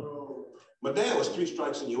 My dad was 3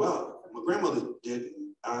 strikes and you out. My grandmother didn't.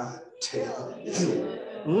 I tell you.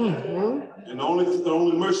 And the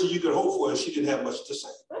only mercy you could hope for is she didn't have much to say.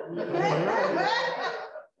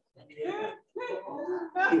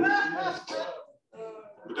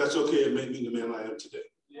 But that's okay. It made me the man I am today.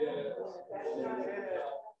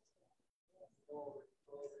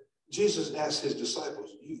 Jesus asked his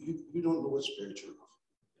disciples, you don't know what spirit you're of.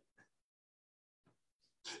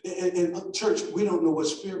 And church, we don't know what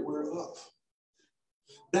spirit we're of.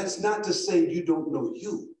 That's not to say you don't know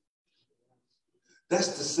you. That's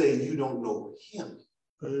to say you don't know him.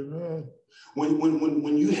 Amen.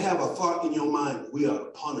 When you have a thought in your mind, we ought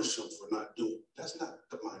to punish him for not doing it. That's not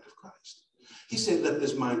the mind of Christ. He said, let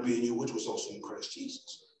this mind be in you, which was also in Christ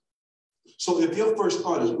Jesus. So if your first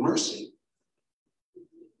thought is mercy,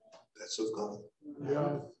 that's of God.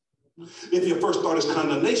 Yeah. If your first thought is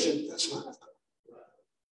condemnation, that's not of God.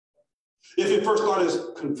 If your first thought is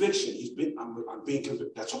conviction, I'm being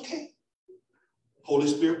convicted, that's okay. Holy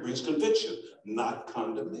Spirit brings conviction, not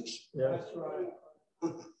condemnation. Yeah, that's right.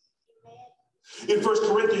 In 1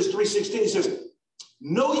 Corinthians 3:16, he says,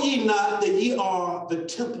 know ye not that ye are the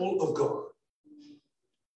temple of God,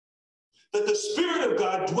 that the Spirit of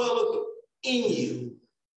God dwelleth in you.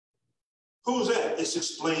 Who's that? It's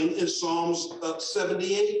explained in Psalms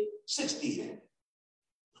 78, 68.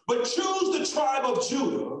 But choose the tribe of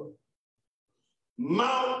Judah,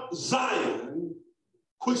 Mount Zion,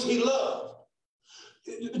 which he loved.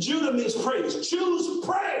 Judah means praise. Choose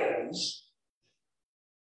praise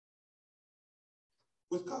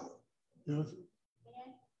with God. Yes.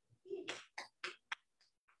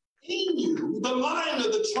 In you, the line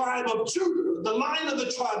of the tribe of Judah, the line of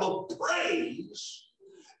the tribe of praise,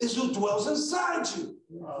 is who dwells inside you.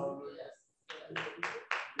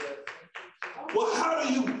 Well, how do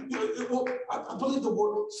you well, I believe the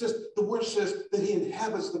word says that he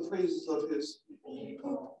inhabits the praises of his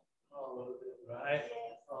people. Right.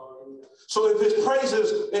 So if his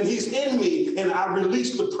praises and he's in me and I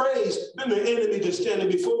release the praise, then the enemy that's standing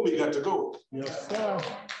before me got to go. Yes, sir.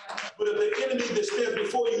 But if the enemy that stands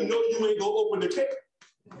before you know you ain't gonna open the cake.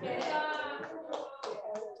 Yeah.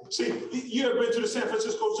 See, you ever been to the San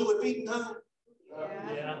Francisco Zoo at feeding time?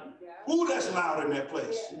 Yeah. Ooh, that's loud in that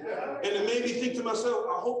place. Yeah. And it made me think to myself,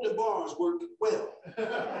 I hope the bars work well.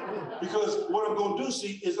 Because what I'm going to do,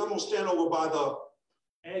 see, is I'm going to stand over by the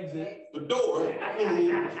exit, the door,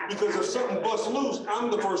 because if something busts loose, I'm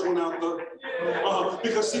the first one out the,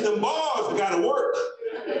 because see, the bars got to work.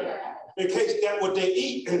 In case that what they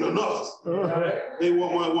eat ain't enough. They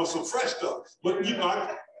want some fresh stuff. But you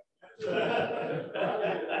know,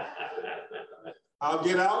 I'll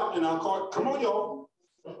get out and I'll call, come on, y'all.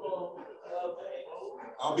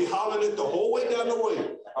 I'll be hollering it the whole way down the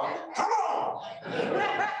way. Come on!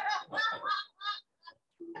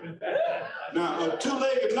 Now, a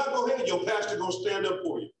two-legged knucklehead, your pastor gonna stand up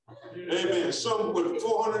for you. Amen. Some with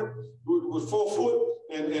 400, with 4 foot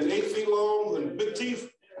and 8 feet long and big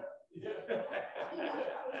teeth.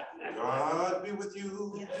 God be with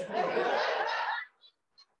you.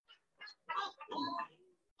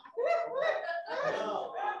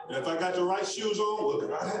 And if I got the right shoes on, well,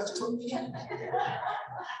 God has took me.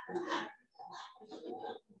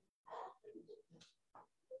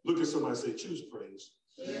 Look at somebody say, choose praise.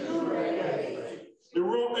 In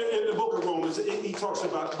the book of Romans, he talks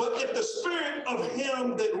about, but if the spirit of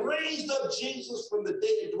him that raised up Jesus from the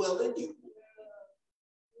dead dwell in you.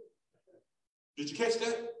 Did you catch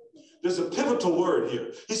that? There's a pivotal word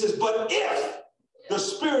here. He says, but if the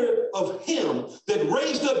spirit of him that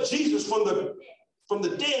raised up Jesus from the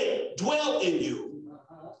dead dwell in you,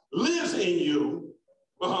 lives in you,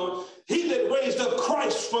 he that raised up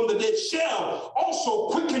Christ from the dead shall also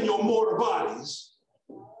quicken your mortal bodies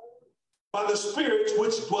by the Spirit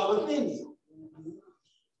which dwelleth in you.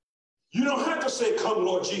 You don't have to say, come,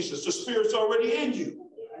 Lord Jesus. The Spirit's already in you.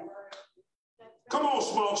 Come on,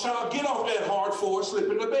 small child, get off that hard floor, slip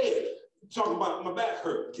in the bed. Talking about my back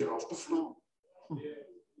hurt. Get off the floor.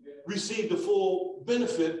 Receive the full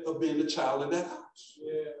benefit of being a child in that house.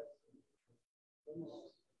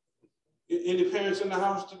 Any parents in the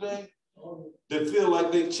house today that feel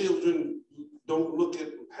like their children don't look at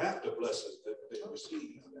half the blessings that they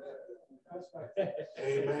receive?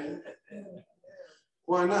 Amen.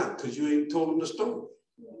 Why not? Because you ain't told them the story.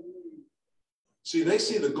 See, they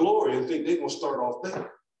see the glory and think they're going to start off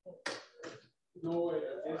there. No way.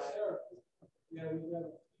 Yes,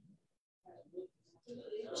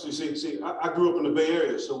 sir. See, I grew up in the Bay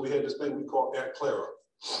Area, so we had this thing we call Air Clara.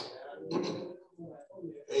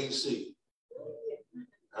 AC.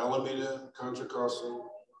 Alameda Contra Costa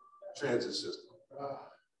Transit System.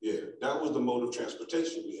 Yeah, that was the mode of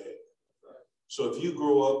transportation we had. So if you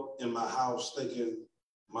grow up in my house thinking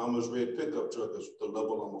mama's red pickup truck is the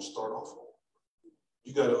level I'm going to start off on,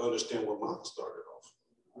 you got to understand where mama started off.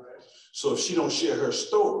 So if she don't share her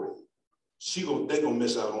story, they're gonna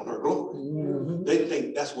miss out on her glory. Mm-hmm. They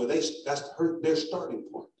think that's their starting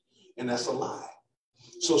point, and that's a lie.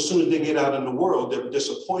 So as soon as they get out in the world, they're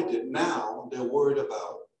disappointed. Now they're worried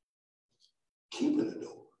about keeping the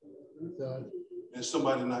door, and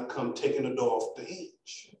somebody not come taking the door off the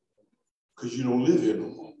hinge because you don't live here no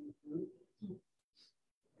more.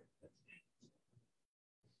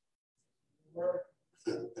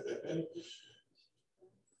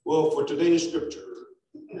 Well, for today's scripture,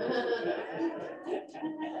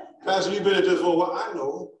 Pastor, you've been at this for a while. I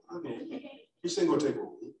know. This ain't gonna take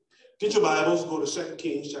long. Get your Bibles, go to 2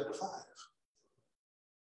 Kings chapter 5.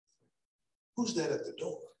 Who's that at the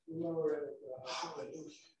door? Hallelujah.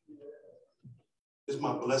 Is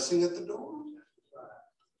my blessing at the door?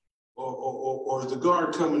 Or is the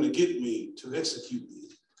guard coming to get me, to execute me?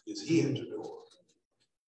 Is he at the door?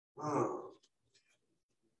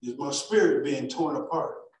 Is my spirit being torn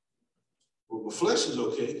apart? Well, my flesh is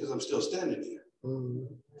okay because I'm still standing here.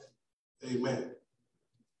 Mm-hmm. Amen.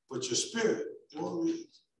 But your spirit, glory.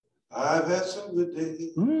 I've had some good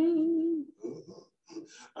days. Mm-hmm.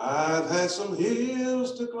 I've had some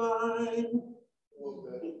hills to climb.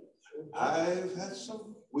 I've had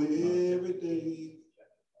some weary days.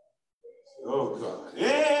 Oh, God.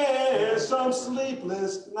 And some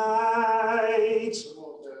sleepless nights.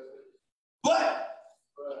 But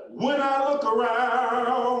when I look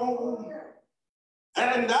around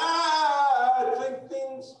and I think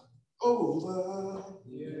things over,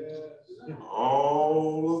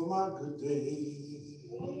 all of my good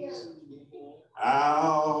days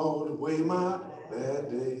outweigh my bad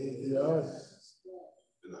days.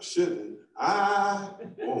 And I shouldn't. I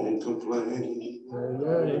won't complain.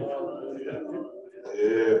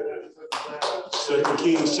 Yeah. 2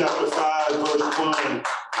 Kings chapter 5, verse 1.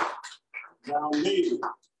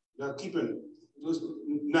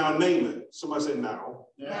 Now Naaman, somebody say now.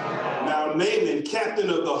 Now Naaman, captain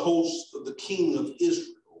of the host of the king of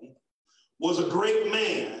Israel, was a great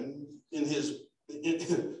man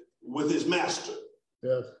with his master.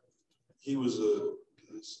 Yes. He was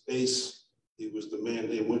his ace. He was the man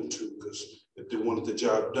they went to because if they wanted the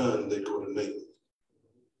job done, they go to Naaman.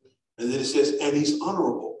 And then it says, and he's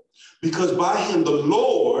honorable because by him the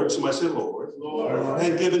Lord, somebody say Lord,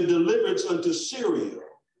 had given deliverance unto Syria.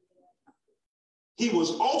 He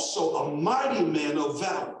was also a mighty man of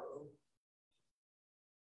valor.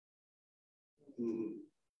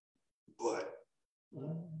 But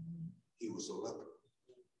he was a leper.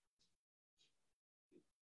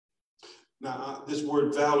 Now, this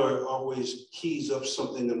word valor always keys up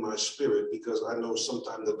something in my spirit because I know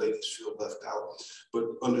sometimes the ladies feel left out.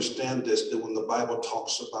 But understand this, that when the Bible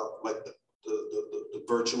talks about like the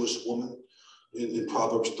virtuous woman, in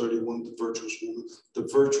Proverbs 31, the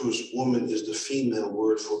virtuous woman is the female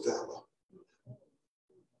word for valor.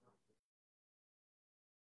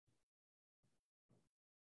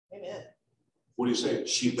 Amen. What are you saying?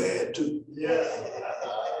 She bad too? Yeah.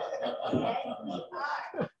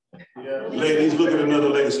 Ladies, look at another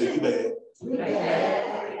lady and say, you bad.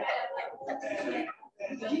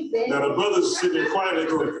 Now the brothers sitting quietly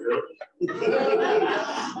going, you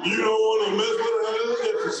don't want to mess with her.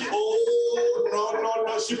 If she, no.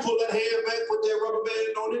 She pull that hair back, put that rubber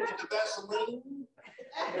band on it, get the Vaseline.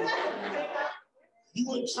 You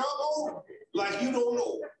in trouble like you don't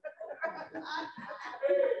know.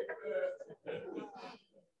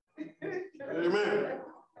 Amen.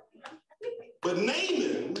 But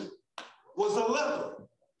Naaman was a leper.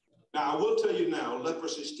 Now, I will tell you now,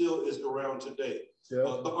 leprosy still is around today. Yeah.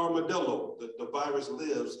 The armadillo, the virus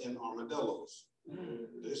lives in armadillos.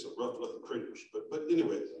 There's some rough looking critters, but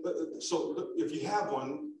anyway, so if you have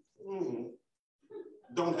one,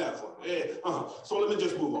 don't have one. So let me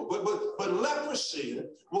just move on. But leprosy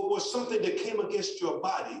was something that came against your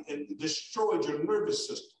body and destroyed your nervous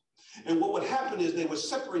system. And what would happen is they would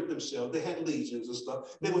separate themselves. They had legions and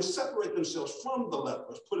stuff. They would separate themselves from the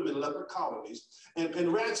lepers, put them in leper colonies,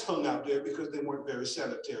 and rats hung out there because they weren't very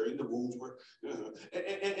sanitary. The wounds were,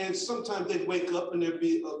 and sometimes they'd wake up and there'd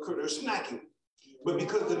be a critter snacking. But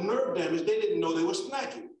because of the nerve damage, they didn't know they were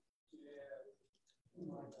snacking.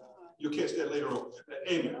 You'll catch that later on.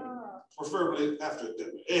 Amen. Preferably after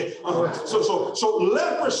that. So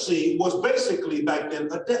leprosy was basically back then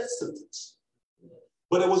a death sentence.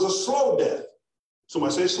 But it was a slow death.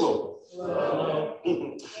 Somebody say slow.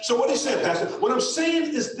 So what he said, Pastor, what I'm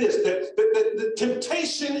saying is this, that the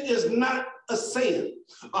temptation is not a sin.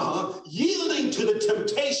 Yielding to the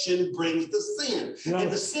temptation brings the sin. Yeah.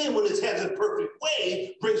 And the sin, when it has a perfect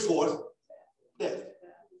way, brings forth death.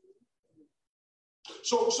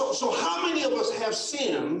 So how many of us have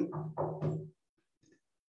sin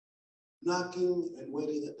knocking and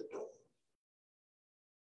waiting at the door?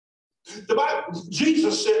 The Bible,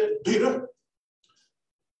 Jesus said, Peter,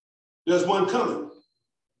 there's one coming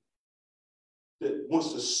that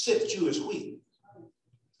wants to sift you as wheat.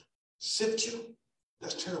 Sift you?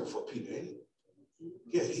 That's terrible for Peter, ain't it?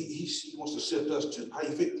 Yeah, he wants to sift us too. How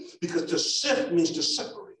you feel? Because to sift means to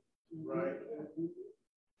separate. Right.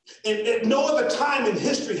 And at no other time in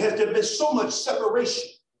history has there been so much separation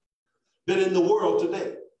than in the world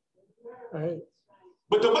today. Right.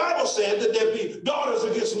 But the Bible said that there'd be daughters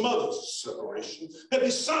against mothers, separation. There'd be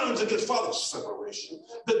sons against fathers, separation.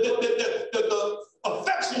 The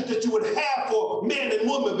affections that you would have for man and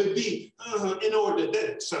woman would be in order to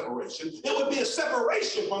that separation. It would be a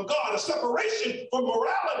separation from God, a separation from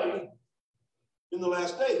morality in the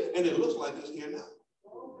last day. And it looks like it's here now.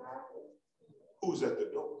 Who's at the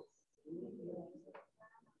door?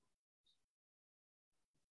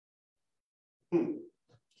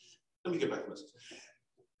 Let me get back to this.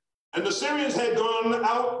 And the Syrians had gone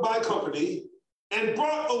out by company and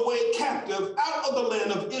brought away captive out of the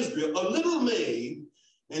land of Israel a little maid,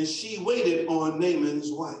 and she waited on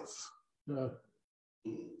Naaman's wife.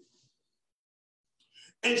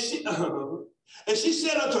 And she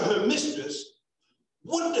said unto her mistress,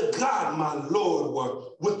 would to God my Lord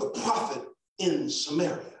were with the prophet in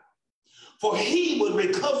Samaria, for he would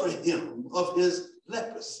recover him of his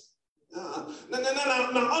leprosy. Now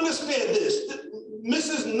understand this.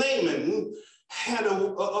 Mrs. Naaman had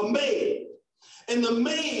a maid, and the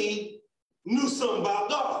maid knew something about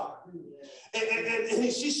God.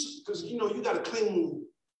 And she's, because you got to clean.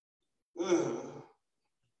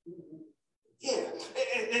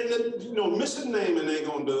 Mrs. Naaman ain't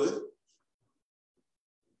gonna do it.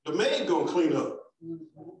 The maid gonna clean up.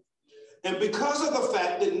 And because of the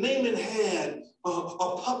fact that Naaman had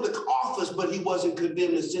a public office, but he wasn't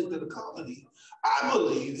condemned and sent to the colony, I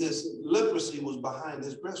believe his leprosy was behind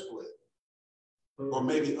his breastplate. Or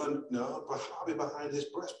maybe, probably behind his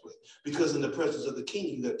breastplate. Because in the presence of the king,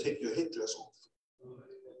 you got to take your headdress off.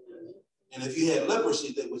 And if you had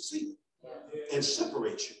leprosy, they would see you and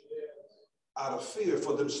separate you out of fear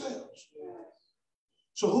for themselves.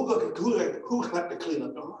 So who got to clean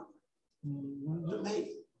up the armor? The maid.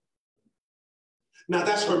 Now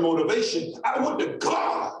that's her motivation. I want to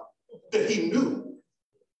God that he knew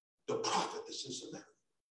the prophet that's in Samaria.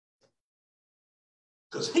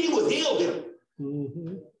 Because he would heal him.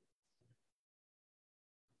 Mm-hmm.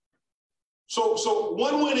 So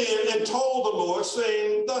one went in and told the Lord,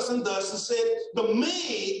 saying thus and thus, and said, the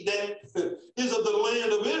maid that is of the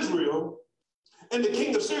land of Israel, and the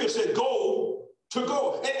king of Syria said, go.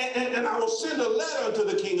 And I will send a letter unto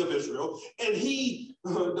the king of Israel. And he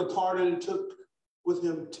departed and took with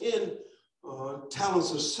him 10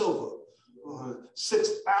 talents of silver,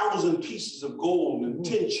 6,000 pieces of gold, and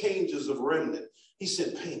 10 changes of remnant. He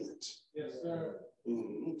sent payment. Yes, sir.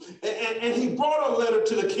 Mm-hmm. And he brought a letter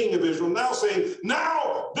to the king of Israel, now saying,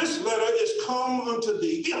 now this letter is come unto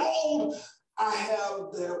thee. Behold, I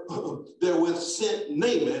have therewith sent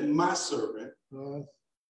Naaman, my servant,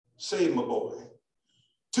 save my boy,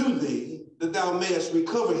 to thee, that thou mayest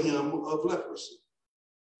recover him of leprosy.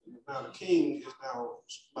 Now the king is now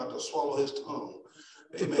about to swallow his tongue.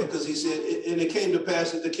 Amen. Because he said, and it came to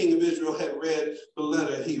pass that the king of Israel had read the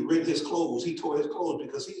letter. He rent his clothes. He tore his clothes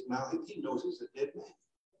because he knows he's a dead man.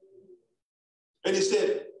 And he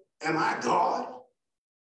said, am I God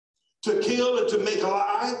to kill and to make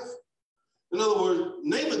alive? In other words,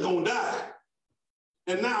 Naaman's going to die.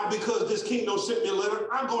 And now because this king don't send me a letter,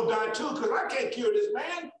 I'm going to die too because I can't cure this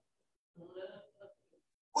man.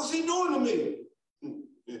 What's he doing to me?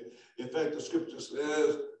 In fact, the scripture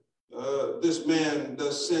says, this man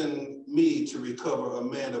does send me to recover a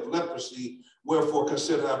man of leprosy. Wherefore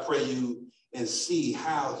consider, I pray you, and see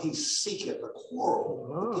how he seeketh a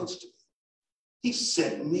quarrel against me. He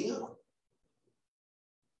set me up.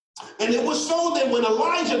 And it was so that when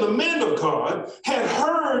Elijah, the man of God, had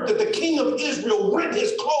heard that the king of Israel rent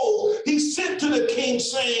his clothes, he sent to the king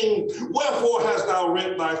saying, wherefore hast thou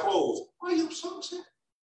rent thy clothes? Why are you so upset?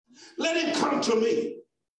 Let him come to me,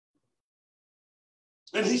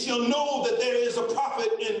 and he shall know that there is a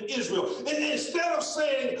prophet in Israel. And instead of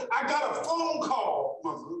saying, I got a phone call,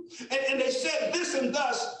 and they said this and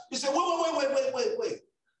thus, he said, wait.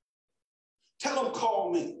 Tell them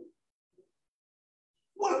call me.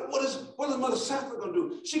 What is Mother Sappho going to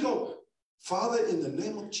do? She go, Father, in the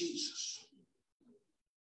name of Jesus.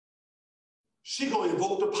 She going to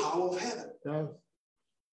invoke the power of heaven. Yeah.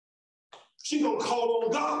 She going to call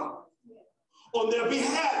on God on their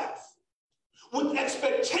behalf with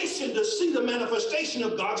expectation to see the manifestation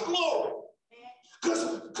of God's glory.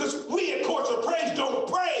 Because we at Courts of Praise don't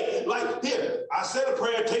pray like, here, I said a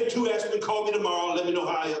prayer, take 2 aspirin, call me tomorrow, let me know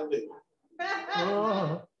how I update.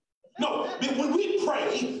 No, when we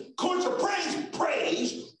pray, Courts of Praise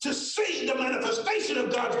prays to see the manifestation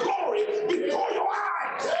of God's glory before your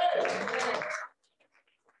eyes.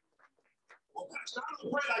 Well, Pastor, I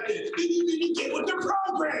don't pray like this. You get with the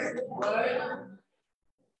program. Right?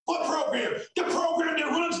 What program? The program that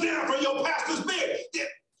runs down from your pastor's beard.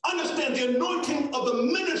 Understand, the anointing of the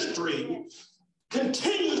ministry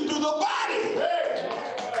continues through the body.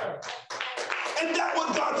 And that's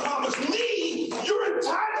what God promised me you're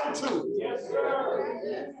entitled to. Yes,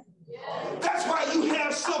 sir. That's why you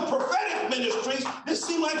have some prophetic ministries that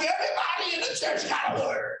seem like everybody in the church got a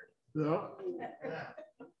word.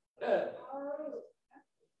 Yeah.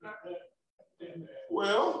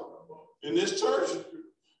 Well, in this church,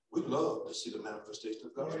 we love to see the manifestation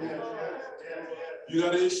of God's glory. You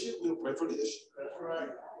got an issue? We'll pray for the issue. That's right.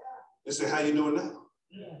 They say, how you doing now?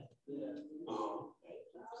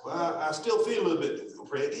 Well, I still feel a little bit. We'll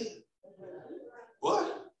pray again.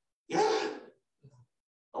 What? Yeah.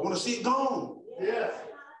 I want to see it gone. Yes.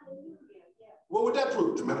 What would that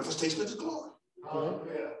prove? The manifestation of His glory.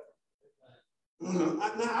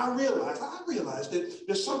 Now I realize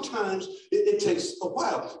that sometimes it takes a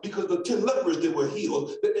while, because the 10 lepers that were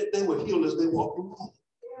healed, they were healed as they walked along.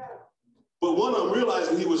 But one of them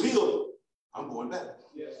realizing he was healed, I'm going back.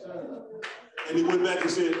 Yes, sir. And he went back and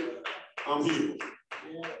said, I'm healed.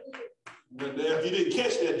 Yeah. But if you didn't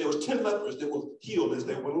catch that, there was 10 lepers that were healed as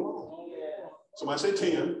they went along. Yeah. Somebody say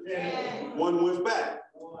 10. Yeah. One went back.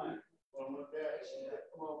 One went back.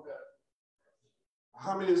 Come on back.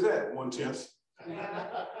 How many is that? 1/10.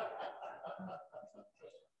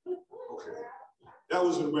 Okay. That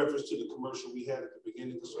was in reference to the commercial we had at the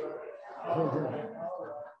beginning of the service.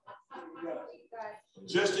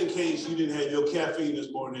 Just in case you didn't have your caffeine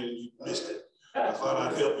this morning and you missed it, I thought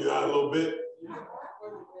I'd help you out a little bit.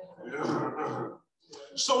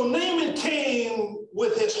 So Naaman came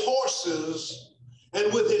with his horses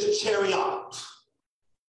and with his chariot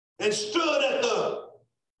and stood at the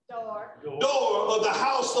door of the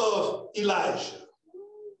house of Elijah.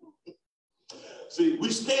 See,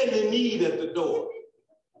 we stand in need at the door.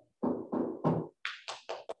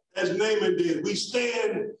 As Naaman did, we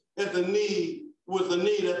stand at the need, with the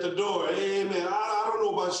need at the door. Amen. I don't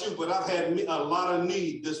know about you, but I've had a lot of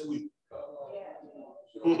need this week.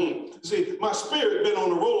 See, my spirit been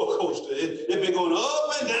on a roller coaster. It been going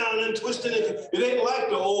up and down and twisting. It ain't like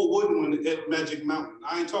the old wooden one at Magic Mountain.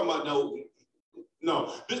 I ain't talking about no.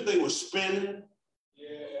 No, this thing was spinning,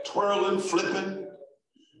 twirling, flipping.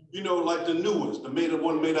 You know, like the new ones, the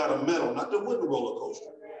one made out of metal, not the wooden roller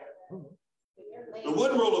coaster. The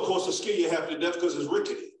wooden roller coaster scare you half to death because it's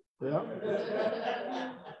rickety. Yeah.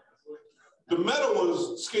 The metal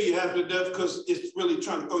ones scare you half to death because it's really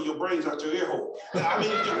trying to throw your brains out your ear hole. I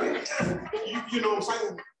mean, you know what I'm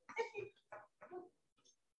saying?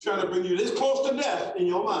 Trying to bring you this close to death in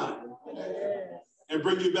your mind and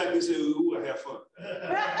bring you back and say, ooh, I have fun.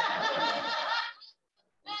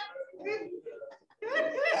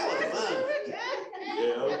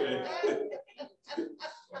 Yeah, okay.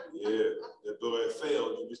 Yeah, though it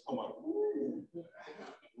failed, you just come out,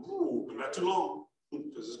 ooh, but not too long,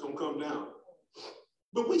 because it's going to come down.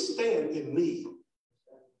 But we stand in need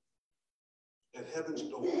at heaven's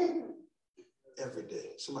door every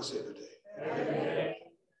day. Somebody say every day.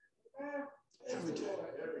 Every day.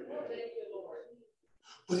 Every day.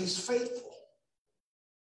 But He's faithful.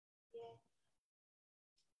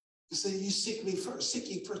 He said, you seek me first. Seek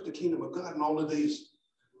ye first the kingdom of God, and all of these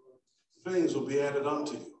things will be added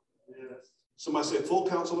unto you. Yes. Somebody said, full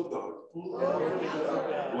counsel of God.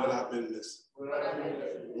 What I've been missing.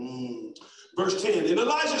 Verse 10, and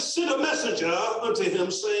Elijah sent a messenger unto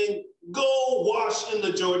him, saying, go wash in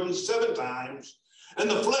the Jordan 7 times, and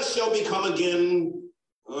the flesh shall become again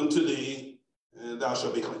unto thee, and thou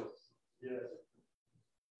shalt be clean. Yes.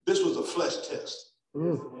 This was a flesh test.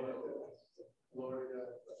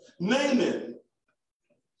 Naaman,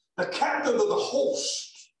 the captain of the host,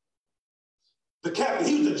 the captain,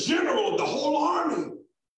 he was the general of the whole army,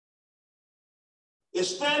 is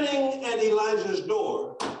standing at Elijah's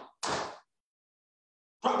door.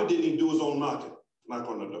 Probably didn't even do his own knock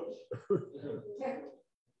on the door.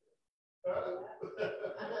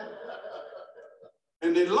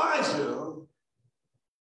 And Elijah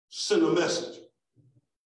sent a messenger.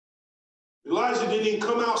 Elijah didn't even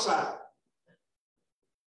come outside.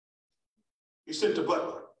 He sent the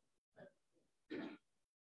butler.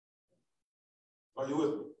 Are you with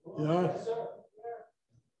me? Yeah.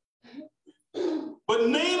 But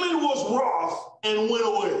Naaman was wroth and went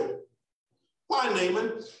away. Why,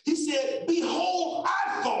 Naaman? He said, behold,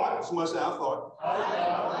 I thought, somebody said, I thought.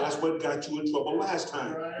 That's what got you in trouble last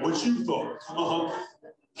time, what you thought.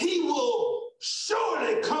 He will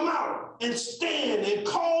surely come out and stand and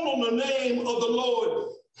call on the name of the Lord,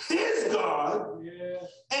 his God,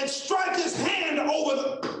 and strike his hand over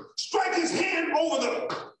the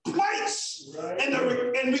place and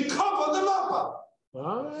recover the leper.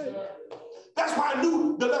 That's why I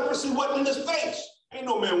knew the leprosy wasn't in his face. Ain't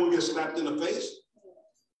no man will get slapped in the face.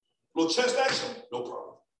 Little chest action, no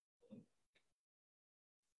problem.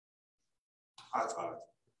 High five.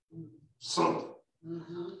 Something.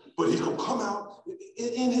 But he's going to come out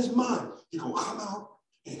in his mind. He's going to come out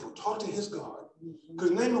and he's going to talk to his God.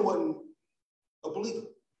 Because Naaman wasn't a believer.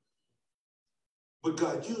 But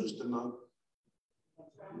God used the non.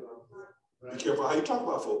 Be careful how you talk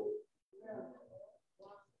about folk.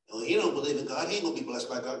 Well, he don't believe in God. He ain't going to be blessed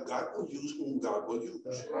by God. God will use whom God will use.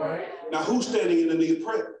 Now, who's standing in the need of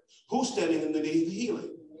prayer? Who's standing in the need of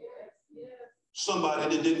healing?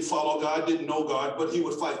 Somebody that didn't follow God, didn't know God, but he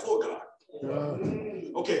would fight for God.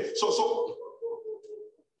 Okay, so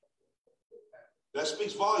that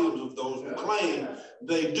speaks volumes of those who claim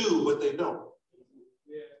they do, but they don't.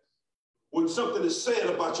 When something is said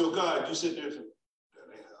about your God, you sit there and say, that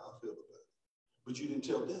ain't how I feel about it. But you didn't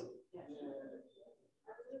tell them.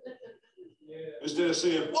 Instead of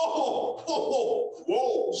saying, whoa,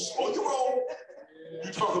 slow your roll.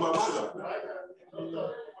 You talking about my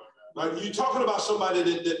God. Like you talking about somebody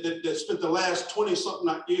that spent the last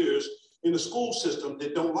 20-something years in the school system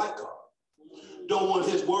that don't like God. Don't want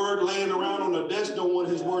his word laying around on the desk, don't want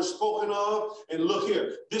his word spoken of. And look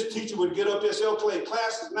here, this teacher would get up there and say, okay,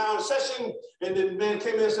 class is now in session. And then man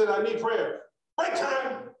came in and said, I need prayer. Break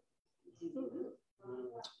time.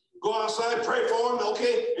 Go outside, pray for him,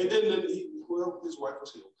 okay? And then his wife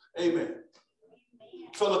was healed. Amen.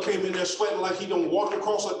 Fella came in there sweating like he done walked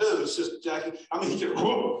across a desert, Sister Jackie. I mean, he just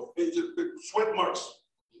sweat marks.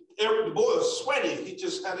 The boy was sweating. He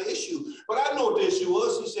just had an issue. But I know what the issue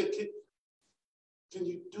was. He said, can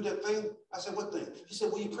you do that thing? I said, what thing? He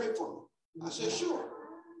said, will you pray for me? I said, sure.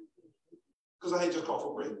 Because I had just called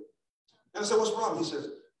for prayer. And I said, what's the problem? He says,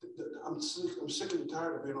 I'm sick and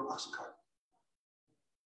tired of being on Oxycontin.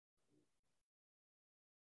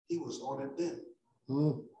 He was on it then.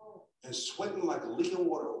 And sweating like a leaking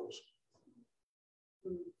water hose.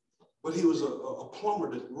 But he was a plumber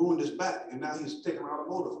that ruined his back, and now he's taking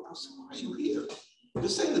automotive. I said, why are you here?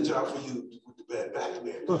 This ain't a job for you with the bad back,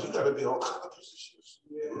 man. Because you got to be all kind of positions,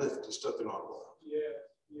 lift and stuff and all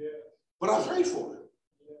that. But I prayed for him.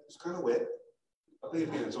 It's kind of wet. I laid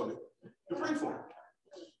hands on it. You prayed for him.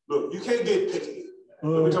 Look, you can't get picky.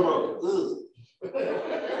 Let me talk about,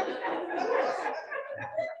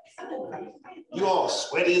 you all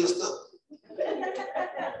sweaty and stuff.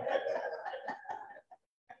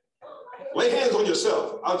 Lay hands on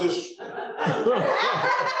yourself. I'll just.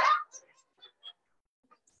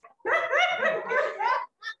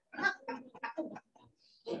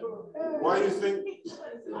 Why do you think?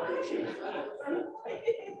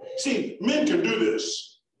 See, men can do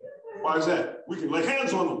this. Why is that? We can lay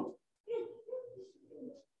hands on them.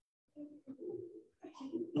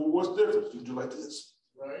 Well, what's the difference? You do like this.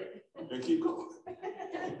 Right. And keep going.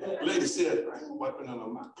 Lady said, I ain't wiping on my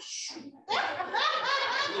mouth.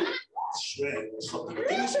 Shred.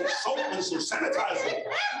 Give me some soap and some sanitizer.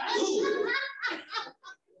 Ooh.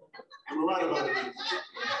 I'm right about it.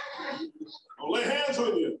 I'll lay hands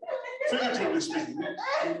on you. Figuratively speaking.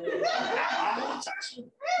 I won't touch you.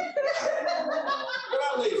 But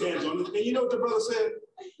I laid hands on him. And you know what the brother said?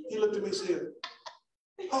 He looked at me and said,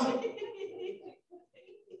 oh.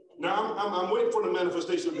 Now I'm waiting for the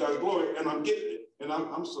manifestation of God's glory, and I'm getting it, and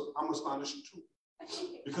I'm astonished too,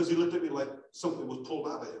 because he looked at me like something was pulled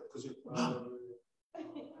out of him. Because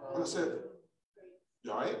and I said,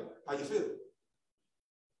 "You all right? How you feel?"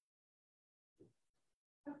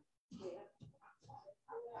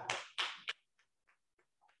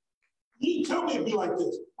 You tell me it'd be like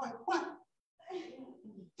this. What?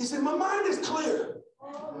 He said, "My mind is clear.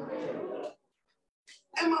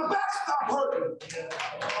 And my back stopped hurting."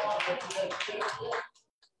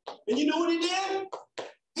 And you know what he did?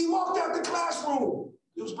 He walked out the classroom.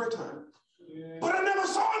 It was break time. But I never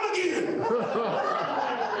saw him again.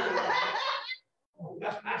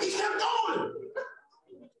 He kept going.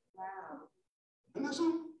 And that's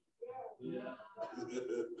all.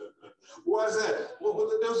 Why is that? Well,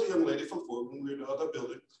 there was a young lady from Ford when we were in the other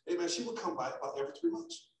building. Hey, man, she would come by about every 3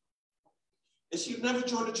 months. And she'd never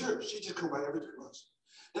join the church. She'd just come by every 3 months.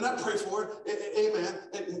 And I'd pray for her. Amen.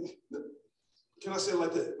 And can I say it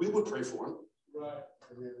like that? We would pray for him. Right.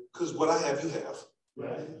 Because what I have, you have.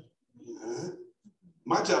 Right. Yeah.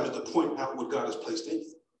 My job is to point out what God has placed in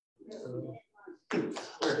you.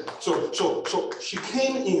 Okay. So she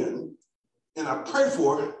came in, and I prayed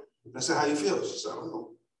for her. And I said, "How you feel?" She said, "I don't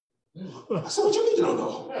know." I said, "What you mean you don't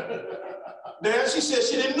know?" Dad, she said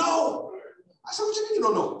she didn't know. I said, "What you mean you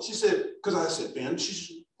don't know?" She said, because I said, "Ben," she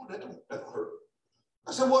said, "Oh, that don't hurt."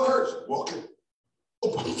 I said, "What hurts?" "Walking."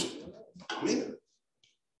 "Oh, come in."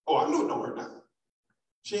 "Oh, I know it don't hurt now."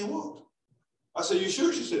 She ain't walked. I said, "You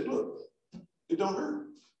sure?" She said, "Look, it don't hurt."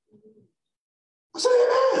 I said,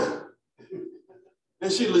 "Amen."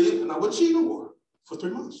 And she leave, and I wouldn't see her no more for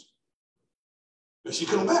 3 months. And she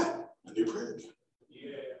come back, and they pray again.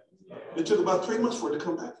 Yeah. It took about 3 months for her to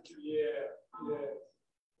come back again. Yeah.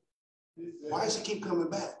 Why does she keep coming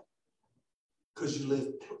back? Because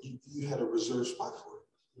you had a reserved spot for it.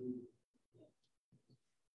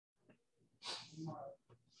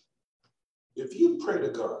 If you pray to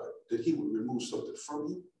God that he would remove something from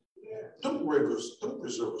you, don't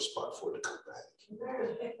reserve a spot for it to come back.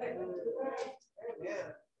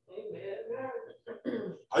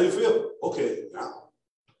 How you feel? Okay, now.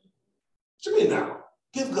 What you mean now?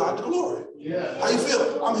 Give God the glory. Yeah. How you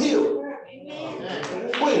feel? I'm healed.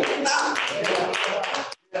 When? Now.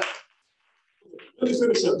 Let me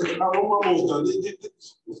finish up. I'm almost done.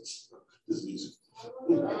 This is easy.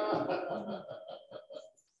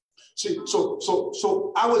 See,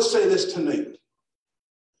 so I would say this to Nate.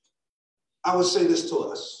 I would say this to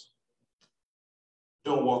us.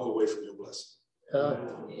 Don't walk away from your blessing.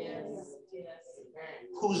 Yes.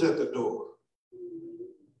 Who's at the door?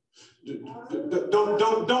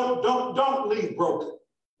 Don't leave broken.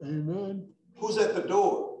 Amen. Who's at the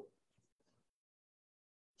door?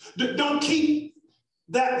 Don't keep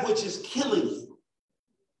that which is killing you.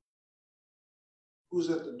 Who's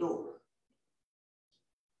at the door?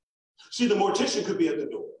 See, the mortician could be at the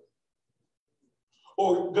door.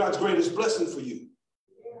 Or God's greatest blessing for you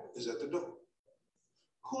is at the door.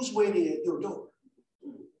 Who's waiting at your door?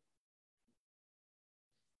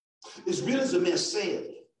 As real as a man saith,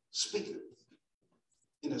 speaketh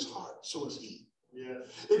in his heart, so is he. Yeah.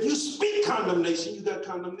 If you speak condemnation, you got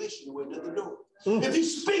condemnation waiting at the door. If you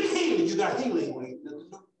speak healing, you got healing waiting at the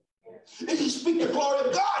door. If you speak the glory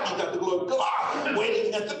of God, you got the glory of God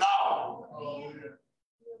waiting at the door. Oh, yeah.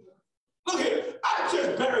 Look here, I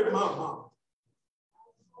just buried my mom.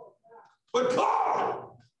 But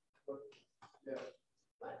God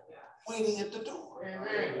waiting at the door.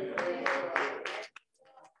 Amen.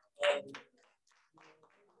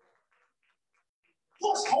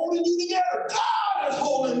 What's holding you together? God is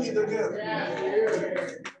holding me together.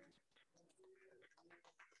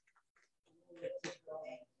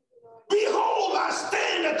 Behold, I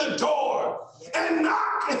stand at the door and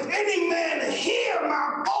knock. If any man hear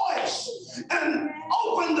my voice and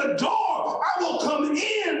open the door, I will come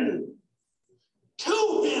in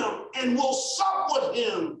to him and will sup with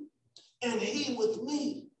him and he with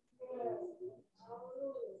me.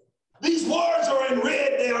 These words are in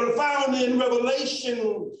red. They are found in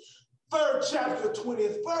Revelation 3rd chapter,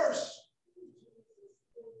 20th verse.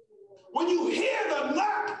 When you hear the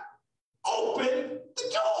knock, open the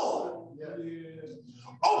door.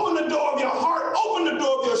 Open the door of your heart, open the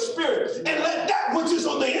door of your spirit, and let that which is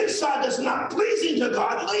on the inside that's not pleasing to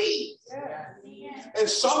God leave. And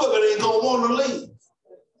some of it ain't gonna want to leave.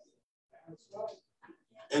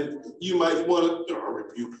 And you might want to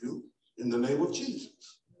rebuke you in the name of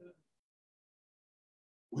Jesus.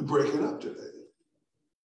 We break it up today.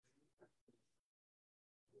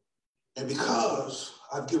 And because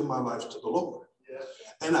I've given my life to the Lord,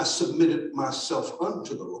 and I submitted myself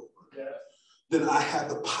unto the Lord, then I have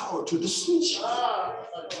the power to dismiss you.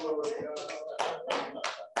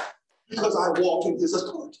 Because I walk in his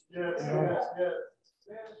authority.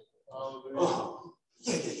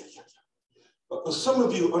 Some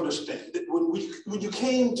of you understand that when you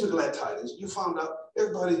came to Glad Tidings, you found out a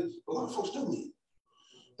lot of folks know me.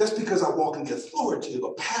 That's because I walk in the authority of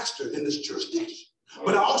a pastor in this jurisdiction.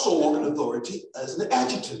 But I also walk in authority as an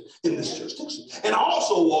adjutant in this jurisdiction. And I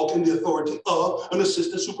also walk in the authority of an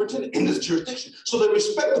assistant superintendent in this jurisdiction. So they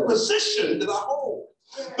respect the position that I hold.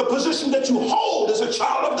 The position that you hold as a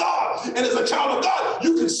child of God. And as a child of God,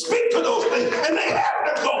 you can speak to those things and they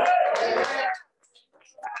have to go.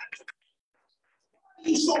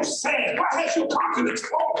 You're so sad. Why has your confidence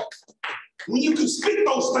fallen? When you can speak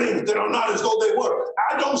those things that are not as though they were.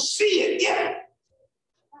 I don't see it yet.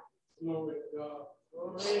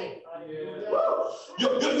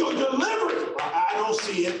 Your delivery, I don't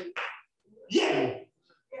see it yet.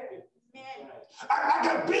 I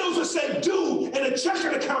got bills that say do and a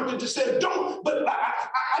checking account that just said don't, but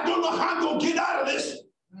I don't know how I'm going to get out of this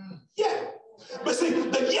yet. But see,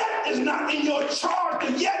 the yet is not in your charge.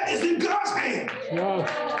 The yet is in God's hand.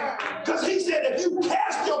 Because he said, if you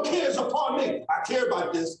cast your cares upon me, I care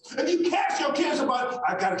about this. If you cast your cares upon,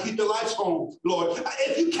 I got to keep the lights on, Lord.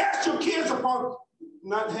 If you cast your cares upon,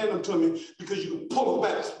 not hand them to me because you can pull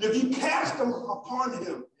them back. If you cast them upon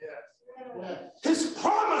him, his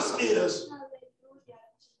promise is,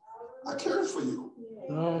 I care for you.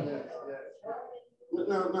 Now,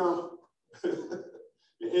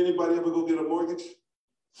 anybody ever go get a mortgage?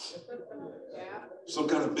 Some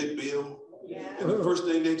kind of big bill? And the first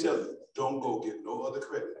thing they tell you, don't go get no other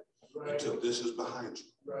credit until this is behind you.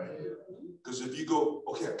 Because if you go,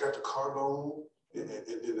 okay, I got the car loan, and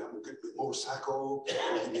then I'm going to get the motorcycle,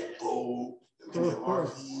 and get a boat, and get an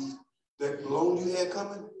RV, that loan you had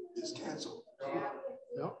coming is canceled.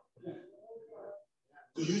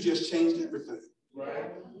 So you just changed everything.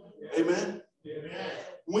 Amen?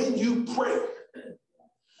 When you pray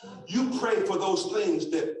for those things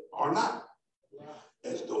that are not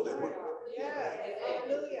as though they were.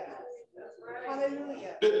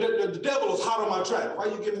 The devil is hot on my track. Why are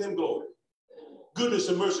you giving him glory? Goodness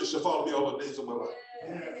and mercy shall follow me all the days of my life.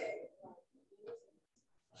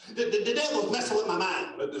 The devil is messing with my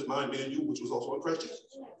mind. Let this mind be in you, which was also in Christ Jesus.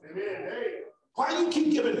 Why do you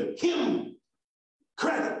keep giving him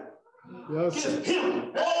credit? Give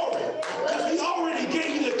him glory. Because he already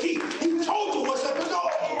gave you the key. He told you what's at the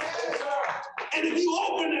door. And if you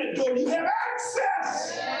open that door, you have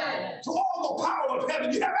access to all the power of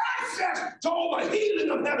heaven. You have access to all the healing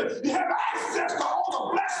of heaven. You have access to all the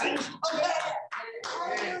blessings of heaven.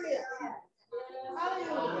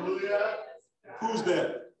 Hallelujah. Who's there?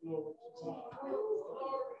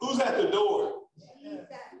 Who's at the door?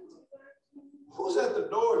 Who's at the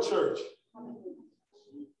door, church?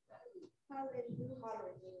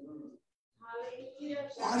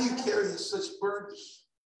 Why do you carry such burdens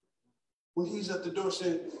when he's at the door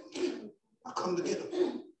saying, I come to get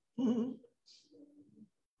him?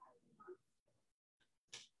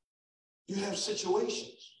 You have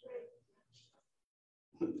situations,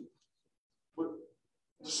 but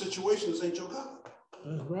the situations ain't your God.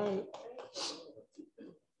 That's right.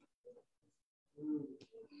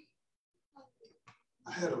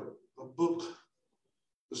 I had a book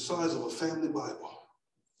the size of a family Bible.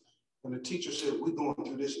 And the teacher said, we're going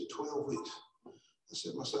through this in 12 weeks. I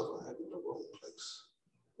said to myself, I had in the wrong place.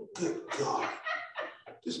 Good God,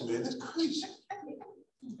 this man is crazy.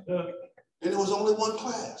 And it was only one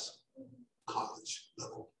class, college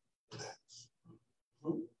level class.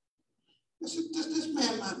 I said, does this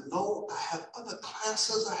man not know I have other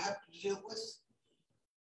classes I have to deal with?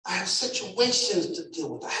 I have situations to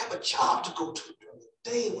deal with. I have a job to go to during the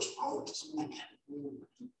day. What's wrong with this man?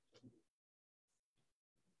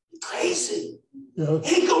 Crazy. Yeah.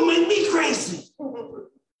 He gonna make me crazy.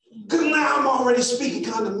 Because now I'm already speaking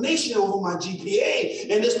condemnation over my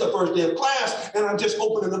GPA, and it's the first day of class, and I'm just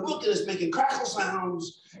opening the book and it's making crackle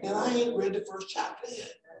sounds, and I ain't read the first chapter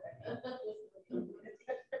yet.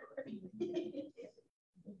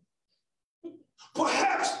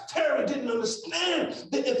 Perhaps Terry didn't understand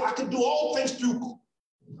that if I could do all things through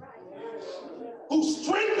who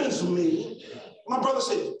strengthens me, my brother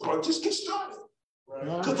said, bro, just get started.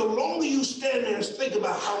 Because the longer you stand there and think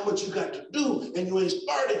about how much you got to do and you ain't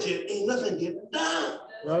started yet, ain't nothing getting done.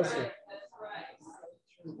 That's it.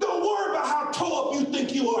 Don't worry about how tall up you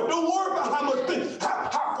think you are. Don't worry about how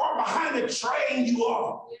far behind the train you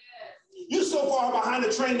are. You're so far behind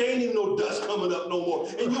the train, there ain't even no dust coming up no more.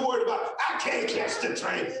 And you're worried about, I can't catch the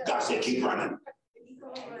train. God said, keep running.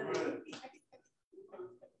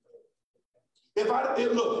 If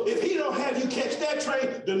If he don't have you catch that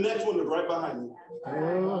train, the next one is right behind you.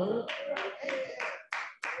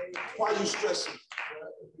 Why are you stressing?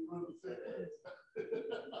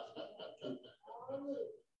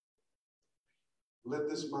 Let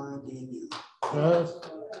this mind be in you,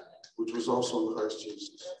 which was also in Christ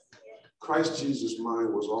Jesus. Christ Jesus'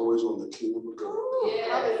 mind was always on the kingdom of God.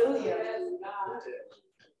 Hallelujah.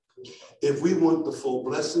 If we want the full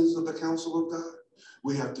blessings of the counsel of God,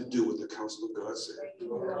 we have to do what the counsel of God said.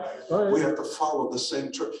 We have to follow the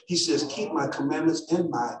same church. He says, keep my commandments and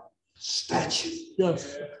my statute.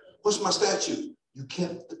 Yes. What's my statute? You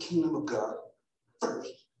kept the kingdom of God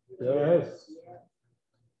first. Yes.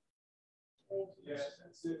 Yes,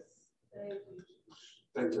 that's it.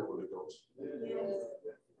 Thank you, Holy Ghost.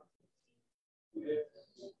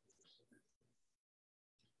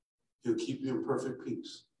 He'll keep you in perfect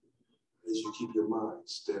peace as you keep your mind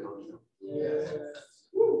stead on him. Yes.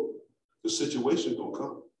 The situation's gonna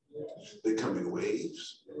come. They come in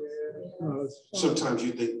waves. No, Sometimes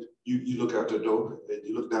you think, you look out the door and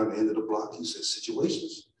you look down the end of the block, he says,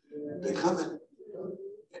 situations, they're coming.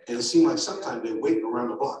 And it seems like sometimes they're waiting around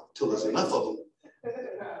the block till there's enough of them.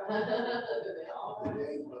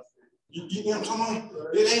 You know what I'm talking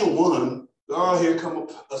about? It ain't one, oh, here come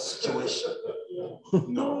a situation.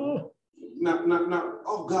 No. Not,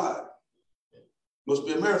 oh God, must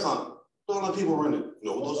be a marathon. Look at all the people running.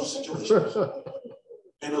 No, those are situations.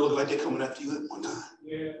 And it look like they're coming after you at one time.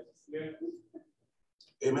 Yeah.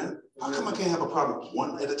 Amen. How come I can't have a problem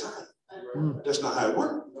one at a time? That's not how it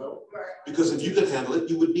works. Because if you could handle it,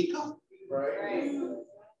 you would need God. Right.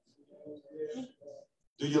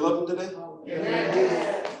 Do you love him today?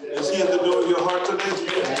 Is he at the door of your heart today?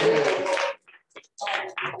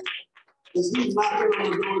 Is he knocking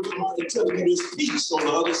on the door of your heart and telling you there's peace on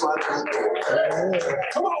the other side of the door?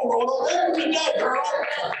 Come on, Lord. Open the door, girl.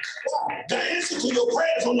 The answer to your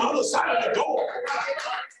prayers on the other side of the door. I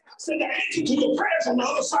said the answer to your prayers on the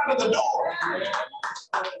other side of the door.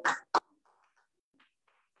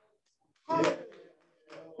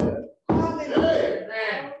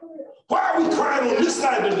 Why are we crying on this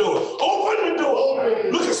side of the door? Open the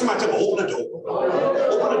door. Look at somebody, tell me, open the door.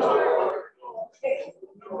 Open the door.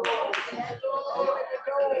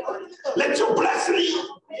 Let your blessing in.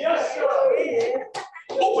 Yes,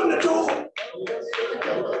 open the door.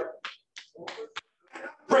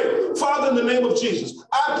 Pray. Father, in the name of Jesus,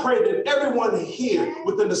 I pray that everyone here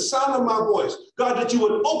within the sound of my voice, God, that you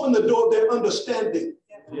would open the door of their understanding.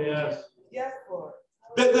 Yes. Yes, Lord.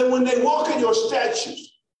 That when they walk in your statutes,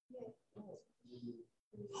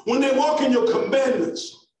 when they walk in your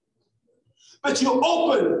commandments, that you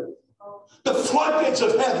open the floodgates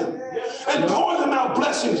of heaven and pour them out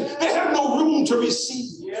blessings they have no room to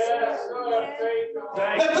receive.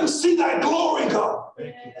 Let them see thy glory, God,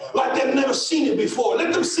 like they've never seen it before.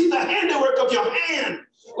 Let them see the handiwork of your hand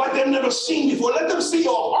like they've never seen before. Let them see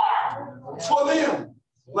your heart for them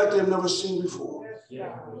like they've never seen before.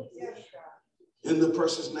 In the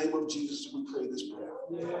precious name of Jesus, we pray this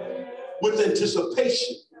prayer. With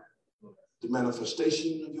anticipation, the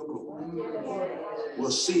manifestation of your glory. We'll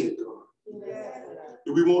see it, God.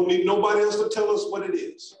 We won't need nobody else to tell us what it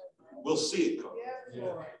is. We'll see it, God.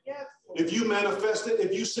 If you manifest it,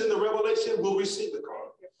 if you send the revelation, we'll receive it,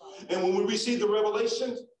 God. And when we receive the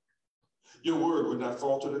revelation, your word would not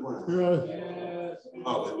fall to the ground. Yes.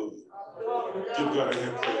 Hallelujah. Give God a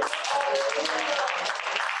hand praise.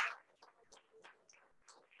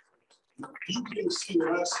 You can't see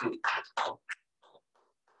what I see.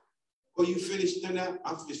 Oh, you finished now?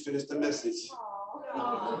 I'm just finished the message.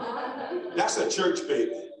 That's a church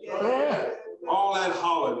baby. All that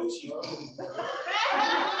hollering and she.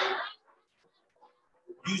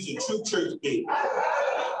 Use a true church baby.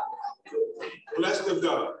 Blessed of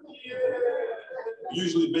God.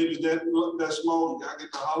 Usually babies that small, I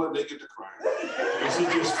get to holler, they get to cry. And she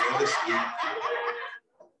just fell asleep.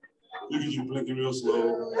 Look at you blinking real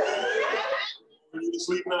slow. You need to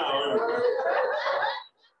sleep now. Right?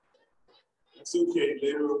 It's okay.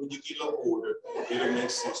 Later on, when you get a little older, it'll make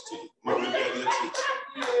sense to you. Mom and Daddy will teach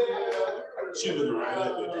you. She was right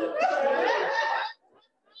at it.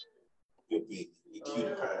 Good baby. The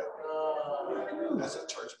cute pie. That's a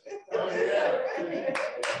church baby. Amen.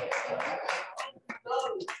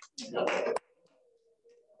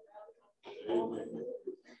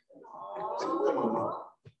 Come on, Mom.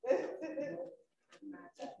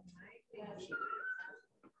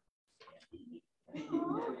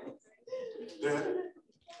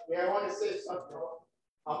 Yeah, I want to say something.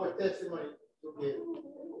 I have a testimony to give.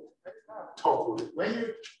 Talk with it. When you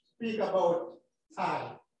speak about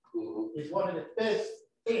time, it's one of the best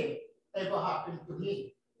things ever happened to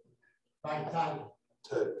me. by tithing.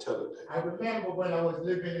 Tell it. I remember when I was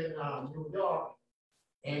living in New York,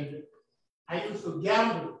 and I used to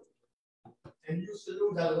gamble and used to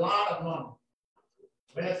lose a lot of money.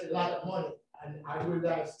 When I say a lot of money, and I would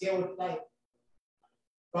stay with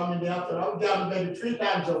come in the afternoon. I would gamble maybe 3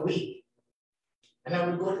 times a week. And I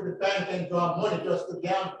would go to the bank and draw money just to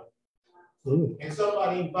gamble. And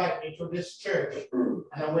somebody invited me to this church, and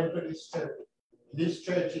I went to this church. This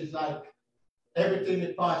church is like, everything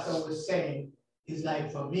the pastor was saying is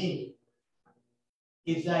like for me.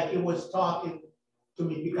 It's like he was talking to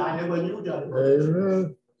me because I never knew that.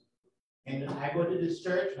 Amen. And I go to this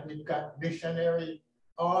church, and you've got missionary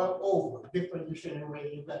all over, different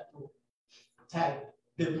missionary you got to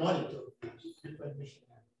give money to, different missionary.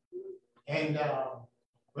 And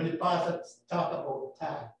when the pastor talked about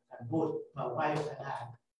tithe, and both my wife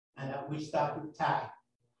and I, we started tithe.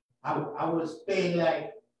 I was paying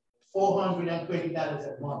like $420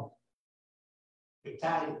 a month. The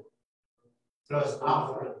tithe plus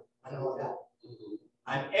offering and all that.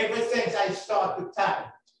 And ever since I started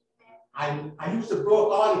tithe, I used to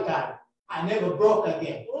broke all the time. I never broke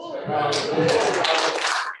again.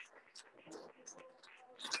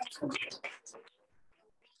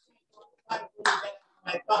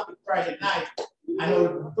 My pocket Friday night, and I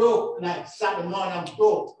was broke like Saturday morning. I'm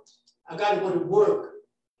broke. I got to go to work.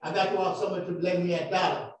 I got to ask someone to lend me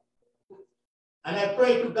 $1. And I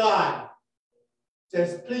pray to God,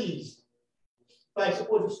 says, please, if I'm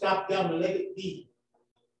supposed to stop gambling, let it be.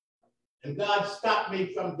 And God stopped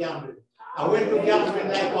me from gambling. I went to gambling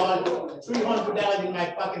like all $300 in my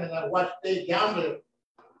pocket, and I watched they gambling.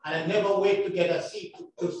 And I never wait to get a seat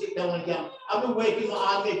to sit down and gamble. I've been waiting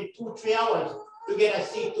on maybe 2-3 hours to get a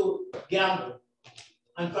seat to gamble.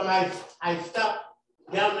 And from I stopped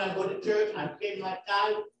gambling and go to church and pay my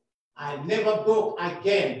tithe. I never broke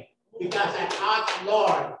again because I asked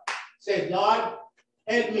Lord, said, Lord,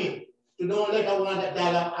 help me to don't let her want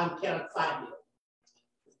 $1 and can't find it.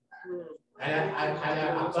 And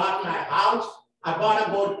I bought my house. I bought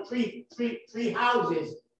about three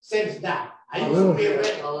houses since that. I used to pay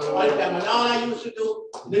rent all the time, and all I used to do,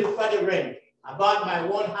 live for the rent. I bought my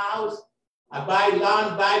one house. I buy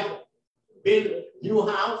land, build new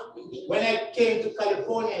house. When I came to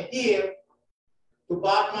California here to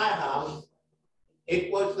buy my house,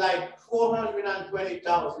 it was like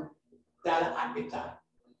 $420,000 at the time.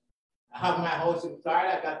 I have my house in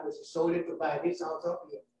Florida. I got was sold it to buy this house up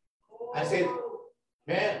here. I said,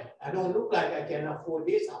 man, I don't look like I can afford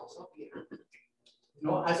this house up here. You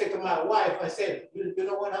know, I said to my wife, I said, you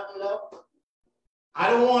know what happened, love? I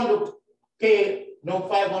don't want to pay no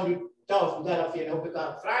 $500,000 here,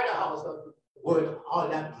 because Florida house is worth all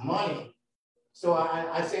that money. So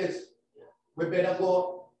I said, we better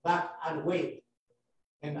go back and wait.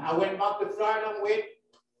 And I went back to Florida and wait.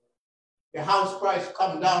 The house price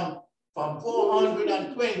come down from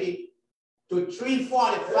 420 to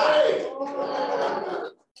 345.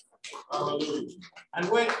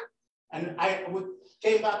 And I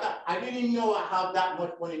came back up. I didn't even know I have that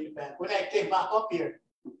much money in the bank. When I came back up here,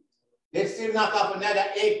 they still knock off another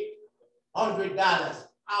 $800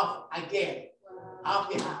 off again, off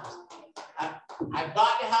the house. I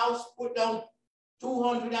bought the house, put down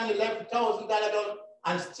 $211,000 down,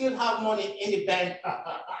 and still have money in the bank,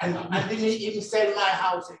 and didn't even sell my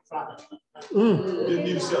house in front. Didn't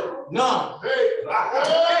even sell? No.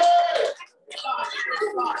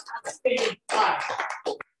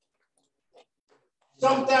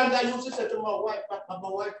 Sometimes I used to say to my wife, but my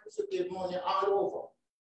wife used to give money all over.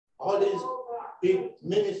 All these big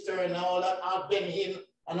ministers and all that, I've been in,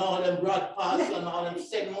 and all them broadcasts and all them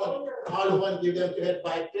send money. All the one give them to head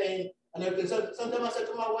by plane and everything. So sometimes I said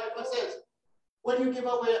to my wife, I says, when you give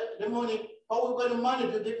away the money, how are we going to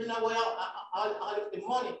manage to giving away all of the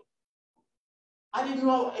money? I didn't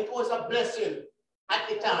know it was a blessing at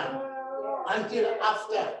the time until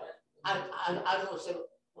after.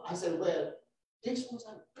 I said, well, this was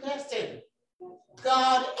a blessing.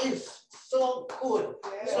 God is so good.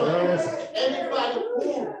 So anybody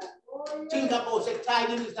who think about say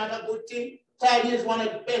tithing is not a good thing, tithing is one of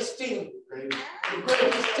the best things, the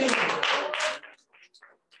greatest thing.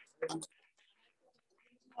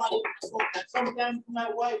 Sometimes my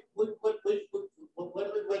wife, when we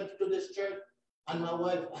went to this church, and my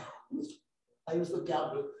wife, I used to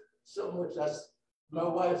gamble so much that my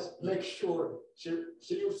wife makes sure she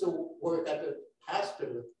used to work at the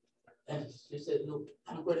hospital, and she said, look,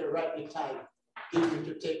 I'm going to write the tithe, give you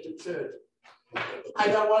to take to church. I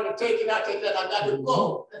don't want to take it, I got to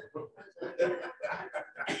go.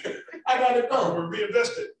 I got to go. We're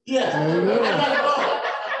reinvested. Yeah, I got to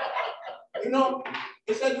go. You know,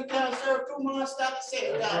 he said you can't serve 2 masters at the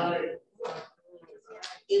same time.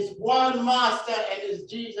 is one master, and it's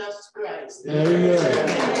Jesus Christ. Amen.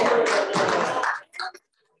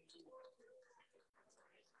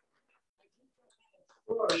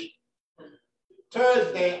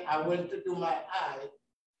 Thursday, I went to do my eye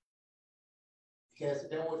because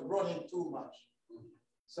they was running too much.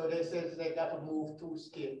 So they said they got to move two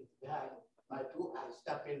skin behind my two eyes,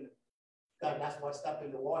 stopping, God, that's what's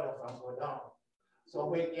stopping the water from going down. So I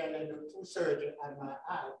went there and they did two surgery on my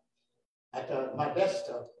eye at my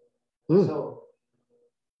desktop. So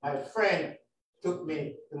my friend took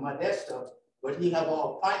me to my desktop, but he had an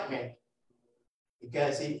appointment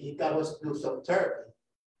because he got us to do some therapy.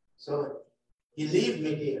 So he leave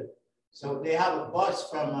me there. So they have a bus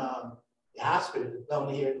from the hospital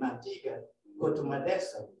down here in Montego, go to my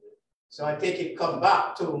desktop. So I take it, come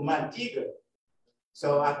back to Montego.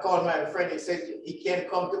 So I called my friend and said he can't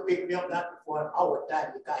come to pick me up not before an hour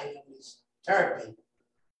time because he has his therapy.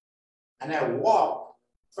 And I walked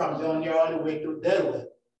from down there all the way to Delaware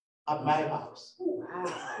at my house. Wow.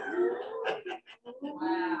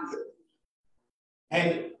 Wow.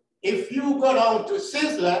 And if you go down to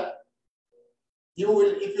Sizzler, you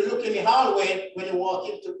will, if you look in the hallway, when you walk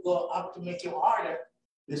in to go up to make your order,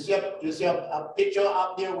 you see a picture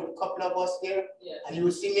up there with a couple of us there, and you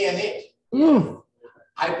will see me in it.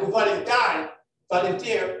 I do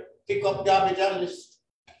volunteer, pick up garbage on the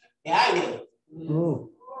highway.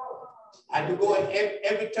 I do go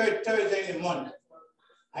every third Thursday in the morning.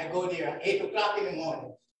 I go there at 8 o'clock in the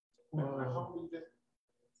morning.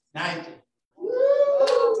 90.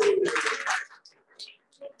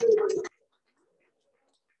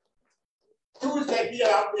 Tuesday here,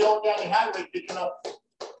 I'll be out down the highway picking up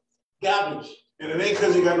garbage. And it ain't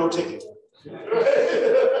because you got no ticket.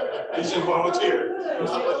 You should volunteer.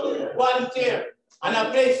 Volunteer. And I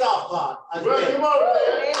play softball.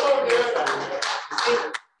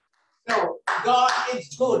 No, God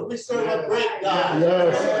is good. We serve a great God.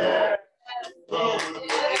 Yes. A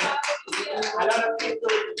lot of people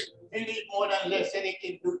believe more than less, and they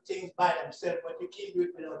can do things by themselves, but you can't do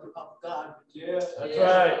it without the help of God. Yes, that's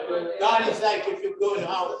right. God is like if you go in the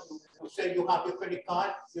house, you say you have your credit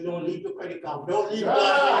card, you don't leave your credit card. Don't leave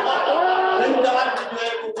God. Let God do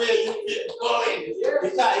everywhere you keep going.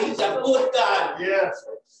 Because He's a good God. Yes.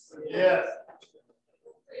 Yes.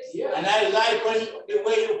 And I like the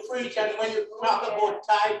way you preach and when you talk about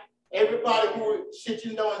tithe, everybody who is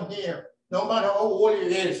sitting down here, no matter how old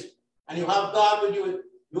it is, and you have God with you,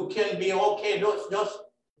 you can be okay. Just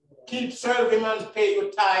keep serving and pay your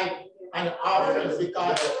tithe and offerings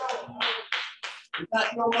because it's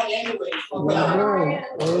not your money anyway. For God.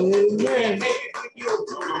 You can't take it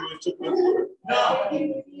with you. No,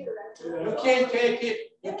 you can't take it.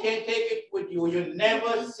 You can't take it with you. You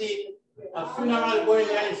never see a funeral going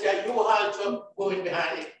there and say you also going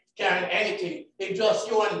behind it, carrying anything. It's just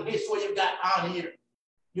you and this what you got on here.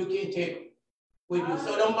 You can't take it with you.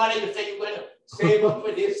 So don't bother to say you're going to save up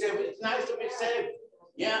for this. It's nice to be saved.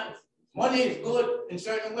 Yeah. Money is good in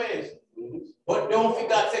certain ways. But don't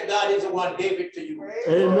forget that God is the one gave it to you.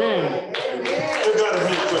 Amen. You got to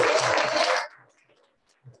be quick.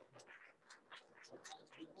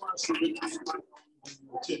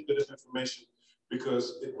 A tidbit of information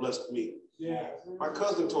because it blessed me. Yeah. My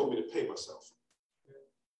cousin told me to pay myself.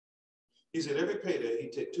 He said every payday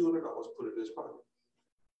he'd take $200, put it in his pocket.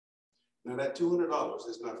 Now that $200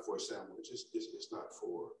 is not for a sandwich. It's not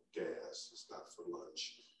for gas. It's not for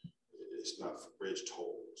lunch. It's not for bridge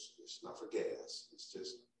tolls. It's not for gas. It's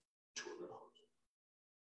just $200.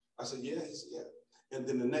 I said, yeah. He said, yeah. And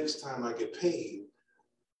then the next time I get paid,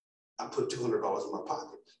 I put $200 in my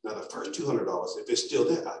pocket. Now the first $200, if it's still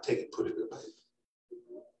there, I take it, put it in the bank.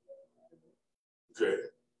 Okay.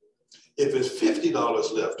 If it's $50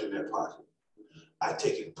 left in that pocket, I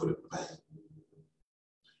take it and put it in the bank.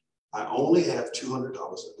 I only have $200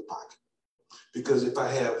 in the pocket because if I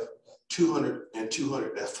have 200 and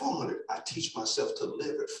 200, that's 400. I teach myself to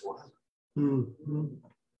live at 400. Mm-hmm.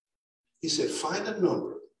 He said, find a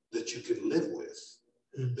number that you can live with,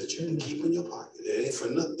 that you can keep in your pocket. It ain't for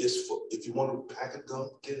nothing. It's for, if you want to pack a gum,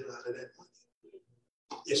 get it out of that money.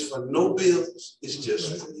 It's for no bills. It's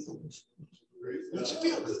just for you. Makes you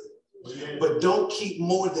feel good. But don't keep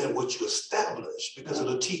more than what you establish because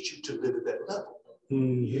it'll teach you to live at that level.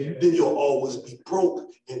 Mm-hmm. Then you'll always be broke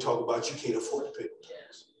and talk about you can't afford to pay the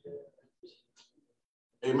tax.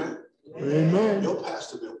 Amen. Amen. Your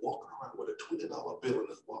pastor been walking around with a $20 bill in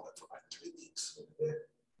his wallet for like 3 weeks.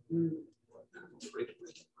 I'm afraid to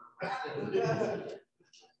break it.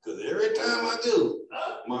 Because every time I do,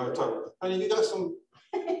 Mara talk about, honey, you got some.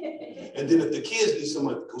 And then if the kids need some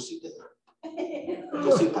money, go see Dad.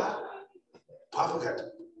 Go see Papa. Papa got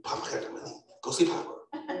the money. Go see Papa.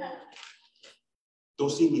 Don't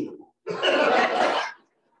see me no more.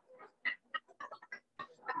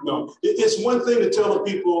 No, it's one thing to tell the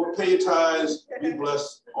people, pay your tithes, be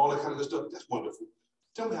blessed, all that kind of stuff. That's wonderful.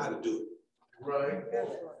 Tell me how to do it. Right.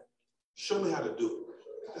 Show me how to do it.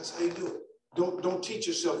 That's how you do it. Don't teach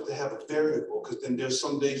yourself to have a variable, because then there's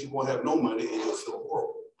some days you won't have no money and you'll feel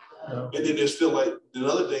horrible. Yeah. And then there's feel like the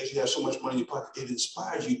other days you have so much money in your pocket, it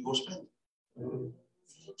inspires you to go spend it.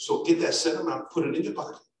 So get that set amount, put it in your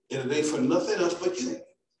pocket, and it ain't for nothing else but you.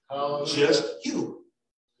 Just you.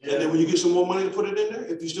 Yeah. And then when you get some more money to put it in there,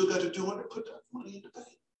 if you still got the 200, put that money in the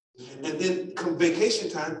bank. And then come vacation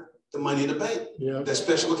time, the money in the bank, that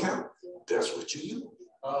special account, that's what you use.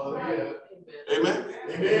 Amen.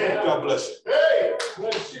 Amen. God bless you. Hey.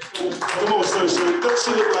 Come on, sir. Don't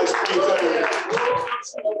she look like springtime?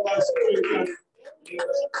 She look like springtime.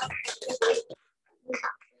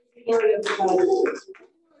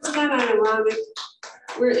 Isn't that ironic?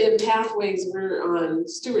 We're in Pathways, we're on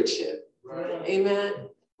stewardship. Right. Amen.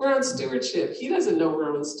 We're on stewardship. He doesn't know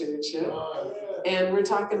we're on stewardship. And we're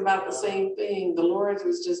talking about the same thing. The Lord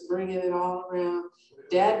was just bringing it all around.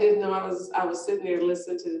 Dad didn't know I was sitting there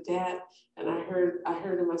listening to the dad, and I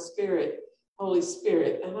heard in my spirit, Holy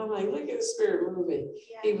Spirit. And I'm like, look at the Spirit moving.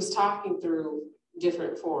 He was talking through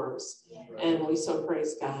different forms. And we so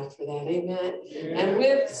praise God for that. Amen. And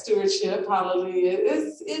with stewardship, hallelujah,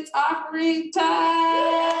 it's offering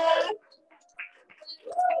time.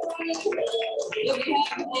 If you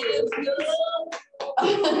have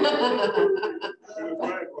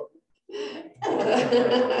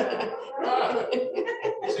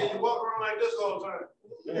see, you walk around like this all the time.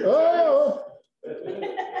 Oh.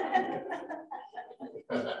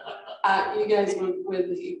 You guys, when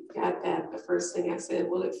he got that, the first thing I said,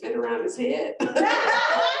 will it fit around his head?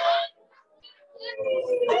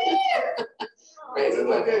 Praise the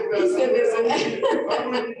Lord. He said this.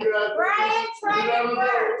 Brian, try it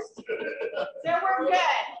first. So we're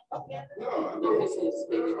good. I went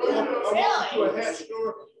to a hat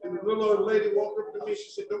store, and the little old lady walked up to me. She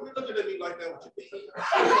said, "Don't be looking at me like that with your feet."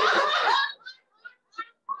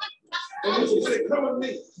 And then she said, "Come with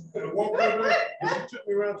me." And I walked over, and she took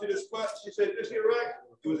me around to this spot. She said, "This here rack,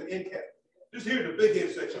 it was an end cap. This here's the big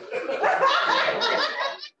head section."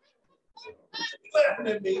 Laughing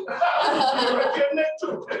at me. Right your neck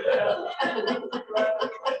too.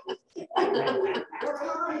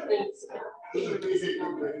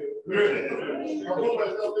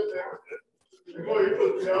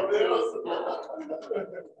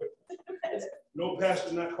 No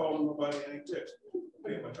pastor not calling nobody, I ain't texting.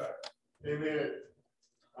 Pay my time. Amen.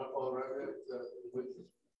 I'll follow right there.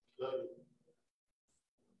 Love you.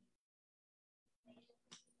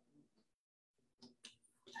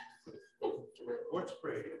 What's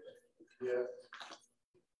prayer? Yeah.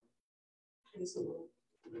 Praise the Lord.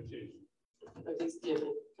 He's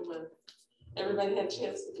giving. Come on. Everybody had a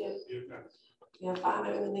chance to give. Yeah,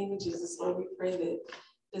 Father, in the name of Jesus, Lord, we pray that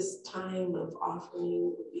this time of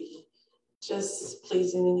offering would be just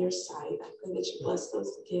pleasing in your sight. I pray that you bless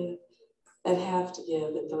those to give, that have to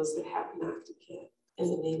give, and those that have not to give. In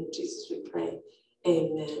the name of Jesus, we pray.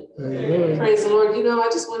 Amen. Amen. Praise the Lord. You know, I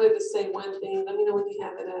just wanted to say one thing. Let me know when you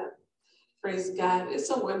have it up. Praise God. It's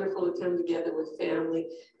so wonderful to come together with family.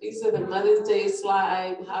 These are the Mother's Day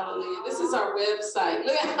slide. Hallelujah. This is our website.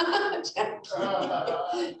 Look at Jackie.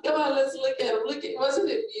 Come on, let's look at them. Look at, wasn't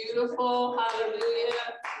it beautiful? Hallelujah.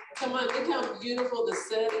 Come on, look how beautiful the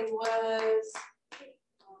setting was.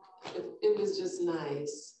 It was just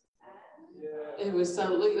nice. It was so,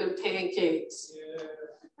 look at them pancakes.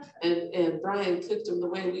 And Brian cooked them the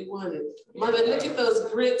way we wanted. Mother, look at those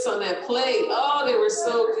grits on that plate. Oh, they were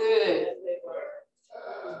so good.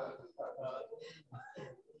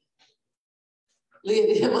 Look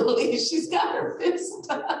at Emily, she's got her fist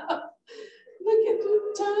up. Look at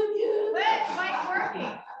Tanya. Wait, Mike's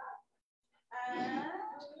working.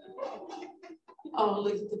 Oh,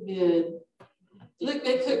 look at the men. Look,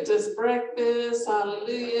 they cooked us breakfast.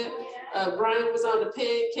 Hallelujah. Brian was on the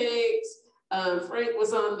pancakes. Frank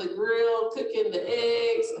was on the grill cooking the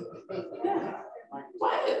eggs.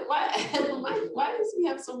 Why does he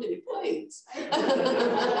have so many plates?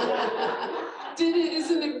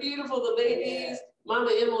 Isn't it beautiful? The ladies,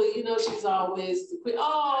 Mama Emily, you know she's always the queen.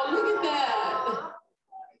 Oh, look at that.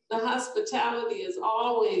 The hospitality is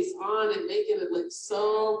always on and making it look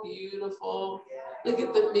so beautiful. Look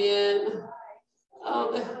at the men.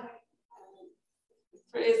 Oh,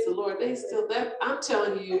 praise the Lord. They still, that, I'm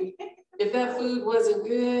telling you, if that food wasn't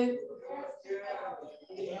good,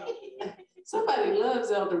 somebody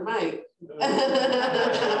loves Elder Mike.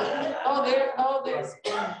 there's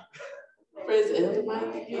praise Elder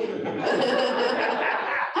Mike again.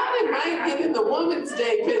 How did Mike get in the Women's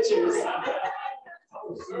Day pictures?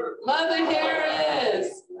 Mother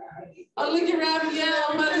Harris. Oh, look at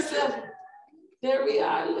Raphael, Mother Steph. There we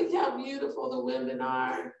are. Look how beautiful the women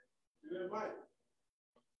are.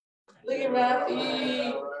 Look at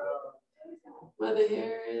Rafi. Mother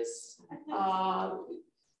Harris. Oh,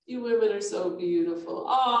 you women are so beautiful.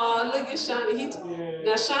 Oh, look at Shawnee.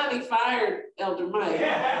 Now Shawnee fired Elder Mike.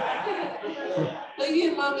 Look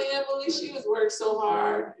at Mama Emily. She was worked so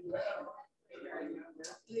hard.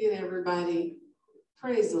 Look at everybody.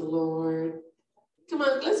 Praise the Lord. Come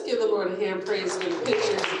on, let's give the Lord a hand praise for the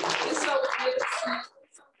pictures. It's so good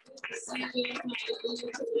to see you.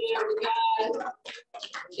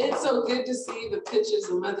 It's so good to see the pictures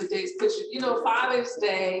of Mother Day's pictures. You know, Father's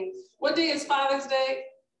Day. What day is Father's Day?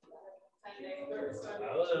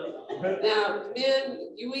 Now, men,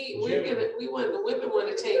 the women want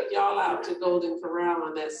to take y'all out to Golden Corral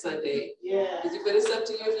on that Sunday. Yeah. But it's up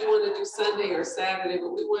to you if you want to do Sunday or Saturday,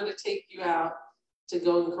 but we want to take you out to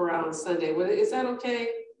Golden Corral on Sunday. Is that okay?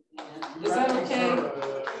 Is that okay?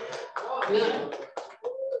 No.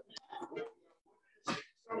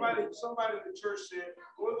 Somebody in the church said,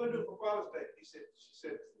 what are we gonna do for Father's Day? She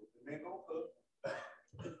said, the men gonna cook.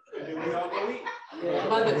 And then we all go eat. Yeah.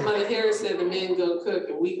 Mother Harris said the men go cook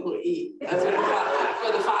and we gonna eat. That's what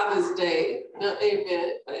for the Father's Day. No,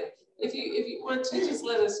 amen. But if you want to, just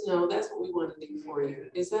let us know. That's what we want to do for you.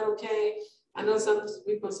 Is that okay? I know some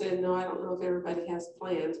people said, no, I don't know if everybody has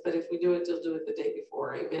plans, but if we do it, they'll do it the day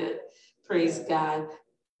before. Amen. Praise God.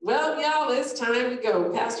 Well, y'all, it's time to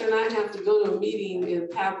go. Pastor and I have to go to a meeting in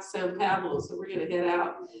San Pablo, so we're going to head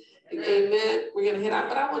out. Amen. We're going to head out,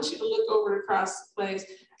 but I want you to look over across the place.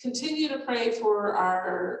 Continue to pray for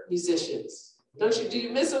our musicians. Don't you? Do you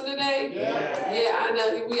miss them today? Yeah, I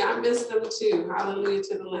know. I miss them too. Hallelujah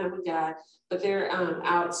to the Lamb of God. But they're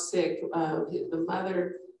out sick. The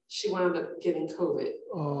mother, she wound up getting COVID.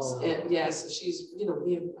 Oh. And so she's,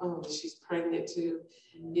 she's pregnant too.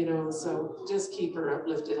 So just keep her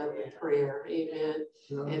uplifted up in prayer. Amen.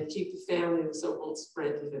 Yeah. And keep the family so it won't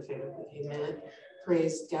spread to the family. Amen.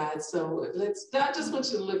 Praise God. So I just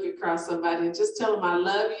want you to look across somebody and just tell them I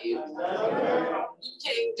love you. You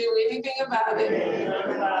can't do anything about it.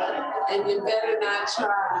 And you better not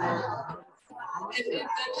try. And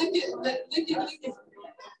look at.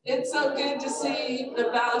 It's so good to see the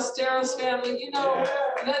Ballesteros family.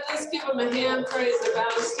 Let us give them a hand praise, the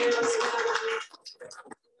Ballesteros family.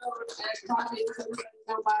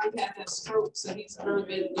 Nobody had that stroke, so he's really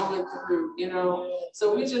been going through,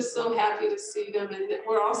 So we're just so happy to see them, and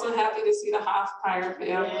we're also happy to see the Hoffmeyer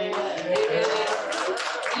family. They're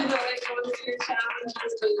going through their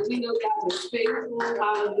challenges, but we know God is faithful,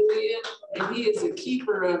 hallelujah, and He is a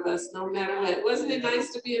keeper of us no matter what. Wasn't it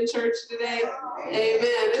nice to be in church today?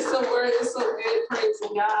 Amen. It's so good,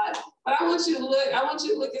 praising God. But I want you to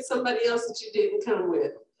look at somebody else that you didn't come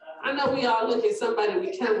with. I know we all look at somebody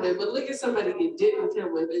we come with, but look at somebody you didn't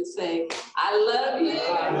come with and say, I love you.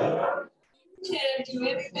 You can't do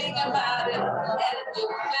anything about it, and you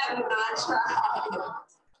better not try.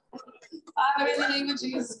 Father, in the name of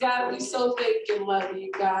Jesus, God, we so thank and love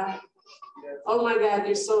you, God. Oh my God,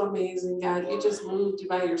 you're so amazing, God. You just moved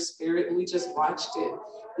by your spirit, and we just watched it.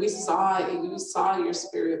 We saw it, and you saw your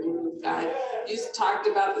spirit move, God. You talked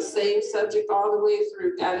about the same subject all the way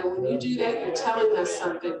through, God. And when you do that, you're telling us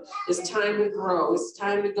something. It's time to grow. It's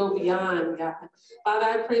time to go beyond, God. Father,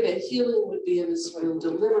 I pray that healing would be in this room.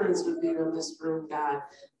 Deliverance would be in this room, God.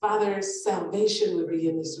 Father, salvation would be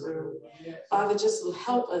in this room. Father, just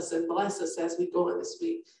help us and bless us as we go on this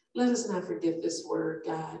week. Let us not forget this word,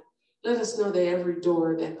 God. Let us know that every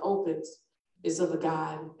door that opens is of a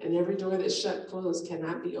God, and every door that's shut closed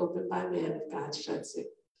cannot be opened by man if God shuts it.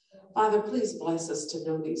 Father, please bless us to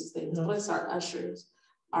know these things. Bless our ushers,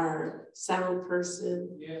 our sound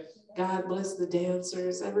person. Yes. God, bless the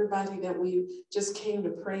dancers, everybody that we just came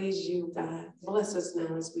to praise you, God. Bless us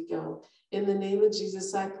now as we go. In the name of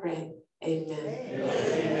Jesus, I pray. Amen.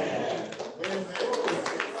 Amen. Amen.